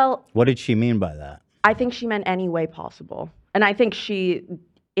 Well, What did she mean by that? I think she meant any way possible. And I think she,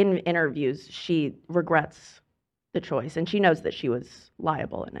 in interviews, she regrets the choice. And she knows that she was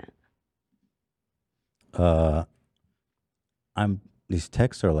liable in it. These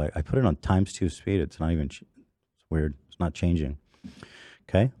texts are like, I put it on ×2 speed. It's not even, it's weird. It's not changing.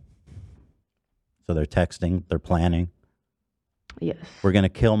 Okay. So they're texting, they're planning. Yes. We're going to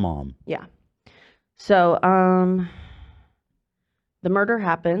kill mom. Yeah. So, the murder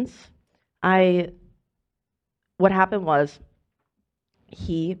happens. What happened was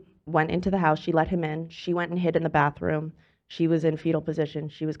he went into the house. She let him in. She went and hid in the bathroom. She was in fetal position.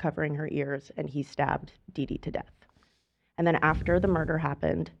 She was covering her ears, and he stabbed Dee Dee to death. And then after the murder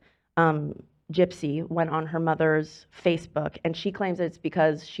happened, Gypsy went on her mother's Facebook, and she claims it's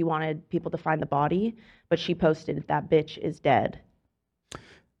because she wanted people to find the body, but she posted, "That bitch is dead."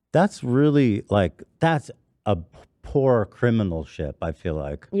 That's really like, that's a poor criminalship, I feel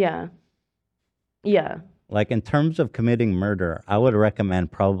like. Yeah. Yeah. Like in terms of committing murder, I would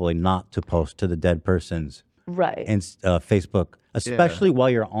recommend probably not to post to the dead person's Right. Facebook, especially while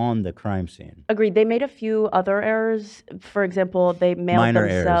you're on the crime scene. Agreed. They made a few other errors. For example, they mailed Minor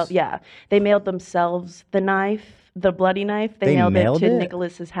themselves. errors. Yeah, they mailed themselves the knife, the bloody knife. They mailed it to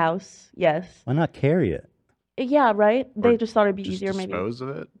Nicholas's house. Yes. Why not carry it? Yeah. Right. They just thought it'd be easier, maybe. Dispose of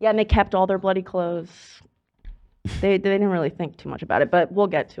it? Yeah, and they kept all their bloody clothes. They didn't really think too much about it, but we'll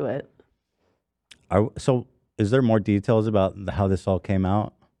get to it. So is there more details about how this all came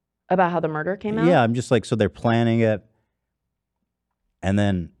out? About how the murder came out. Yeah, I'm just like, so they're planning it, and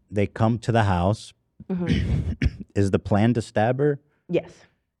then they come to the house. Mhm. Is the plan to stab her? Yes.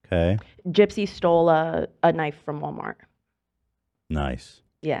 Okay, Gypsy stole a knife from Walmart. nice.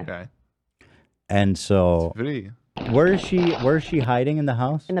 Yeah. Okay. And so, Pretty. where is she hiding in the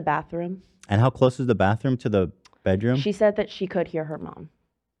house? In the bathroom. And how close is the bathroom to the bedroom? She said that she could hear her mom.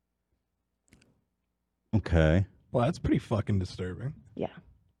 Okay. Well, that's pretty fucking disturbing. Yeah.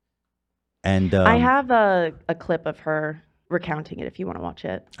 And I have a clip of her recounting it if you want to watch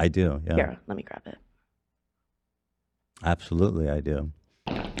it. I do. Yeah. Here, let me grab it. Absolutely, I do.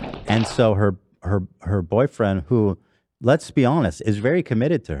 And so her boyfriend, who, let's be honest, is very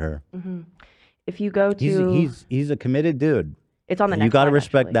committed to her. Hmm. If you go to, He's a committed dude. It's on the And you next got to slide,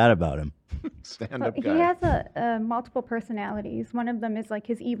 respect actually. that about him. Stand-up He guy. has a multiple personalities. One of them is like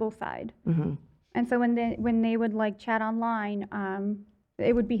his evil side. Mhm. And so when they would like chat online,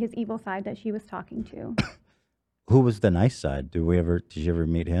 it would be his evil side that she was talking to. Who was the nice side? Did you ever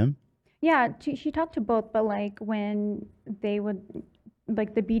meet him? Yeah, she talked to both, but like when they would,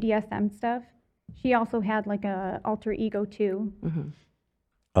 like the BDSM stuff, she also had like a alter ego too. Hmm.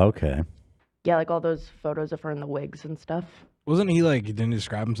 Okay. Yeah, like all those photos of her in the wigs and stuff. Wasn't he like, he didn't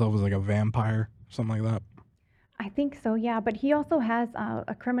describe himself as like a vampire, something like that? I think so, yeah. But he also has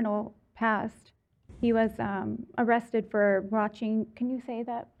a criminal past. He was arrested for watching, can you say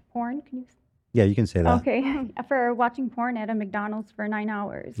that? Porn? Can you? Yeah, you can say that. Okay, for watching porn at a McDonald's for 9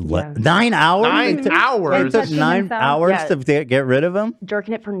 hours. What? 9 hours? 9 hours? It took 9 hours to get rid of him?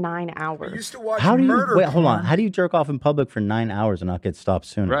 Jerking it for 9 hours. How do you wait? Hold on. How do you jerk off in public for 9 hours and not get stopped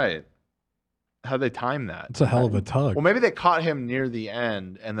sooner? Right. How'd they time that? It's a hell of a tug. Well, maybe they caught him near the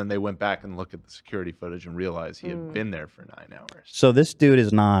end, and then they went back and looked at the security footage and realized he had been there for 9 hours. So this dude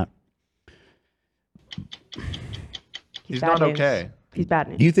is not. He's bad not news. okay. He's bad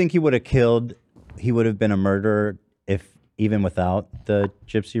news. Do you think he would have killed? He would have been a murderer if even without the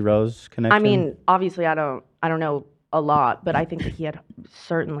Gypsy Rose connection. I mean, obviously, I don't know a lot, but I think that he had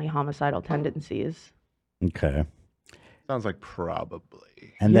certainly homicidal tendencies. Okay. Sounds like probably.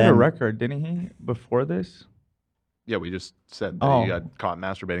 And he had then a record, didn't he, before this? Yeah, we just said that he got caught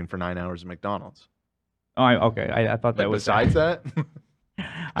masturbating for 9 hours at McDonald's. Oh, okay. I thought that was besides that. I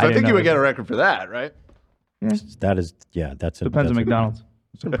I think you would get a record for that, right? that is, yeah, that's a Depends on that's a- McDonald's.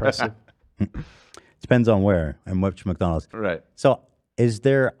 It's impressive. Depends on where and which McDonald's. Right. So, is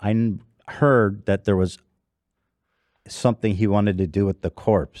there? Heard that there was something he wanted to do with the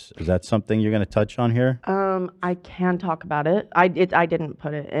corpse. Is that something you're going to touch on here? I can talk about it. I didn't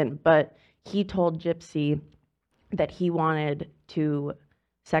put it in, but he told Gypsy that he wanted to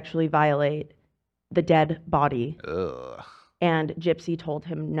sexually violate the dead body. Ugh. And Gypsy told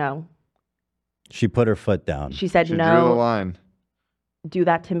him no. She put her foot down. She said She no. drew the line. Do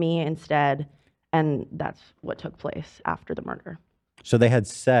that to me instead. And that's what took place after the murder. So they had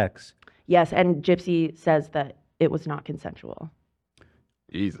sex. Yes, and Gypsy says that it was not consensual.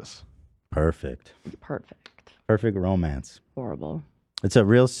 Jesus. Perfect. Perfect. Perfect romance. Horrible. It's a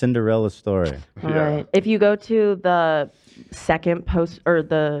real Cinderella story. All right. If you go to the second post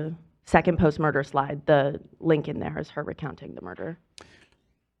murder slide, the link in there is her recounting the murder.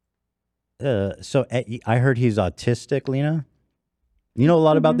 So I heard he's autistic, Lena. You know a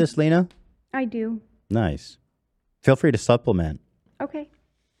lot about this, Lena? I do. Nice. Feel free to supplement. Okay.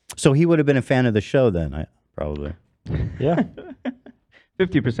 So he would have been a fan of the show then, probably. Yeah.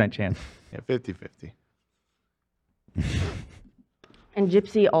 50% chance. Yeah, 50-50. And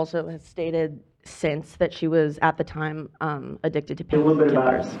Gypsy also has stated since that she was at the time addicted to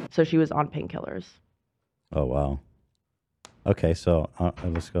painkillers. So she was on painkillers. Oh, wow. Okay, so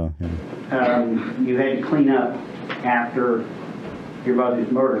let's go. Yeah. You had to clean up after your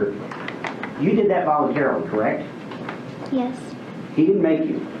brother's murder. You did that voluntarily, correct? Yes. He didn't make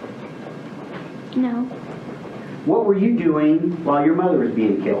you. No. What were you doing while your mother was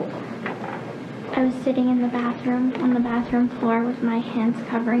being killed? I was sitting in the bathroom on the bathroom floor with my hands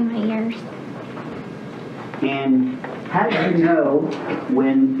covering my ears. And how did you know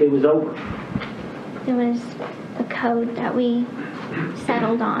when it was over? It was a code that we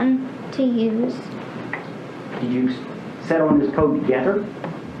settled on to use. Did you settle on this code together?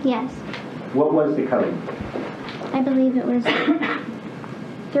 Yes. What was the code? I believe it was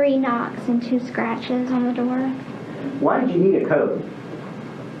 3 knocks and 2 scratches on the door Why did you need a code?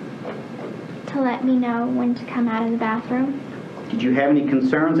 to let me know when to come out of the bathroom. Did you have any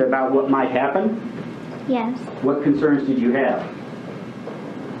concerns about what might happen? Yes. What concerns did you have?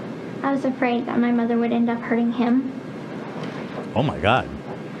 I was afraid that my mother would end up hurting him. Oh my God.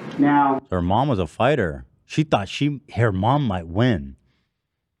 Now, her mom was a fighter. She thought her mom might win.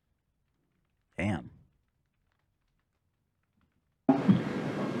 Damn.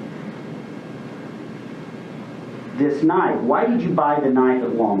 This knife, why did you buy the knife at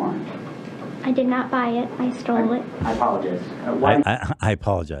Walmart? I did not buy it. I stole it. I apologize. I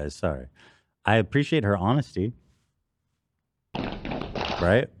apologize. Sorry. I appreciate her honesty.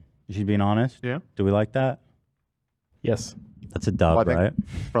 Right? She's being honest. Yeah. Do we like that? Yes. That's a dub, Well, I think right?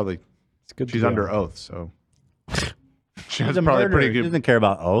 Probably. It's good. She's under oath, so She's has a probably murderer. pretty She good. doesn't care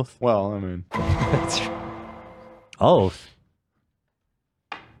about oath. Well, I mean, Oath.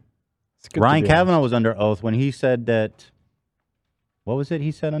 good to Ryan be Kavanaugh was under oath when he said that. What was it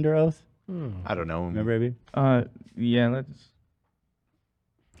he said under oath? I don't know. Remember, baby? Yeah, let's.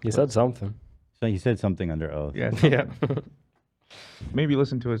 He said something. So he said something under oath. Yeah. Yeah. Maybe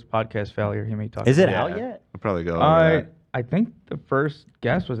listen to his podcast failure. He may talk. Is it about out yet? I'll probably go. Over I think the first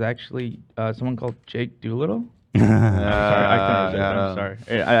guest was actually someone called Jake Doolittle. that. I'm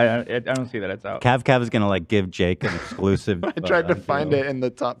sorry. I don't see that it's out. Cav is gonna like give Jake an exclusive. I tried to find it in the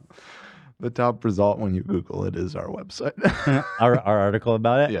top. The top result when you Google it is our website. our article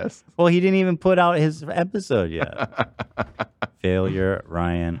about it. Yes. Well, he didn't even put out his episode yet. Failure,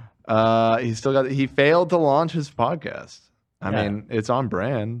 Ryan. He failed to launch his podcast. I Yeah. mean, it's on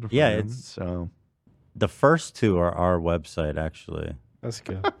brand. for Yeah, him, it's so. The first two are our website, actually. That's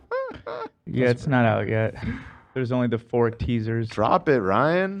good. Yeah, it's not out yet. There's only the 4 teasers. Drop it,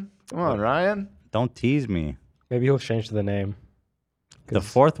 Ryan. Come on, Ryan. Don't tease me. Maybe he'll change the name. The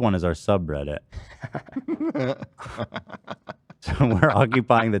fourth one is our subreddit. So we're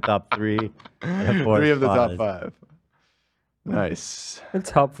occupying the top three. Three of the top five. Nice. It's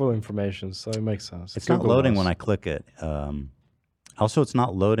helpful information, so it makes sense. It's not loading when I click it. Also, it's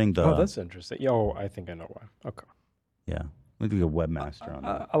not loading the. Oh, that's interesting. Yo, I think I know why. Okay. Yeah, we do a webmaster on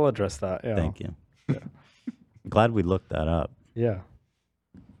that. I'll address that. Yeah. Thank you. Yeah. Glad we looked that up. Yeah.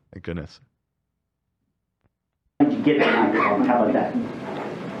 Thank goodness. Did you get the microphone? How about that?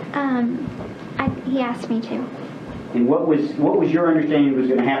 He asked me to. And what was your understanding was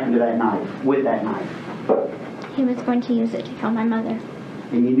going to happen to that knife, with that knife? He was going to use it to kill my mother.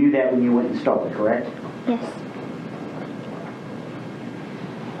 And you knew that when you went and stole it, correct? Yes.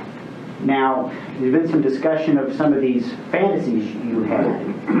 Now, there's been some discussion of some of these fantasies you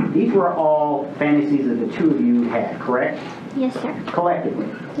had. These were all fantasies that the two of you had, correct? Yes, sir. Collectively.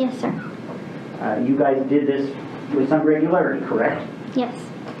 Yes, sir. You guys did this with some regularity, correct? Yes.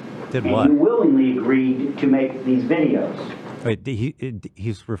 Did and what? you willingly agreed to make these videos. Wait,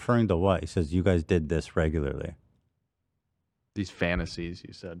 he's referring to what? He says you guys did this regularly. These fantasies,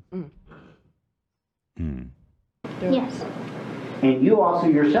 you said. Yes. And you also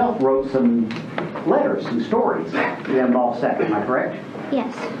yourself wrote some letters, some stories that involved sex, am I correct?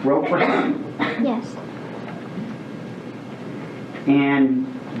 Yes. Wrote for him. Yes. And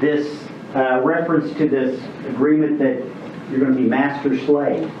this reference to this agreement that you're going to be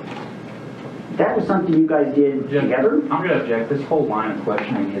master-slave, that was something you guys did together? I'm going to object. This whole line of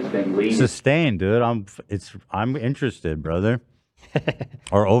questioning has been leading. Sustained, dude. I'm interested, brother.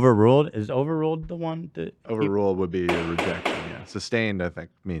 Or overruled? Is overruled the one that overruled would be a rejection? Yeah. Sustained, I think,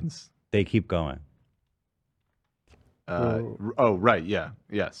 means they keep going. Oh, right. Yeah.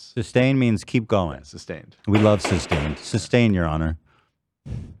 Yes. Sustained means keep going. Yeah, sustained. We love sustained. Sustain, Your Honor.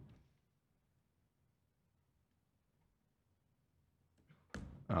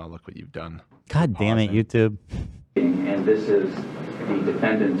 Oh, look what you've done. God damn it, YouTube. And this is the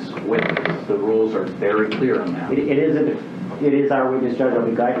defendant's witness. The rules are very clear on that. It is our witness, Judge. I'll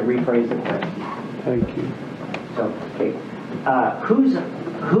be glad to rephrase the question. Thank you. So, okay.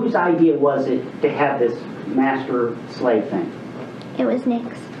 Whose idea was it to have this master-slave thing? It was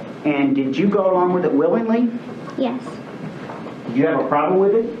Nick's. And did you go along with it willingly? Yes. Did you have a problem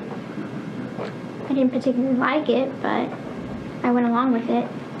with it? I didn't particularly like it, but I went along with it.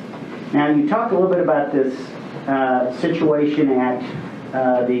 Now, you talked a little bit about this situation at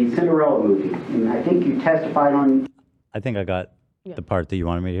the Cinderella movie, and I think you testified on... I think I got the part that you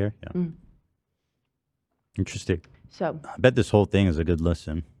wanted me to hear. Yeah. Interesting. So I bet this whole thing is a good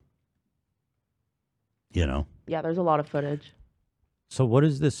listen. You know? Yeah, there's a lot of footage. So what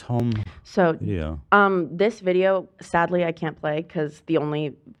is this home video? This video, sadly, I can't play because the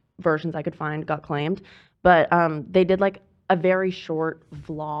only versions I could find got claimed. But they did like a very short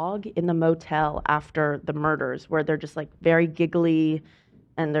vlog in the motel after the murders where they're just like very giggly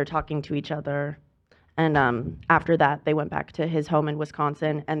and they're talking to each other. And after that, they went back to his home in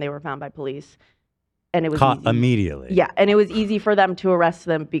Wisconsin and they were found by police. And it was caught easy. Immediately. Yeah, and it was easy for them to arrest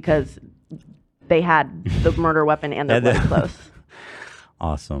them because they had the murder weapon and their bloody clothes.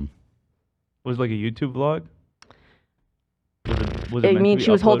 Awesome. Was it like a YouTube vlog? I mean, she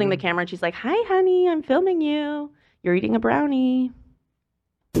was holding the camera and she's like, "Hi, honey, I'm filming you. You're eating a brownie."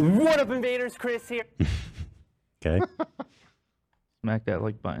 What up, invaders? Chris here. Okay. Smack that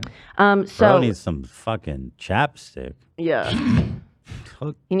like button. So Bro needs some fucking chapstick. Yeah.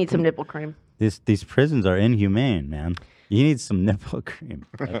 You need some nipple cream. These prisons are inhumane, man. You need some nipple cream.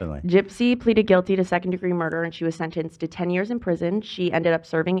 Definitely. Gypsy pleaded guilty to second-degree murder, and she was sentenced to 10 years in prison. She ended up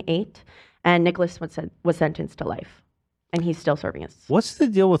serving 8, and Nicholas was sentenced to life, and he's still serving his. What's the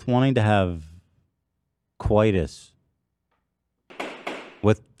deal with wanting to have coitus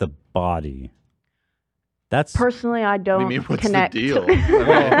with the body? That's personally, I don't connect. The deal?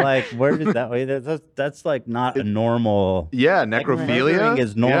 Like, where did that? That's like not a normal. Yeah, necrophilia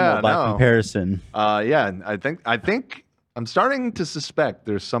is normal by comparison. Yeah, I think I'm starting to suspect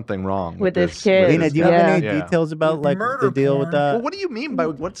there's something wrong with this kid. Lena, do you have any details about like the deal with that? Well, what do you mean by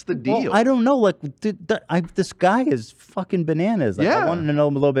what's the deal? Well, I don't know. Like, this guy is fucking bananas. Like, I wanted to know a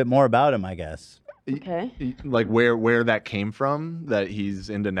little bit more about him, I guess. Okay. Like where that came from? That he's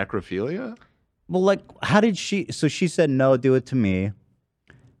into necrophilia? Well, like, how did she? So she said no, do it to me.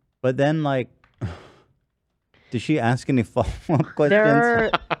 But then, like, did she ask any follow-up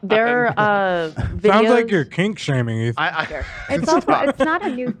questions? There are videos. Sounds like you're kink shaming. It's also it's not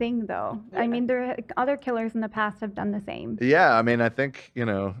a new thing though. I mean, other killers in the past have done the same. Yeah, I mean, I think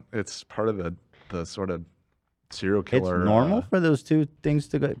it's part of the sort of serial It's killer. normal for those two things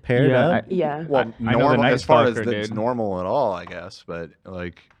to get paired up. Well, I know the normal Night as far as Stalker it's did. normal at all, I guess. But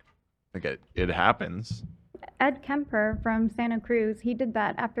like it happens. Ed Kemper from Santa Cruz, he did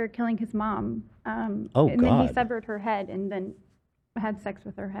that after killing his mom. Oh, and then he God. severed her head and then had sex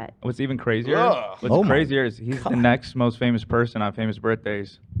with her head. What's even crazier? Ugh. What's Oh my crazier is he's the next most famous person on famous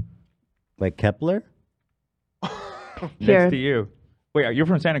birthdays. Like Kepler? Here. Next to you. Wait, you're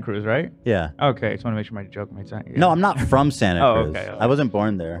from Santa Cruz, right? Yeah. Okay, just want to make sure my joke made sense. No, I'm not from Santa Oh, Cruz. okay. I wasn't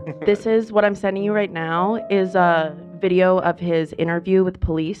born there. This is what I'm sending you right now is a video of his interview with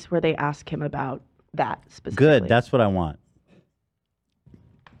police where they ask him about that specifically. Good. That's what I want.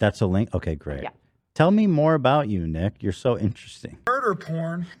 That's a link. Okay, great. Yeah. Tell me more about you, Nick. You're so interesting. Murder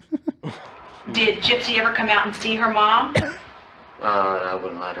porn. Did Gypsy ever come out and see her mom? I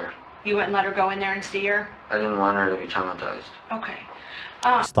wouldn't let her. You wouldn't let her go in there and see her? I didn't want her to be traumatized. Okay.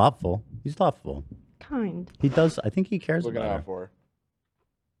 He's thoughtful. He's thoughtful. Kind. He does. I think he cares Looking about out her. for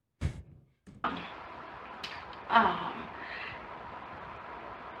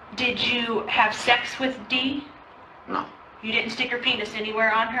Did you have sex with Dee? No. You didn't stick your penis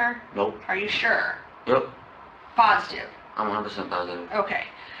anywhere on her? Nope. Are you sure? Yep. Positive. I'm 100% positive. Okay.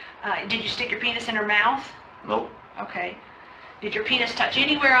 Did you stick your penis in her mouth? Nope. Okay. Did your penis touch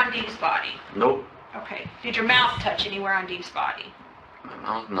anywhere on Dee's body? Nope. Okay. Did your mouth touch anywhere on Dee's body? My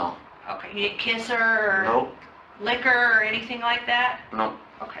mouth? No. Okay. You didn't kiss her or Nope. lick her or anything like that? Nope.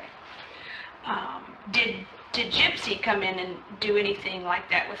 Okay. Did Gypsy come in and do anything like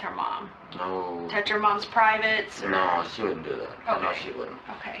that with her mom? No. Touch her mom's privates? Or? No, she wouldn't do that. Okay. No, she wouldn't.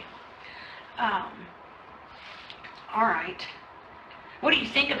 Okay. All right. What do you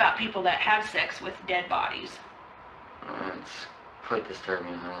think about people that have sex with dead bodies? It's quite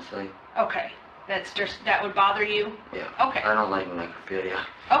disturbing, honestly. Okay. That would bother you? Yeah. Okay. I don't like necrophilia.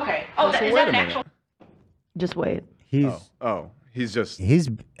 Okay. Oh, So is wait that a an minute. actual... Just wait. He's he's just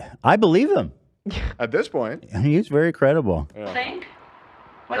I believe him. at this point. He's very credible. thing?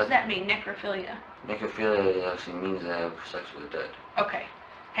 What does that mean, necrophilia? Necrophilia actually means I have sex with the dead. Okay.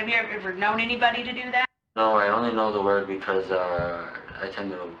 Have you ever known anybody to do that? No, I only know the word because I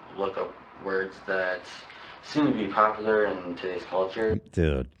tend to look up words that seem to be popular in today's culture.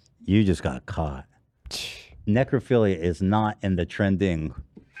 Dude, you just got caught. Necrophilia is not in the trending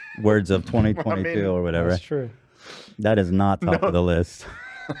words of 2022 or whatever. That's true. That is not top of the list.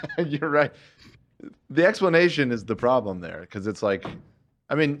 You're right. The explanation is the problem there because it's like,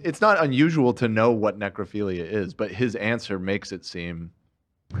 I mean, it's not unusual to know what necrophilia is, but his answer makes it seem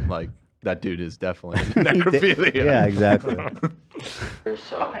like that dude is definitely necrophilia. Yeah, exactly.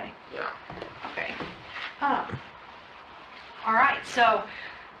 So, Okay. yeah. Okay. All right. So,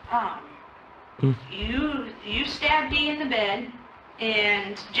 you stabbed Dee in the bed,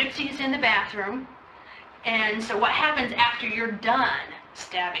 and Gypsy's in the bathroom. And so, what happens after you're done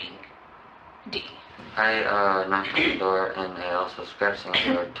stabbing Dee? I knocked on the door and I also scratched on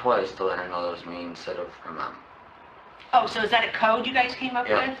the door twice to let her know that was me instead of her mom. Oh, so is that a code you guys came up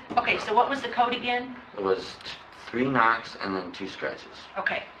Yeah. with? Okay. So, what was the code again? It was 3 knocks and then 2 scratches.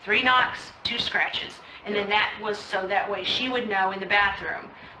 Okay. 3 knocks, 2 scratches, and then that was so that way she would know in the bathroom.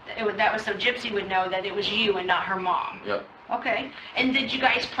 That was so Gypsy would know that it was you and not her mom. Yep. Okay. And did you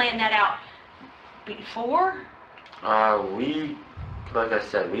guys plan that out before? Like I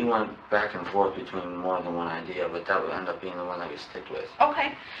said, we went back and forth between more than one idea, but that would end up being the one that we stick with.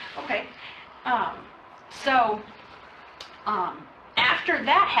 Okay. Okay. After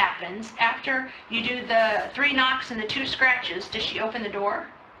that happens, after you do the 3 knocks and the 2 scratches, does she open the door?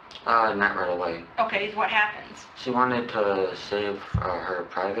 Not right away. Okay. What happens? She wanted to save her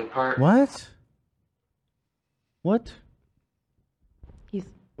private part. What? What? He's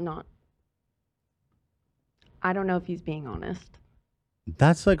not. I don't know if he's being honest.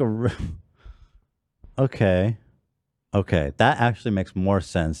 That's like okay. Okay, that actually makes more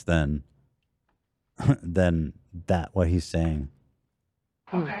sense than what he's saying.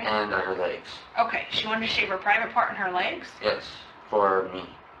 Okay. And her legs. Okay. She wanted to shave her private part in her legs? Yes, for me.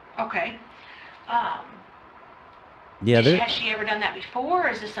 Okay. Yeah, Has she ever done that before, or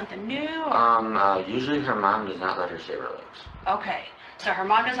is this something new? Or? Usually her mom does not let her shave her legs. Okay. So her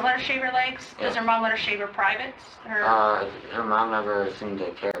mom doesn't let her shave her legs? Does Yeah. her mom let her shave her privates? Her mom never seemed to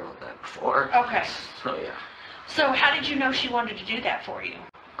care about that before. Okay. So yeah. So how did you know she wanted to do that for you?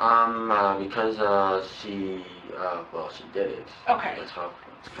 Because she did it. Okay. That's how.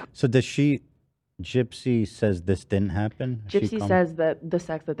 So does Gypsy says this didn't happen? Gypsy says that the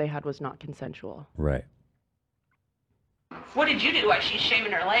sex that they had was not consensual. Right. What did you do while she's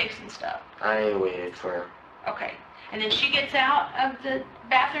shaving her legs and stuff? I waited for her. Okay. And then she gets out of the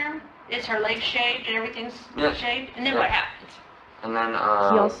bathroom. Is her legs shaved and everything's shaved? And then what happens? And then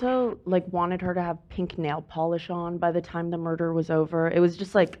He also like wanted her to have pink nail polish on by the time the murder was over. It was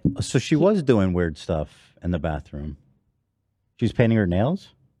just like So she was doing weird stuff in the bathroom. She's painting her nails?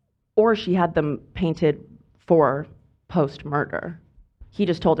 or she had them painted for post-murder. He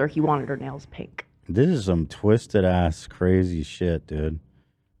just told her he wanted her nails pink. This is some twisted ass crazy shit, dude.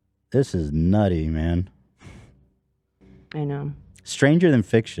 This is nutty, man. I know. Stranger than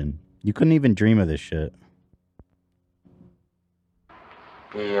fiction. You couldn't even dream of this shit.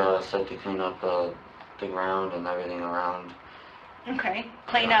 we said to clean up the ground and everything around. Okay.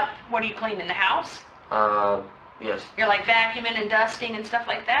 Clean up. What do you clean in the house? Yes. You're like vacuuming and dusting and stuff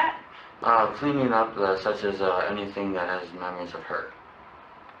like that? Cleaning up such as anything that has memories of her.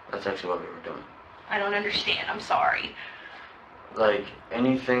 That's actually what we were doing. I don't understand. I'm sorry. Like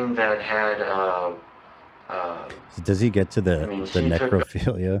anything that had Does he get to the, mean, the she took-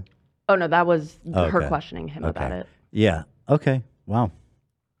 necrophilia? Oh no, that was her Okay. questioning him about it. Yeah. Okay. Wow.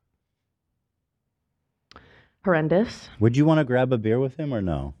 Horrendous. Would you want to grab a beer with him or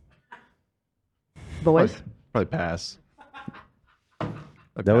no? Boys? Probably pass.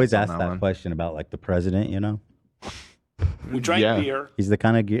 They always pass on ask that that one. question about like the president, you know? We drank Yeah. beer. He's the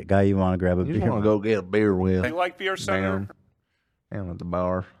kind of guy you want to grab a You beer just want with. to go get a beer with. You like beer, Senator? Down at the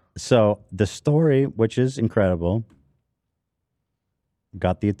bar. So the story, which is incredible,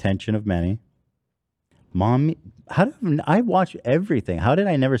 got the attention of many. Mommy, I watch everything. How did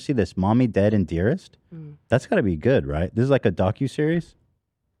I never see this? Mommy Dead and Dearest? That's got to be good, right? This is like a docuseries?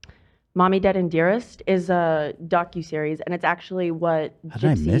 Mommy Dead and Dearest is a docuseries, and it's actually what How did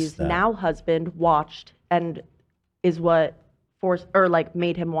I miss Gypsy's that? now husband watched and is what forced or like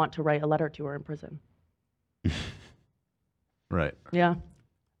made him want to write a letter to her in prison. Right. Yeah.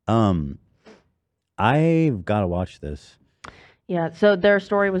 I've got to watch this. Yeah. So their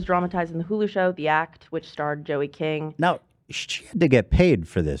story was dramatized in the Hulu show, The Act, which starred Joey King. Now, she had to get paid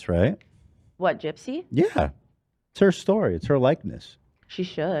for this, right? What, Gypsy? Yeah. It's her story. It's her likeness. She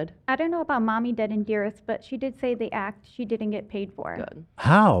should. I don't know about Mommy Dead and Dearest, but she did say the act she didn't get paid for. Good.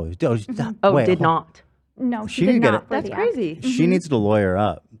 How? Oh, Wait, did hold- not. No, She she did didn't get not it. for That's the crazy. act. She needs to lawyer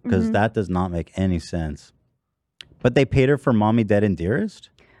up because Mhm. that does not make any sense. But they paid her for Mommy Dead and Dearest?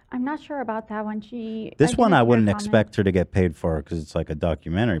 I'm not sure about that one. This one I didn't hear wouldn't comments. expect her to get paid for because it's like a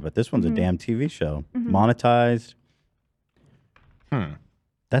documentary, but this one's Mhm. a damn TV show. Mhm. Monetized.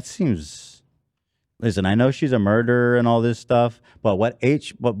 That seems. Listen, I know she's a murderer and all this stuff, but what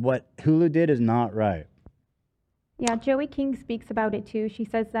Hulu did is not right. Yeah, Joey King speaks about it too. She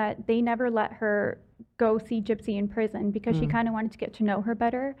says that they never let her go see Gypsy in prison because she Mm. kind of wanted to get to know her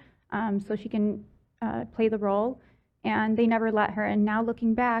better, so she can play the role. And they never let her. And now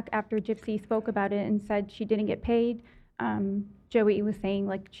looking back, after Gypsy spoke about it and said she didn't get paid, Joey was saying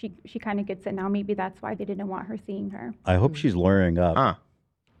like she kind of gets it now. Maybe that's why they didn't want her seeing her. I hope she's lawyering up.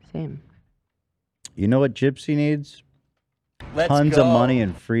 Same. You know what Gypsy needs? Let's Tons go. of money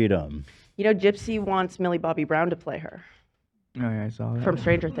and freedom. You know, Gypsy wants Millie Bobby Brown to play her Oh yeah, I saw that. from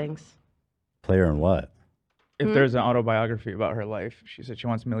Stranger Things. Play her in what? If there's an autobiography about her life, she said she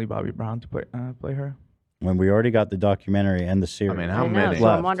wants Millie Bobby Brown to play her. When we already got the documentary and the series. I mean, I know, so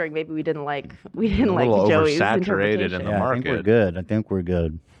I'm wondering maybe we didn't like little Joey's oversaturated interpretation. in the market. I think we're good. I think we're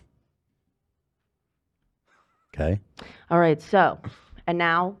good. Okay. All right, so and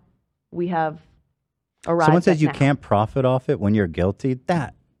now we have arrived. Someone says at you now. can't profit off it when you're guilty.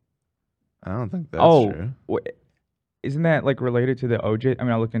 That I don't think that's Oh, true. isn't that like related to the OJ? I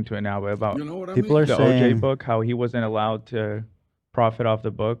mean, I'll look into it now, but about You know what I People mean? are the saying- OJ book, how he wasn't allowed to profit off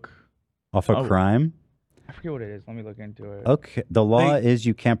the book. off a Oh. crime. I forget what it is. Let me look into it. Okay. The law is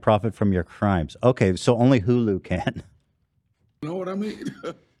you can't profit from your crimes. Okay, so only Hulu can. You know what I mean?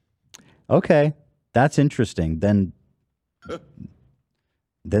 Okay, that's interesting. Then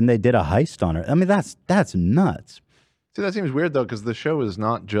they did a heist on her. I mean, that's nuts. See, that seems weird though, because the show is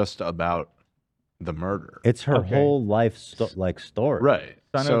not just about the murder. It's her whole life story. Right.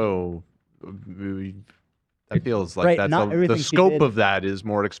 Son of- So that feels like Right, that's not the everything she scope did- of that is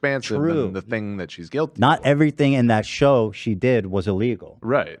more expansive True. than the thing that she's guilty. Not everything in that show she did was illegal.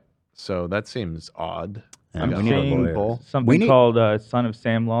 Right. So that seems odd. Yeah, I'm we need a seeing lawyer. something called Son of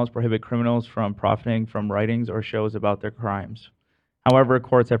Sam laws prohibit criminals from profiting from writings or shows about their crimes. However,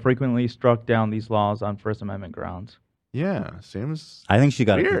 courts have frequently struck down these laws on First Amendment grounds. Yeah, seems. I think she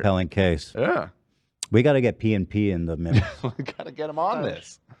got a Weird. compelling case. Yeah. We got to get P&P in the minutes. We gotta get him on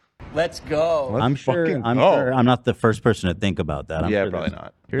this. Let's go. I'm sure. I'm not the first person to think about that. I'm Yeah, sure probably there's-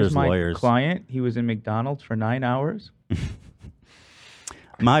 not. Here's There's my lawyers. client. He was in McDonald's for 9 hours.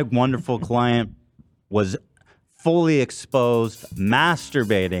 My wonderful client was fully exposed,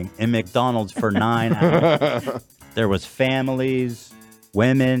 masturbating in McDonald's for 9 hours. There was families,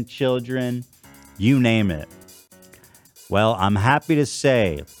 women, children, you name it. Well, I'm happy to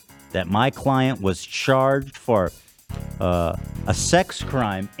say that my client was charged for a sex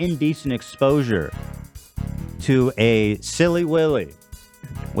crime, indecent exposure to a silly willy,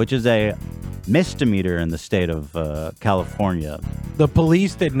 which is a misdemeanor in the state of California. The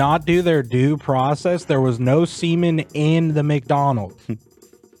police did not do their due process. There was no semen in the McDonald's.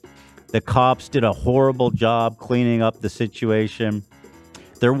 The cops did a horrible job cleaning up the situation.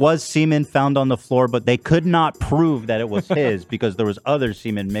 There was semen found on the floor, but they could not prove that it was his because there was other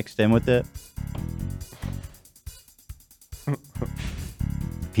semen mixed in with it.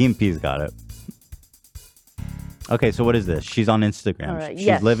 P&P's got it. Okay, so what is this? She's on Instagram. All right.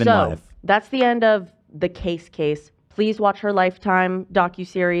 She's living life. That's the end of the case. Please watch her Lifetime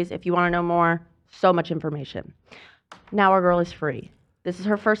docuseries if you want to know more. So much information. Now our girl is free. This is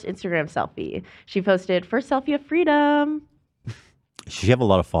her first Instagram selfie. She posted first selfie of freedom. Does she have a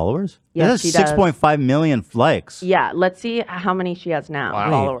lot of followers? Yes, she does. 6.5 million likes. Yeah, let's see how many she has now.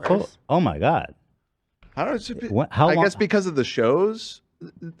 Followers. Oh my God. How does it? How I long- guess because of the shows.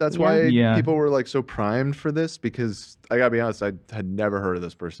 That's why people were like so primed for this. Because I gotta be honest, I had never heard of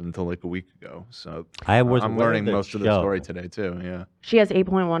this person until like a week ago. So I'm learning most of the story today too. Yeah. She has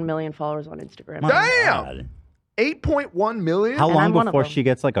 8.1 million followers on Instagram. Damn. 8.1 million. How long one of before them. she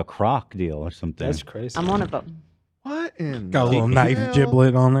gets like a croc deal or something? That's crazy. I'm one of them. What in Got a little the knife hell?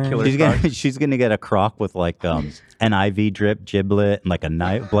 giblet on there. She's gonna get a croc with like an IV drip giblet and like a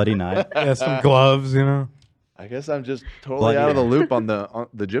knife, bloody knife. Yeah, some gloves, you know. I guess I'm just totally out of the loop on the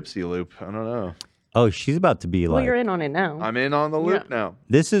Gypsy loop. I don't know. Oh, she's about to be Well, like. you're in on it now. I'm in on the loop now.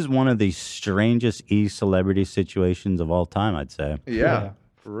 This is one of the strangest e-celebrity situations of all time, I'd say. Yeah,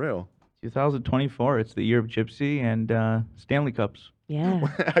 for real. 2024. It's the year of Gypsy and Stanley Cups. Yeah.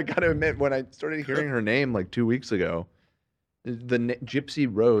 I gotta admit, when I started hearing her name like 2 weeks ago, Gypsy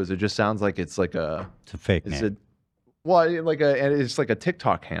Rose, it just sounds like it's like a. It's a fake name. It's like a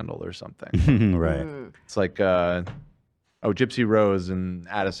TikTok handle or something. Right. It's like Gypsy Rose and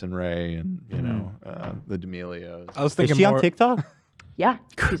Addison Rae and the D'Amelios. I was thinking Is she more- on TikTok? Yeah,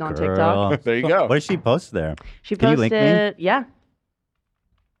 she's on Girl. TikTok. There you go. What did she post there? She Can you link me? posted, yeah.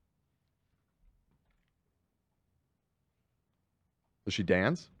 Does she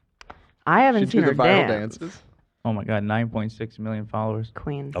dance? I haven't She seen do her the viral dance. dances. Oh my God, 9.6 million followers.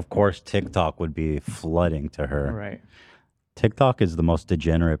 Queen. Of course, TikTok would be flooding to her. Right. TikTok is the most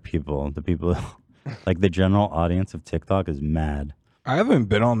degenerate people. The people, like the general audience of TikTok is mad. I haven't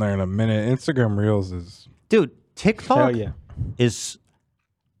been on there in a minute. Instagram Reels is. Dude, TikTok Hell yeah. is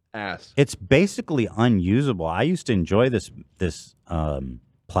ass. It's basically unusable. I used to enjoy this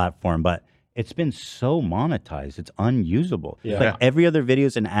platform, but it's been so monetized. It's unusable. Yeah. Like every other video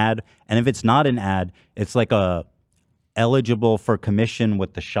is an ad, and if it's not an ad, it's like a eligible for commission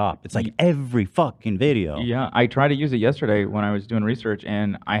with the shop. It's like every fucking video. Yeah, I tried to use it yesterday when I was doing research,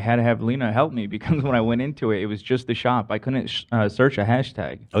 and I had to have Lena help me because when I went into it, it was just the shop. I couldn't search a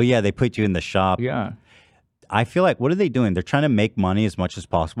hashtag. Oh yeah, they put you in the shop. Yeah. I feel like, what are they doing? They're trying to make money as much as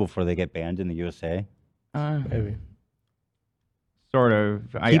possible before they get banned in the USA. Maybe. Sort of.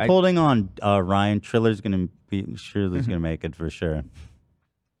 Keep holding on, Ryan. Triller's gonna make it for sure.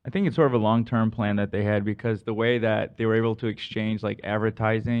 I think it's sort of a long-term plan that they had because the way that they were able to exchange like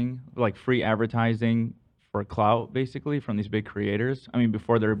advertising, like free advertising for clout, basically from these big creators. I mean,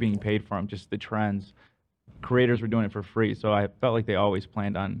 before they were being paid for them, just the trends. Creators were doing it for free, so I felt like they always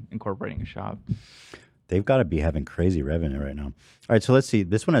planned on incorporating a shop. They've got to be having crazy revenue right now. All right, so let's see.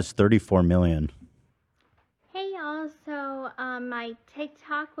 This one has 34 million. Hey y'all, so my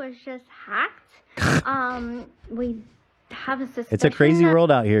TikTok was just hacked. We have a suspicion. It's a crazy that-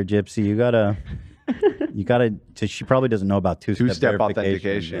 world out here, Gypsy. You gotta. She probably doesn't know about two-step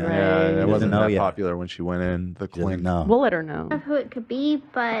authentication. Right. Yeah, it Doesn't wasn't know that yet. popular when she went in. The clink. know. We'll let her know. Of who it could be,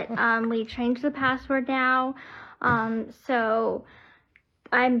 but we changed the password now. So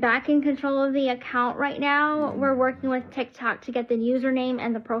I'm back in control of the account right now. We're working with TikTok to get the username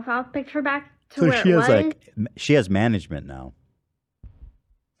and the profile picture back to So where she it has was. she has management now.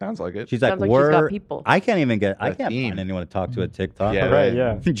 Sounds like it. She's like, Sounds like she's got we're. people. I can't even get. I can't find anyone to talk to at TikTok. Yeah, right,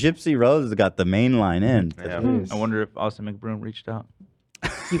 yeah. Gypsy Rose has got the main line in. I wonder if Austin McBroom reached out.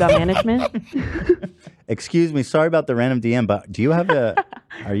 You got management? Excuse me, sorry about the random DM, but do you have a?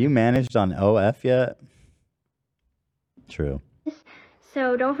 Are you managed on OF yet? True.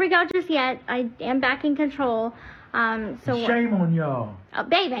 So don't freak out just yet. I am back in control. Shame on y'all. Oh,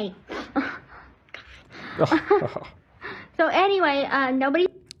 baby. So anyway, nobody.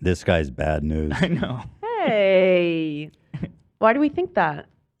 This guy's bad news. I know. Hey. Why do we think that?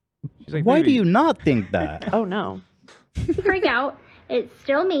 Why do you not think that? Oh, no. Freak out. It's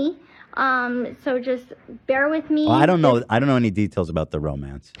still me. So just bear with me. Well, I don't know. I don't know any details about the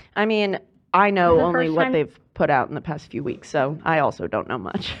romance. I mean, I know The only first what time- they've put out in the past few weeks, so I also don't know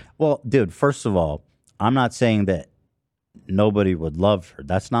much. Well, dude, first of all, I'm not saying that nobody would love her.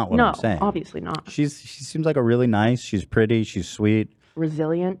 That's not what No, I'm saying. obviously not. She seems like a really nice. She's pretty. She's sweet.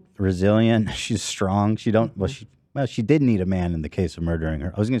 Resilient. She's strong. She don't. Well, she did need a man in the case of murdering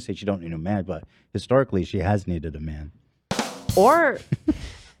her. I was going to say she don't need a man, but historically she has needed a man. Or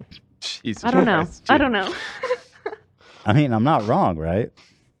Jesus I don't know. Christ, I don't know. I mean, I'm not wrong, right?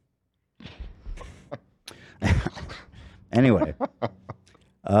 Anyway,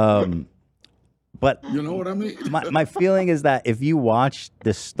 but You know what I mean? my feeling is that if you watch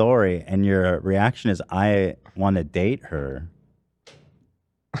this story and your reaction is I want to date her,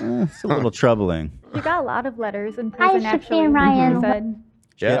 it's a little troubling. She got a lot of letters in Hi, prison, Gypsy actually. and Ryan.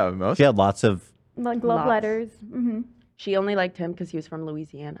 She said, She had lots of. like, love Lots. letters. Hmm. She only liked him because he was from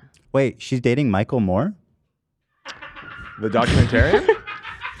Louisiana. Wait, she's dating Michael Moore? The documentarian?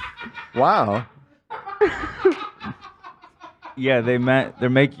 Wow. Yeah, they met. They're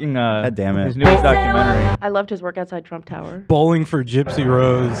making God damn it. his newest documentary. I loved his work outside Trump Tower. Bowling for Gypsy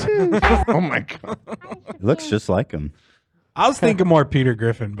Rose. Oh my god. It looks just like him. I was thinking more Peter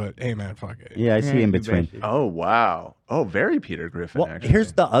Griffin, but hey, man, fuck it. Yeah, I see in between. Oh wow. Oh, very Peter Griffin. Well, actually.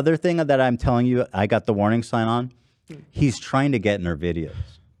 here's the other thing that I'm telling you. I got the warning sign on. He's trying to get in her videos.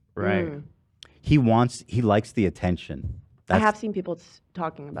 Right. He likes the attention. I have seen people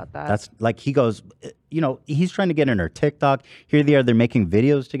talking about that. That's like he goes, he's trying to get in her TikTok. Here they are, they're making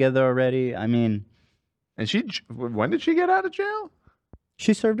videos together already. I mean, and when did she get out of jail?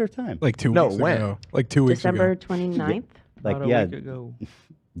 She served her time. Like 2 No, weeks when? ago. Like 2 weeks December ago. 29th. Like About a yeah, week ago.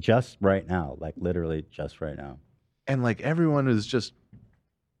 just right now, like literally just right now. And like everyone is just,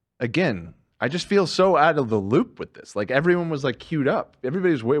 again, I just feel so out of the loop with this. Like everyone was like queued up.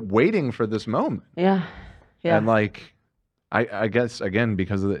 Everybody's waiting for this moment. Yeah. Yeah. And like, I guess again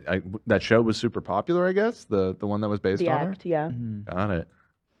because of that show was super popular. I guess the one that was based The on act, yeah. Got it.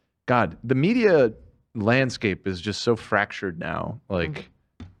 God, the media landscape is just so fractured now. Like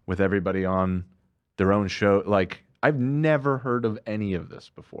with everybody on their own show. Like I've never heard of any of this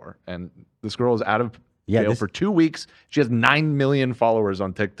before. And this girl is out of jail for 2 weeks. She has 9 million followers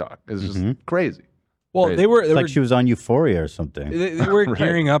on TikTok. It's just crazy. Well, Crazy. they were It's like she was on Euphoria or something. they were Right.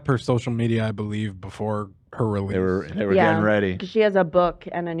 gearing up her social media, I believe, before her release. They were getting ready. Because she has a book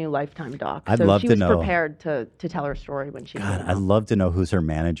and a new Lifetime doc. I'd so love she to was know. prepared to tell her story when she God, came I'd out. love to know who's her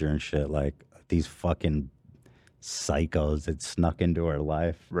manager and shit. Like these fucking psychos that snuck into her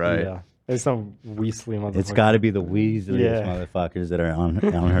life. Right. Yeah. There's some Weasley motherfucker. It's got to be the Weasley Yeah. motherfuckers that are on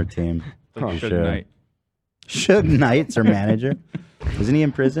her team. Like For Suge sure. Knight. Suge Knight's her manager. Isn't he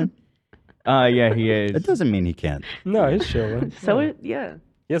in prison? Yeah, he is. It doesn't mean he can't. No, he's chilling. So, Yeah. yeah.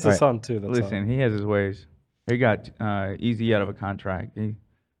 He has All a right. son too. That's Listen, he has his ways. He got easy out of a contract. He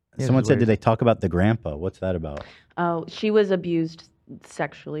has Someone his said, did they ways. talk about the grandpa? What's that about? Oh, she was abused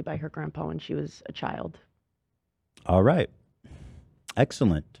sexually by her grandpa when she was a child. All right.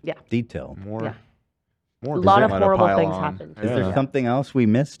 Excellent. Yeah. Detail. More. Yeah. More A lot of detail to horrible pile things on. happened. Is there something else we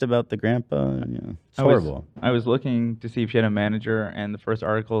missed about the grandpa? Yeah. It's horrible. I was looking to see if she had a manager, and the first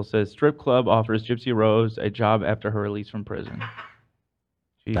article says strip club offers Gypsy Rose a job after her release from prison.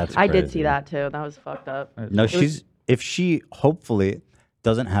 That's I did crazy. see that too. That was fucked up. No, It was- if she hopefully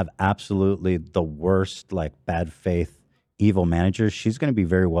doesn't have absolutely the worst, like bad faith, evil manager, she's going to be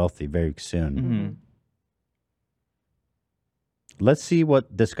very wealthy very soon. Mhm. Let's see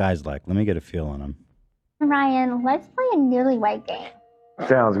what this guy's like. Let me get a feel on him. Ryan, let's play a newlywed game.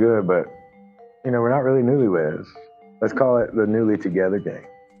 Sounds good, but we're not really newlyweds. Let's call it the newly together game.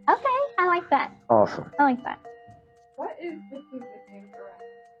 Okay, I like that. Awesome. I like that. What is Gypsy's nickname for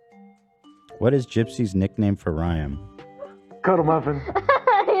Ryan? What is Gypsy's nickname for Ryan? Cuddle muffin.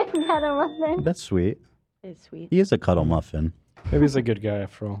 Got a muffin. That's sweet. It's sweet. He is a cuddle muffin. Maybe he's a good guy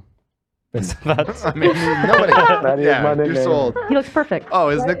after all. That's I mean, nobody. That is my You're nickname. sold. He looks perfect. Oh,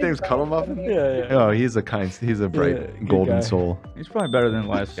 his nickname's Cuddle Muffin? Yeah. Oh, he's a bright good golden guy. soul. He's probably better than the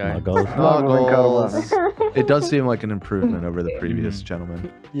last guy. Snuggles. It does seem like an improvement over the previous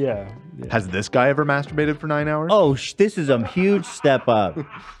gentleman. Yeah. Has this guy ever masturbated for 9 hours? Oh, this is a huge step up.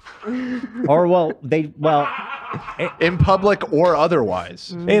 Or in public or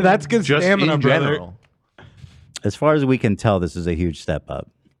otherwise. Hey, that's good Just stamina, in brother. general. As far as we can tell, this is a huge step up.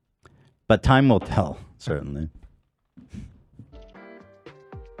 But time will tell, certainly.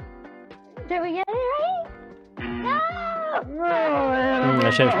 Did we get it right? No!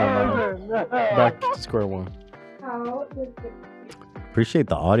 I changed my mind. Back to square one. How does Appreciate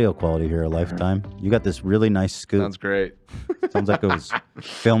the audio quality here, Lifetime. You got this really nice scoop. Sounds great. Sounds like it was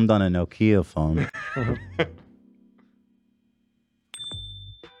filmed on a Nokia phone.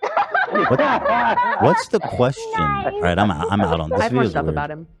 What's the question? All right, I'm out on this. I have more Video's stuff weird.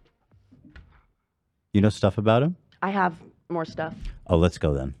 about him. You know stuff about him? I have more stuff. Oh, let's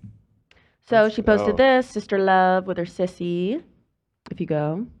go then. So she posted go. this, Sister Love with her sissy. If you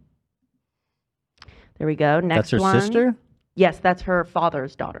go. There we go. Next That's her one. sister? Yes, that's her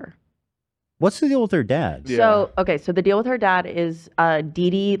father's daughter. What's the deal with her dad? So, okay, so the deal with her dad is Dee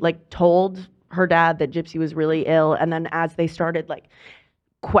Dee, like, told her dad that Gypsy was really ill, and then as they started, like,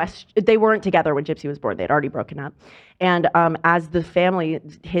 they weren't together when Gypsy was born. They'd already broken up. And as the family,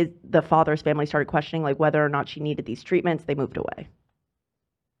 the father's family started questioning, like, whether or not she needed these treatments, they moved away.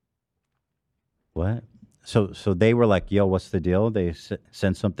 What? So they were like, yo, what's the deal? They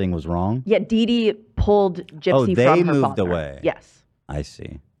sensed something was wrong? Yeah, Dee Dee pulled Gypsy they from her moved father. away. Yes. I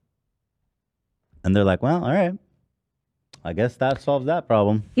see. And they're like, well, all right. I guess that solves that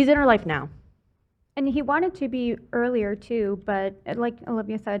problem. He's in her life now. And he wanted to be earlier too, but like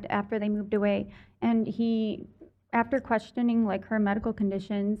Olivia said, after they moved away, and after questioning like her medical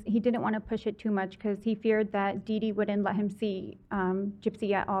conditions, he didn't want to push it too much because he feared that Dee Dee wouldn't let him see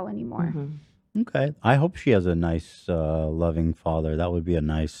Gypsy at all anymore. Mm-hmm. Okay. I hope she has a nice, loving father. That would be a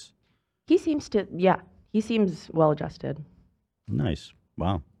nice. He seems well adjusted. Nice.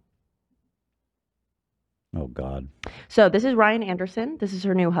 Wow. Oh, God. So this is Ryan Anderson. This is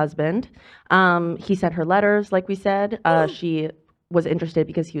her new husband. He sent her letters, like we said. She was interested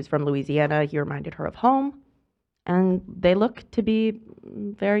because he was from Louisiana. He reminded her of home. And they look to be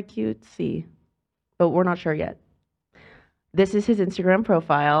very cutesy, but we're not sure yet. This is his Instagram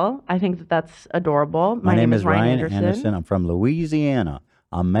profile. I think that's adorable. My name is Ryan Anderson. I'm from Louisiana.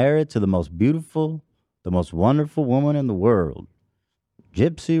 I'm married to the most beautiful, the most wonderful woman in the world,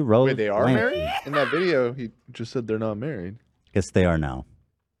 Gypsy Rose. Wait, they are Blanchard. married? In that video, he just said they're not married. Guess they are now.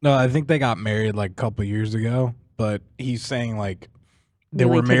 No, I think they got married like a couple years ago, but he's saying like they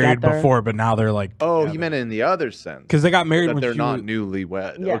Really were married together. before, but now they're like Oh, he meant it in the other sense. 'Cause they got married that when they're she not was-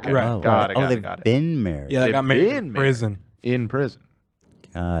 newlywed. Yeah. Okay, Right. got it. Oh, Got they've it. Got it. been married. Yeah, they They've got married been in prison. In prison.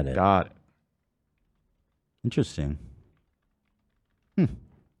 Got it. Got it. Interesting.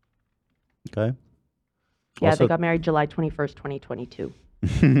 Okay. Yeah, Also- they got married July 21st, 2022.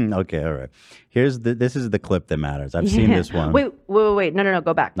 Okay, all right. This is the clip that matters. I've seen this one. Wait. No,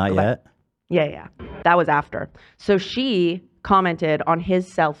 go back. Not Go yet? back. Yeah. That was after. So she commented on his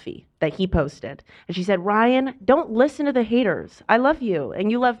selfie that he posted. And she said, Ryan, don't listen to the haters. I love you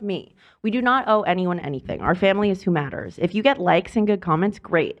and you love me. We do not owe anyone anything. Our family is who matters. If you get likes and good comments,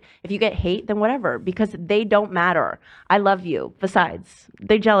 great. If you get hate, then whatever, because they don't matter. I love you. Besides,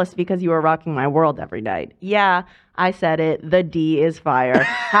 they're jealous because you are rocking my world every night. Yeah, I said it. The D is fire.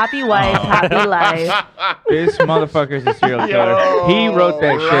 Happy wife, happy life. This motherfucker's a serial killer. He wrote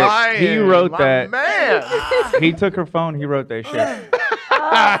that shit. He Ryan, wrote my that. man. He took her phone. He wrote that shit.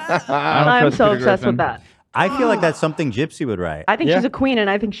 I'm so obsessed with that. I feel like that's something Gypsy would write. I think she's a queen, and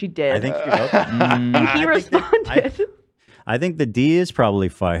I think she did. I think she wrote that. And he responded. I think the D is probably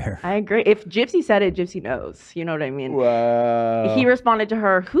fire. I agree. If Gypsy said it, Gypsy knows. You know what I mean? Wow. He responded to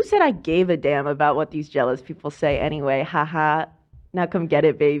her, who said I gave a damn about what these jealous people say anyway? Haha. Now come get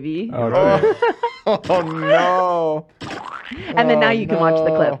it, baby. Oh no. And then now you can watch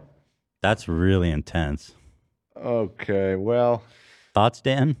the clip. That's really intense. Okay, well. Thoughts,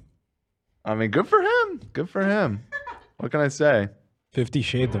 Dan? I mean, good for him. Good for him. What can I say? 50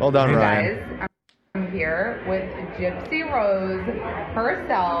 Shades of Well done, Hey Ryan. guys, I'm here with Gypsy Rose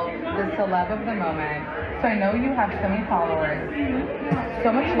herself, the celeb of the moment. So I know you have so many followers,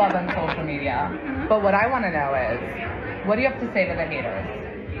 so much love on social media. But what I want to know is, what do you have to say to the haters?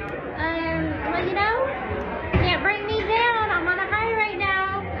 Well, you know, can't bring me down. I'm on a high right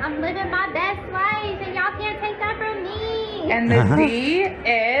now. I'm living my best life, and y'all can't take that from me. And the D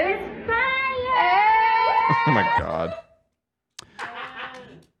is fire. Oh my God.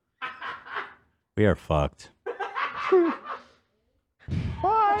 We are fucked.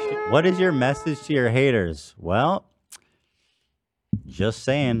 What is your message to your haters? Well, just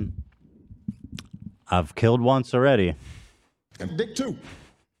saying. I've killed once already. And dick too.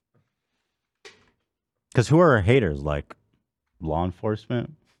 Because who are our haters? Like law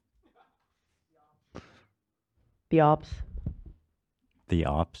enforcement? The ops. The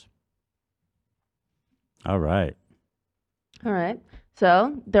ops? All right. All right.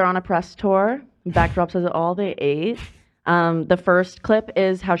 So they're on a press tour. Backdrop says it all. They ate. The first clip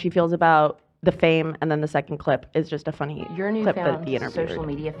is how she feels about the fame, and then the second clip is just a funny Your clip that newfound the interviewer social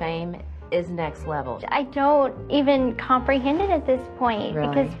media fame is next level. I don't even comprehend it at this point Really?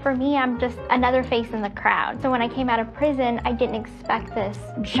 because for me, I'm just another face in the crowd. So when I came out of prison, I didn't expect this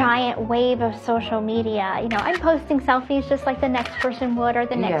giant wave of social media. You know, I'm posting selfies just like the next person would or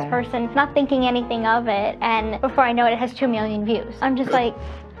the next Yeah. person, not thinking anything of it. And before I know it, it has 2 million views. I'm just like,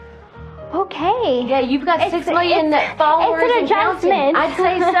 okay. Yeah, you've got 6 million followers. It's an and counting. adjustment. I'd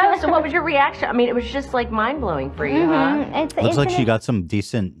say so. So what was your reaction? I mean, it was just like mind-blowing for you, huh? Looks like she got some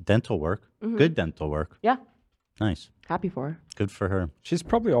decent dental work. Good dental work. Yeah. Nice. Happy for her. Good for her. She's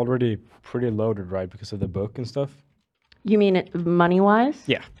probably already pretty loaded, right? Because of the book and stuff. You mean money-wise?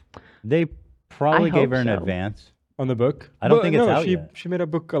 Yeah. They probably I gave hope her an so. advance. On the book? I don't think it's out she, yet. She made a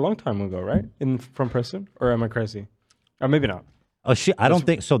book a long time ago, right? From prison? Or am I crazy? Or maybe not. Oh, I don't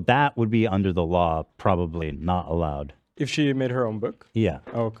think so. That would be under the law, probably not allowed. If she made her own book? Yeah,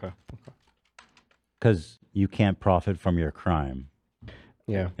 Oh, okay. because you can't profit from your crime.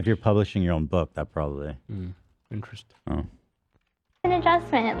 Yeah. If you're publishing your own book, that probably. Interesting. Oh. An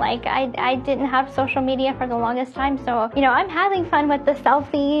adjustment. Like I didn't have social media for the longest time, so you know I'm having fun with the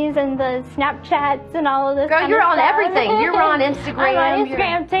selfies and the Snapchats and all of this. Girl, kind you're of on stuff. everything. You're on Instagram. I'm on you're-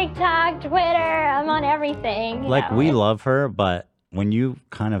 Instagram, TikTok, Twitter. I'm on everything. you Like know. we love her, but when you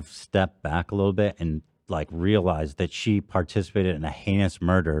kind of step back a little bit and like realize that she participated in a heinous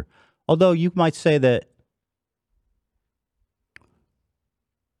murder, although you might say that,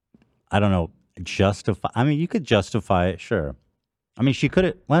 I don't know, justify. I mean, you could justify it, sure. I mean, she could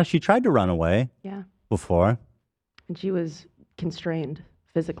have. Well, she tried to run away. Yeah. Before. And she was constrained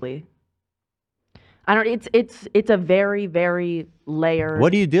physically. I don't. It's a very, very layered.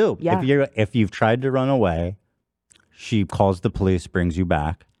 What do you do Yeah. if you've tried to run away? She calls the police, brings you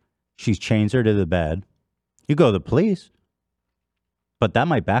back. She chains her to the bed. You go to the police, but that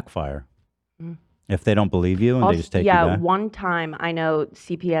might backfire if they don't believe you and they just take you back. One time I know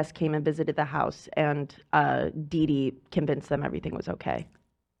CPS came and visited the house, and Dee Dee convinced them everything was okay.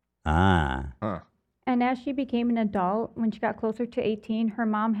 Ah. And as she became an adult, when she got closer to 18, her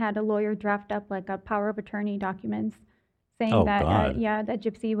mom had a lawyer draft up like a power of attorney documents saying Oh, that, God. that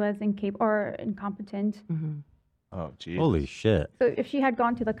Gypsy was incapable or incompetent. Oh, geez. Holy shit. So if she had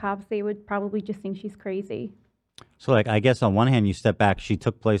gone to the cops, they would probably just think she's crazy. So, like, I guess on one hand, you step back. She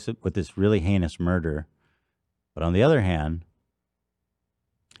took place with this really heinous murder. But on the other hand,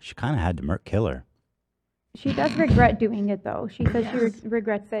 she kind of had to kill her. She does regret doing it, though. She says she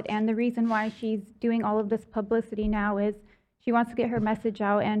regrets it. And the reason why she's doing all of this publicity now is she wants to get her message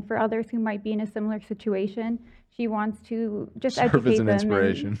out. And for others who might be in a similar situation, she wants to just Serve educate as an them.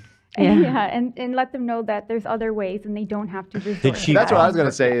 inspiration. And let them know that there's other ways and they don't have to resort to That's that. what I was going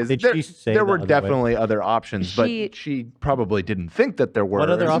to say. Is Did there, she say there the were other way? definitely other options, but she probably didn't think that there were. What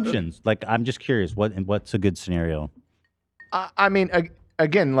other options? Like, I'm just curious. What's a good scenario? I mean,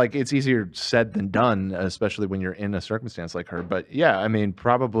 again, like it's easier said than done, especially when you're in a circumstance like her. But yeah, I mean,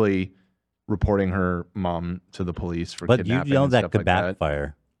 probably reporting her mom to the police for But you kidnapping know and that stuff could like that.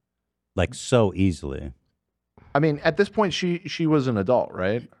 backfire, like so easily. I mean, at this point, she was an adult,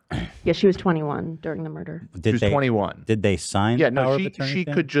 right? Yeah, she was 21 during the murder. She was 21. Did they sign? Yeah, power no, of attorney she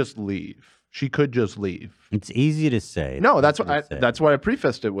thing? could just leave. She could just leave. It's easy to say. No, It's that's easy what to say. that's what I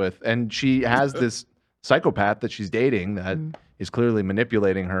prefaced it with. And she has this psychopath that she's dating that is clearly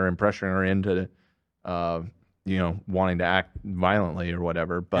manipulating her and pressuring her into, wanting to act violently or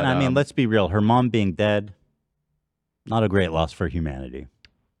whatever. But And I mean, let's be real. Her mom being dead, not a great loss for humanity.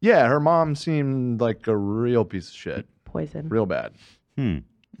 yeah, her mom seemed like a real piece of shit, Poison. real bad.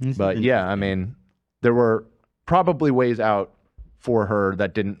 This But is yeah, I mean, there were probably ways out for her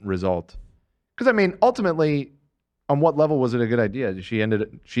that didn't result. Because I mean, ultimately, on what level was it a good idea? She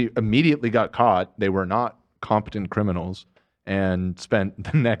immediately got caught. They were not competent criminals and spent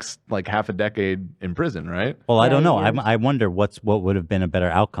the next like half a decade in prison, right? Well, I don't know. I wonder what would have been a better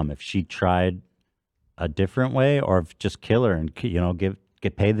outcome if she tried a different way, or if just kill her and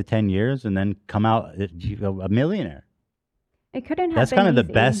get paid the 10 years and then come out a millionaire. It couldn't have That's been kind of the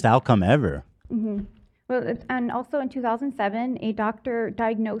easy. best outcome ever. Well, and also in 2007, a doctor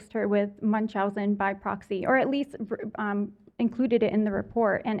diagnosed her with Munchausen by proxy, or at least included it in the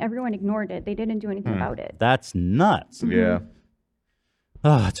report, and everyone ignored it. They didn't do anything about it. That's nuts. Yeah.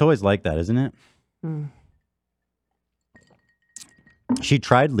 Oh, it's always like that, isn't it? She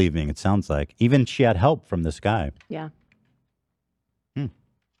tried leaving, it sounds like. Even she had help from this guy. Yeah.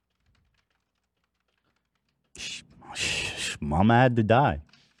 Mama had to die.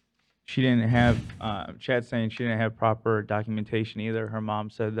 She didn't have, Chad's saying she didn't have proper documentation either. Her mom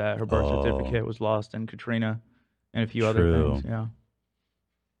said that her birth certificate was lost in Katrina and a few other True. things. Yeah.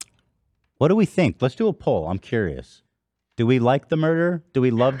 What do we think? Let's do a poll. I'm curious. Do we like the murder? Do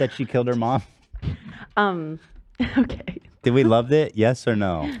we love that she killed her mom? Okay. Did we love it? Yes or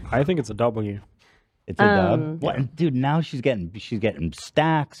no? I think it's a W. It's a dub. What, dude? Now she's getting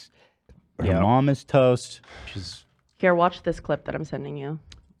stacks. Her Yeah. mom is toast. She's. Here, watch this clip that I'm sending you.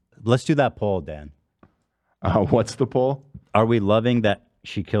 Let's do that poll, Dan. What's the poll? Are we loving that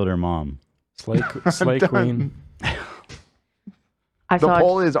she killed her mom? Slay Queen. I The saw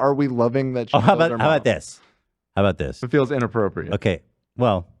poll is: are we loving that she Oh, how killed her about mom? this? How about this? It feels inappropriate. Okay.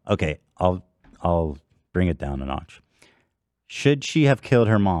 Well, okay. I'll bring it down a notch. Should she have killed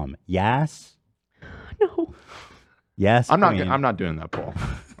her mom? Yes. No. Yes. I'm not. Queen. I'm not doing that poll.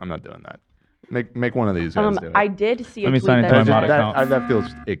 I'm not doing that. Make one of these guys do it. I did see a Let me tweet sign into my mod account. that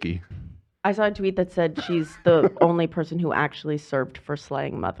feels icky. I saw a tweet that said she's the only person who actually served for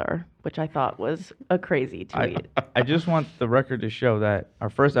slaying mother, which I thought was a crazy tweet. I just want the record to show that our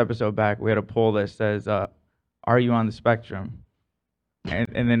first episode back, we had a poll that says, "Are you on the spectrum?"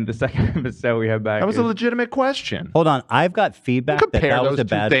 And then the second episode we had back. That was a legitimate question. Hold on. I've got feedback that Compare that was those a two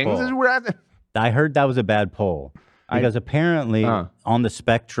bad things. poll. We're at- I heard that was a bad poll because apparently on the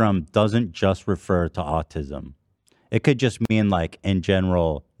spectrum doesn't just refer to autism. It could just mean like in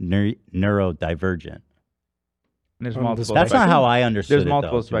general neurodivergent. There's multiple. That's not how I understood There's it.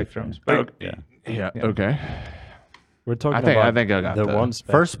 multiple though, spectrums. but- Yeah. Okay. We're talking I think about I got the that. one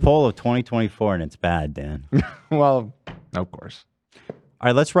First poll of 2024, and it's bad, Dan. Well, of course.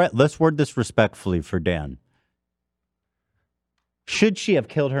 All right, let's word this respectfully for Dan. Should she have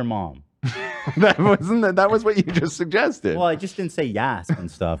killed her mom? That was what you just suggested. Well, I just didn't say yes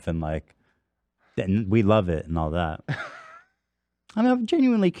and stuff, and like, and we love it and all that. I mean, I'm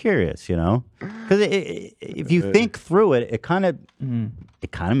genuinely curious, you know, because if you think through it, it kind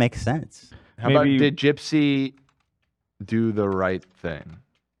of makes sense. How about did Gypsy do the right thing?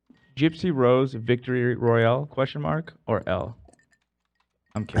 Gypsy Rose Victory Royale ? Or L?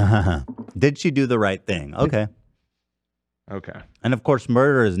 I'm curious. Did she do the right thing? Okay. Okay. And of course,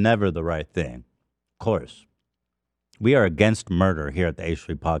 murder is never the right thing. Of course. We are against murder here at the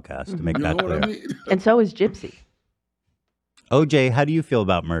H3 podcast, to make that clear. And so is Gypsy. OJ, how do you feel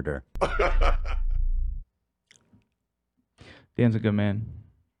about murder? Dan's a good man.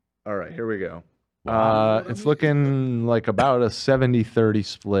 All right, here we go. It's looking like about a 70-30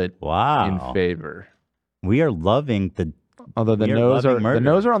 split in favor. We are loving the. Although the we are no's loving murder. the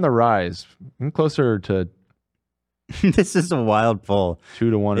no's are on the rise, closer to. This is a wild poll.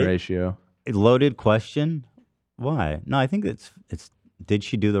 2-to-1 ratio. A loaded question. Why? No, I think it's. Did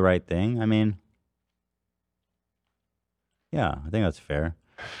she do the right thing? I mean, yeah, I think that's fair.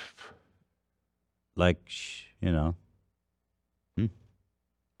 Like, you know,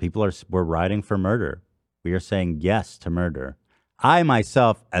 we're riding for murder. We are saying yes to murder. I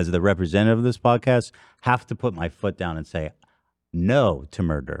myself, as the representative of this podcast, have to put my foot down and say no to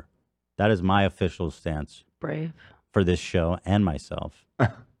murder. That is my official stance. Brave. For this show and myself.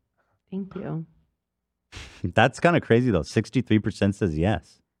 Thank you. That's kind of crazy, though. 63% says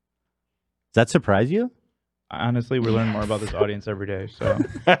yes. Does that surprise you? Honestly, we learn more about this audience every day. So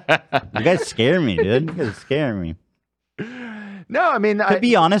you guys scare me, dude. You guys scare me. No, I mean, to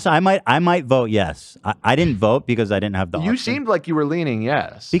be honest, I might vote yes. I didn't vote because I didn't have the You option. seemed like you were leaning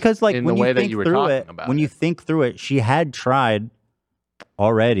yes. Because like in when the way you that think you were through talking it, about when you think through it, she had tried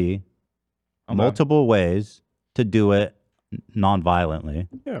already multiple ways to do it non-violently.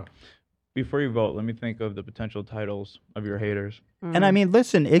 Yeah. before you vote, let me think of the potential titles of your haters. And I mean,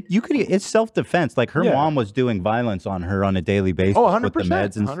 listen, it's self-defense. Like her mom was doing violence on her on a daily basis with the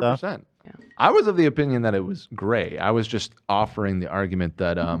meds and stuff. 100%. I was of the opinion that it was gray. I was just offering the argument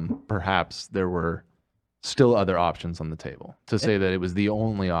that perhaps there were still other options on the table. To say that it was the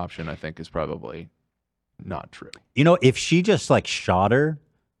only option, I think, is probably not true. You know, if she just like shot her,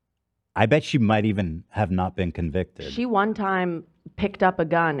 I bet she might even have not been convicted. She one time picked up a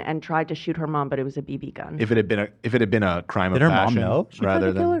gun and tried to shoot her mom, but it was a BB gun. If it had been a crime Did of her mom passion, know she tried rather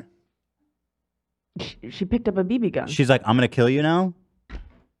to than kill her? She picked up a BB gun. She's like, I'm gonna kill you now,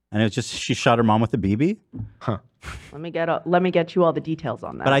 and it's just she shot her mom with a BB. Huh. Let me get you all the details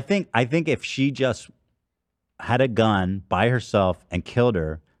on that. But I think if she just had a gun by herself and killed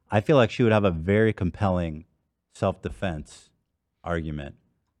her, I feel like she would have a very compelling self-defense argument.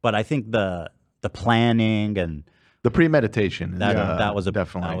 But I think the planning and the premeditation that was a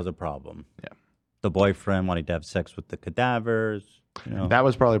definitely problem. Yeah, the boyfriend wanting to have sex with the cadavers. You know, that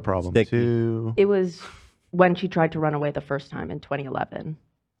was probably a problem too. It was when she tried to run away the first time in 2011.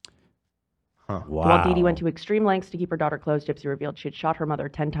 Huh. Wow. While Dee Dee went to extreme lengths to keep her daughter close, Gypsy revealed she had shot her mother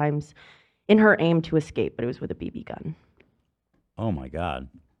 10 times in her aim to escape, but it was with a BB gun. Oh my God.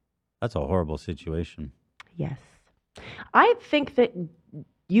 That's a horrible situation. Yes. I think that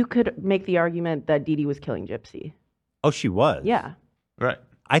you could make the argument that Dee Dee was killing Gypsy. Oh, she was. Yeah. Right.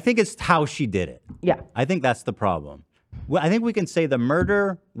 I think it's how she did it. Yeah. I think that's the problem. Well, I think we can say the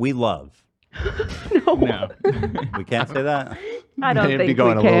murder we love. No. We can't say that. I don't It'd think be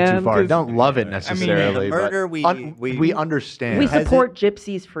going we a little can, too far. 'cause- Don't love it the necessarily. but murder we understand. We support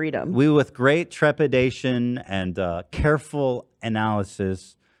Gypsy's freedom. We, with great trepidation and careful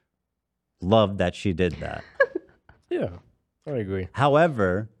analysis, loved that she did that. Yeah, I agree.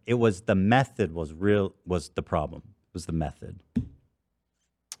 However, it was the method was the problem. It was the method.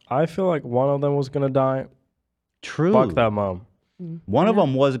 I feel like one of them was gonna die. True. Fuck that mom. One of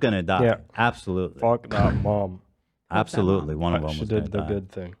them was gonna die. Yeah. Absolutely. Fuck that mom. Absolutely. One of them She was did the gonna die.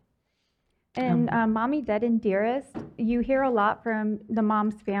 good thing. And Mommy Dead and Dearest, you hear a lot from the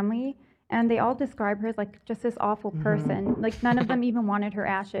mom's family, and they all describe her as like just this awful person. Like none of them even wanted her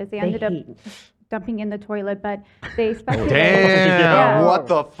ashes. They ended up dumping in the toilet, but they speculate. Damn! What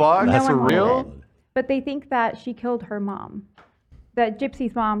the fuck? No That's one wanted real? it. But they think that she killed her mom. That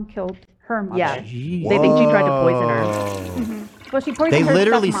Gypsy's mom killed her mother. Yeah. They think she tried to poison her. Well, she poisoned They her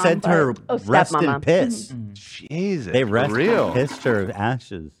literally stepmom, sent her but- rest in stepmama. piss. Jesus. They for rest real. pissed her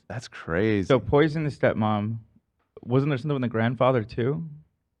ashes. That's crazy. So poison the stepmom. Wasn't there something with the grandfather too?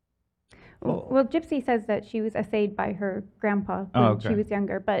 Well, Gypsy says that she was essayed by her grandpa when Oh, okay. she was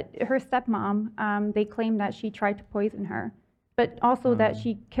younger, but her stepmom, they claim that she tried to poison her, but also that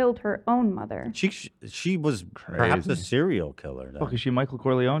she killed her own mother. She was perhaps a serial killer. Fuck, is she Michael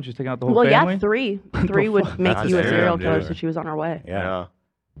Corleone? She's taking out the whole Well, family? yeah, three would make That's you a a serial serial killer, killer. so she was on her way. Yeah.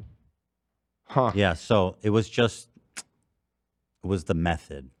 Huh. Yeah, so it was the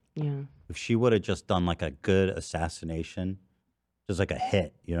method. Yeah. If she would have just done like a good assassination, just like a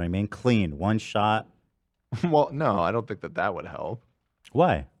hit, you know what I mean? Clean, one shot. Well, no, I don't think that would help.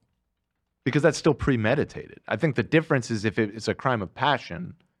 Why? Because that's still premeditated. I think the difference is if it's a crime of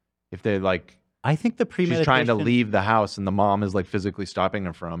passion, if they like. I think the she's trying to premeditation- leave the house and the mom is like physically stopping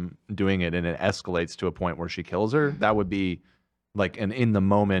her from doing it, and it escalates to a point where she kills her. That would be like an in the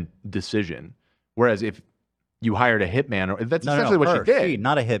moment decision. Whereas if you hired a hitman, or that's No, essentially what her, she did.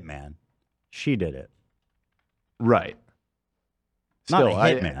 not a hitman. She did it. Right. Not a Still,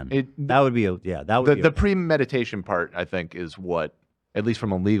 I- hitman. That would be that would be the premeditation part. I think is what, at least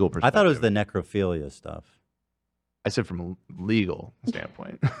from a legal I perspective. thought it was the necrophilia stuff. I said from a legal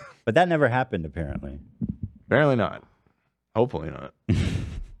standpoint. But that never happened, apparently. Apparently not. Hopefully not.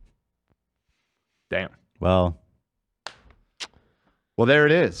 Damn. Well, there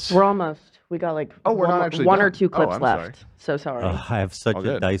it is. We're almost. We got like we're not one, actually one done. or two Oh, clips I'm left. sorry. So sorry. I have such All a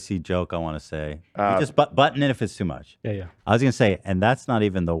good. dicey joke I want to say. Uh, You just button it if it's too much. Yeah, yeah. I was going to say, and that's not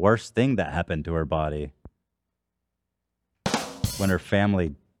even the worst thing that happened to her body. When her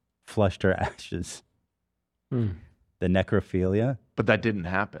family flushed her ashes. The necrophilia. But that didn't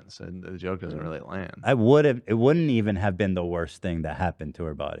happen, so the joke doesn't really land. It wouldn't even have been the worst thing that happened to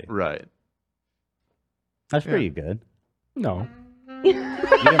her body. Right. That's pretty good. No. You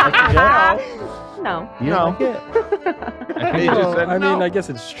didn't like the joke? No. You don't like it? I mean, I guess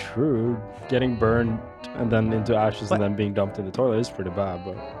it's true. Getting burned and then into ashes and then being dumped in the toilet is pretty bad,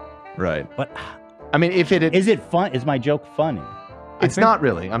 but. Right. But I mean, if it is it fun? Is my joke funny? It's not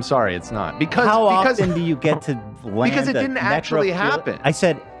really. I'm sorry, it's not. Because How because often do you get to land because it a didn't actually necrophilia- happen. I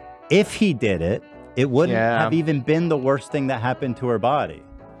said, if he did it, it wouldn't Yeah. have even been the worst thing that happened to her body.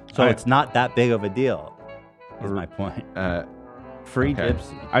 So it's not that big of a deal. Is my point. Free Okay.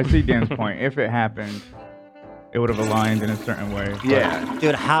 Gypsy. I see Dan's point. If it happened, it would have aligned in a certain way. but-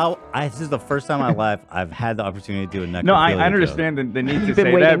 Dude, this is the first time in my life I've had the opportunity to do a necrophilia No, I joke. understand the need to You've been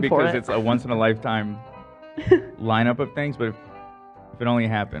say waiting that for because it. it's a once in a lifetime lineup of things. But if it only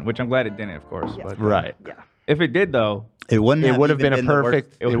happened, which I'm glad it didn't, of course. But, Right. Yeah. If it did, though, It wouldn't. It have would have even been a the worst-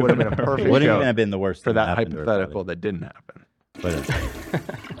 perfect. It would have been a perfect. It wouldn't joke even have been the worst for thing that happened to her hypothetical body. that didn't happen. But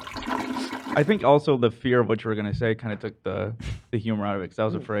I think also the fear of what you were gonna say kind of took the humor out of it because I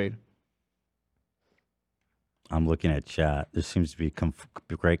was afraid. I'm looking at chat. There seems to be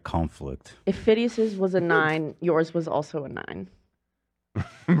great conflict. If Phidias's was a 9, yours was also a 9.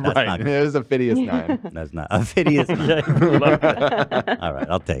 Right. not- It was a Phidias 9. That's not a Phidias 9. All right,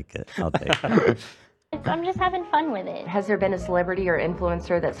 I'll take it. I'm just having fun with it. Has there been a celebrity or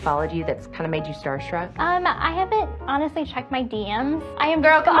influencer that's followed you that's kind of made you starstruck? I haven't honestly checked my DMs. I am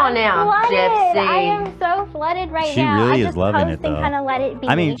Girl, come on now, flooded. Gypsy. I am so flooded right She now. really I is just loving post it, and though. kind of let it be.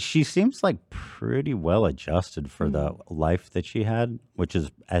 I mean, she seems like pretty well adjusted for the life that she had, which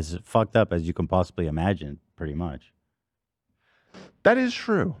is as fucked up as you can possibly imagine, pretty much. That is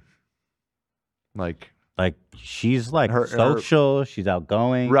true. Like, Like she's like Her- social. She's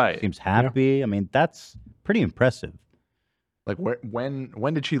outgoing. Right. Seems happy. I mean, that's pretty impressive. Like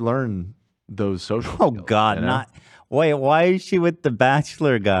when did she learn those social? Oh skills, God, you know? not. Wait, why is she with the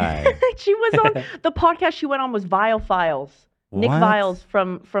Bachelor guy? She was on the podcast she went on was Vile Files. Nick What? Viles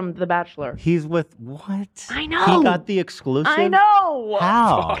from The Bachelor. He's with what? I know. He got the exclusive. I know.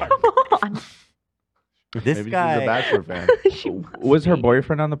 How? Come on. This Maybe guy. she's a Bachelor fan. Was her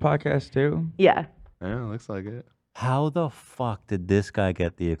boyfriend on the podcast too? Yeah. Yeah, looks like it. How the fuck did this guy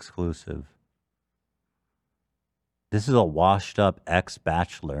get the exclusive? This is a washed up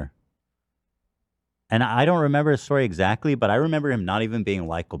ex-bachelor. And I don't remember his story exactly, but I remember him not even being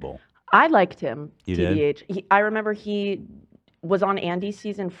likable. I liked him. You did? TBH. I remember he was on Andy's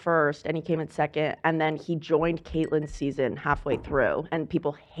season first, and he came in second, and then he joined Caitlyn's season halfway through, and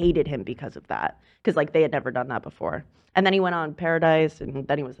people hated him because of that, because like they had never done that before. And then he went on Paradise, and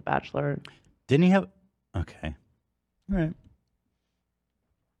then he was The Bachelor. Didn't he have? Okay. All right.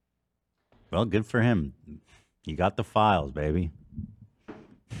 Well, good for him. You got the files, baby.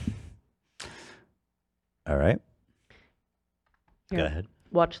 All right. Go Here, ahead.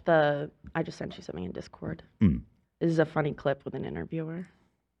 Watch I just sent you something in Discord. Hmm. This is a funny clip with an interviewer.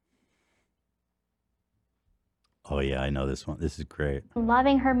 Oh yeah, I know this one. This is great. I'm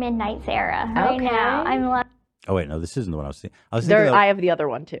loving her Midnights era right Okay. now. I'm loving Oh wait, no, this isn't the one I was thinking. I was thinking. I have the other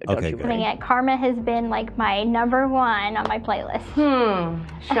one too. Don't Okay, you good. worry. it. Karma has been like my number one on my playlist.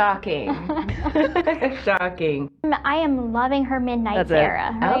 Shocking. Shocking. I am loving her Midnights That's it.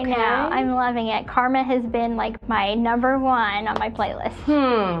 era right Okay. now. I'm loving it. Karma has been like my number one on my playlist.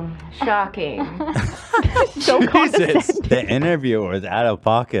 Shocking. So Jesus, the interviewer was out of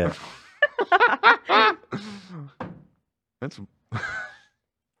pocket. That's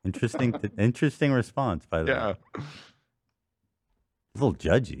Interesting response, by the way. yeah. A little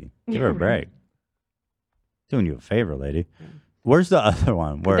judgy. Give her a break. Doing you a favor, lady. Where's the other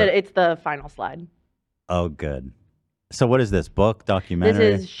one? Where? It's the final slide. Oh, good. So what is this book,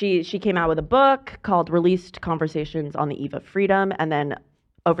 documentary? This is she came out with a book called Released Conversations on the Eve of Freedom, and then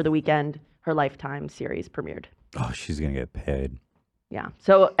over the weekend her Lifetime series premiered. Oh, she's gonna get paid. Yeah.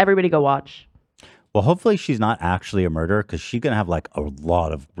 So everybody go watch. Well, hopefully she's not actually a murderer because she's gonna have like a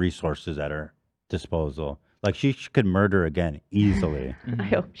lot of resources at her disposal. Like she could murder again easily. I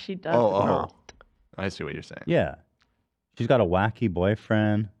hope she does. Oh, I see what you're saying. Yeah. She's got a wacky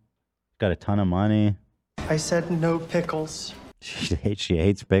boyfriend. Got a ton of money. I said no pickles. She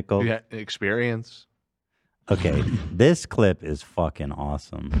hates pickles. Yeah, experience. Okay, this clip is fucking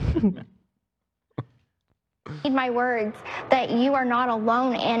awesome. Need my words that you are not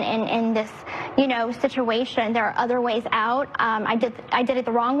alone in this situation. There are other ways out. I did it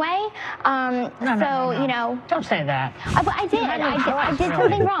the wrong way. No. Don't say that. I did. I did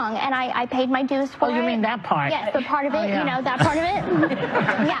something wrong, and I paid my dues for it. Oh, you mean that part? Yes, the part of it. Oh, yeah. That part of it.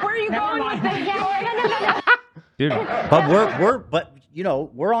 Yeah. Where are you going with this? Yeah, no. Dude.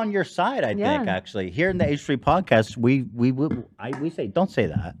 But we're on your side. I think actually here in the H3 podcast, we say don't say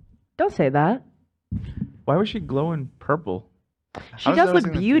that. Don't say that. Why was she glowing purple? She does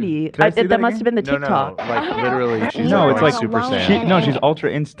look beauty. That must have been the TikTok. Like literally, she's No, it's like Super Saiyan. she's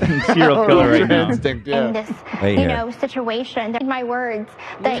Ultra Instinct serial killer right now. Instinct, In yeah. this, Right here. situation. Need my words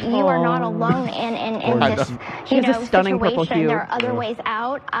that you are not alone in this, She has a stunning purple situation. hue. There are other ways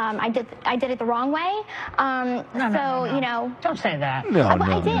out. I did it the wrong way. No. Don't say that. No,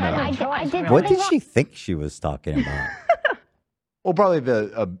 I did What something did she think she was talking about? Well, probably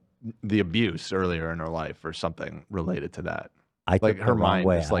the abuse earlier in her life or something related to that. I like took her the wrong mind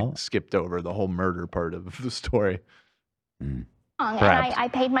way just like out. skipped over the whole murder part of the story. wrong, and Perhaps. I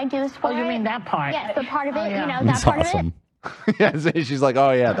paid my dues for it. Oh, you mean that part? Yes, the part of it. yeah. That That's part awesome. Yeah, so she's like, oh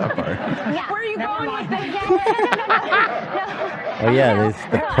yeah, that part. Yeah. Where are you going with this? Oh yeah, there's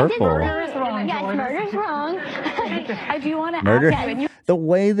the purple. Murder's wrong, Yes, Jordan. murder's wrong. If you want to Murder. ask The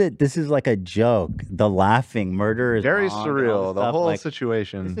way that this is like a joke, the laughing murder is Very wrong and all surreal. The stuff, whole like,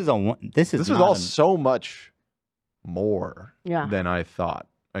 situation. This is was not all a- so much more Yeah. than I thought.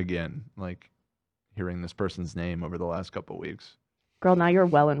 Again, like hearing this person's name over the last couple of weeks. Girl, now you're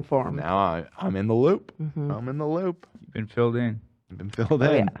well informed. Now I'm in the loop. Mhm. I'm in the loop. You've been filled in. I've been filled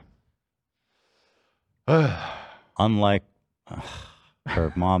Oh, in. Unlike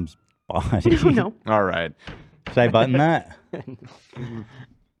her mom's body. No. All right. Should I button that?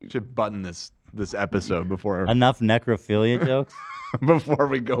 You should button this episode before Enough necrophilia jokes? before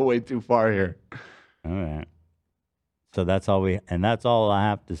we go way too far here. All right. So that's all I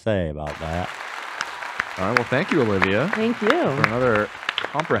have to say about that. All right. Well, thank you, Olivia, Thank you. for another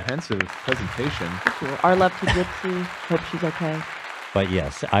comprehensive presentation. Our love to Gypsy. Hope she's okay. But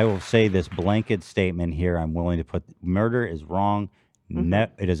yes, I will say this blanket statement here. I'm willing to put murder is wrong.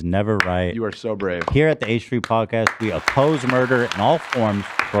 It is never right. You are so brave. Here at the H3 Podcast, we oppose murder in all forms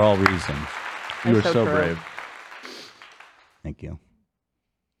for all reasons. You are so brave. Thank you.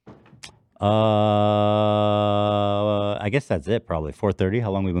 I guess that's it. Probably 4:30.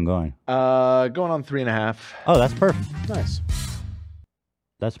 How long have we been going? Going on 3.5. Oh, that's perfect. Nice.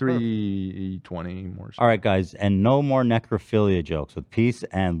 That's 3:20 more. All right, guys, and no more necrophilia jokes. With peace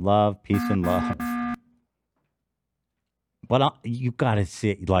and love, peace and love. But you gotta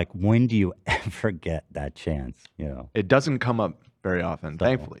see, like, when do you ever get that chance? You know, it doesn't come up very often. So,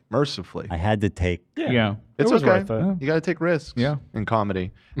 thankfully, mercifully. I had to take. Yeah. It's was okay. worth it. You got to take risks. Yeah. In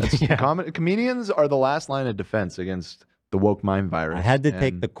comedy, comedians are the last line of defense against the woke mind virus. I had to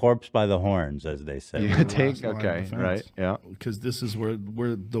take the corpse by the horns, as they say. You take right, yeah. Because this is where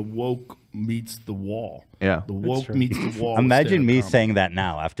the woke meets the wall. Yeah, the woke meets the wall. Imagine me saying that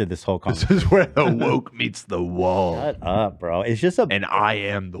now after this whole conversation. This is where the woke meets the wall. Shut up, bro. It's just and I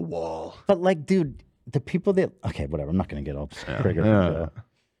am the wall. But like, dude, the people that whatever. I'm not gonna get all triggered. Yeah.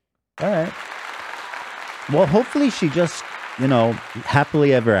 All right. Well, hopefully she just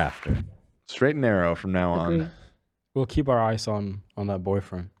happily ever after. Straight and narrow from now on. We'll keep our eyes on that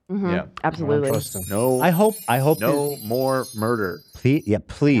boyfriend. Yeah, absolutely. No, I hope no more murder. Please,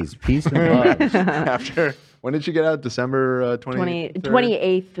 please, peace and love. After when did she get out? December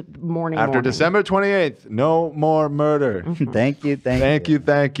 28th morning. After December 28th, no more murder. Thank you.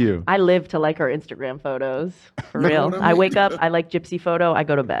 I live to like her Instagram photos. For real. I wake up, I like Gypsy photo, I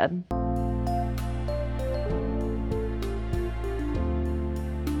go to bed.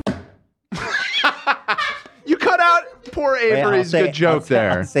 You cut out poor Avery's good joke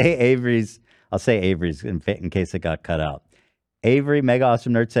there. I'll say Avery's in case it got cut out. Avery, Mega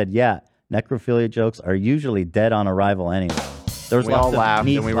Awesome Nerd, said, yeah, necrophilia jokes are usually dead on arrival anyway. We all laughed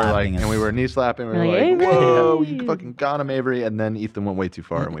and we were like, and we were knee slapping. We were like, whoa, you fucking got him, Avery. And then Ethan went way too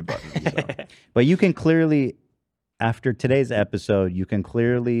far and we buttoned. So. But you can clearly, after today's episode, you can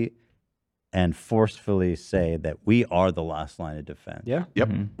clearly and forcefully say that we are the last line of defense. Yeah.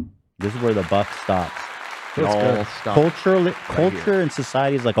 Yep. This is where the buck stops. Culture and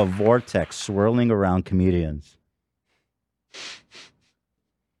society is like a vortex swirling around comedians.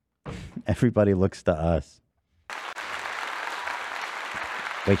 Everybody looks to us.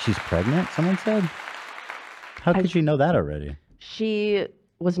 Wait, she's pregnant? Someone said? How could you know that already? She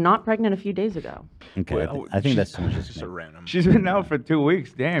was not pregnant a few days ago. Okay, I think that's just a random. She's been out for 2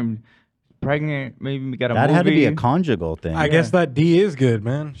 weeks. Damn. Pregnant, maybe we got a that movie. Had to be a conjugal thing. I guess that D is good,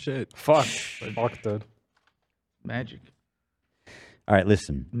 man. Shit. Fuck, dude. Magic. All right,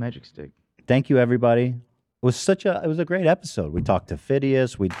 listen. Magic stick. Thank you, everybody. It was a great episode. We talked to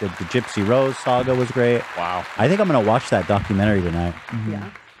Phidias. We did the Gypsy Rose saga was great. Wow. I think I'm gonna watch that documentary tonight. Mm-hmm. Yeah.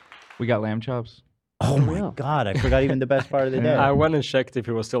 We got lamb chops. Oh my God! I forgot even the best part of the day. I went and checked if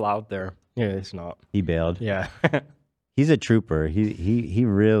he was still out there. Yeah, it's not. He bailed. Yeah. He's a trooper. He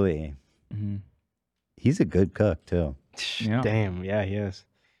really. Mm-hmm. He's a good cook too. Yeah. Damn. Yeah, he is.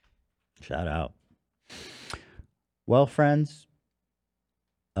 Shout out. Well, friends,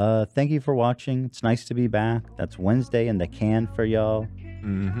 thank you for watching. It's nice to be back. That's Wednesday in the can for y'all.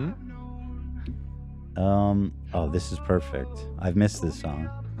 Mm-hmm. Oh, this is perfect. I've missed this song.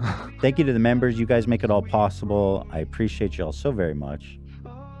 Thank you to the members. You guys make it all possible. I appreciate y'all so very much.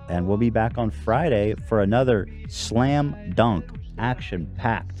 And we'll be back on Friday for another slam dunk,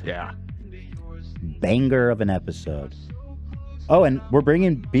 action-packed, banger of an episode. Oh, and we're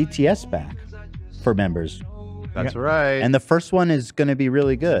bringing BTS back for members. That's right. And the first one is going to be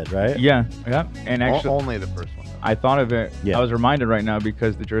really good, right? Yeah. And actually, only the first one. I thought of it. Yeah. I was reminded right now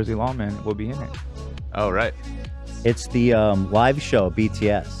because the Jersey Lawman will be in it. Oh, right. It's the live show,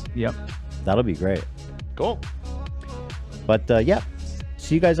 BTS. Yep. That'll be great. Cool. But yeah,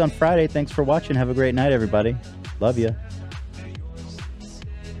 see you guys on Friday. Thanks for watching. Have a great night, everybody. Love you.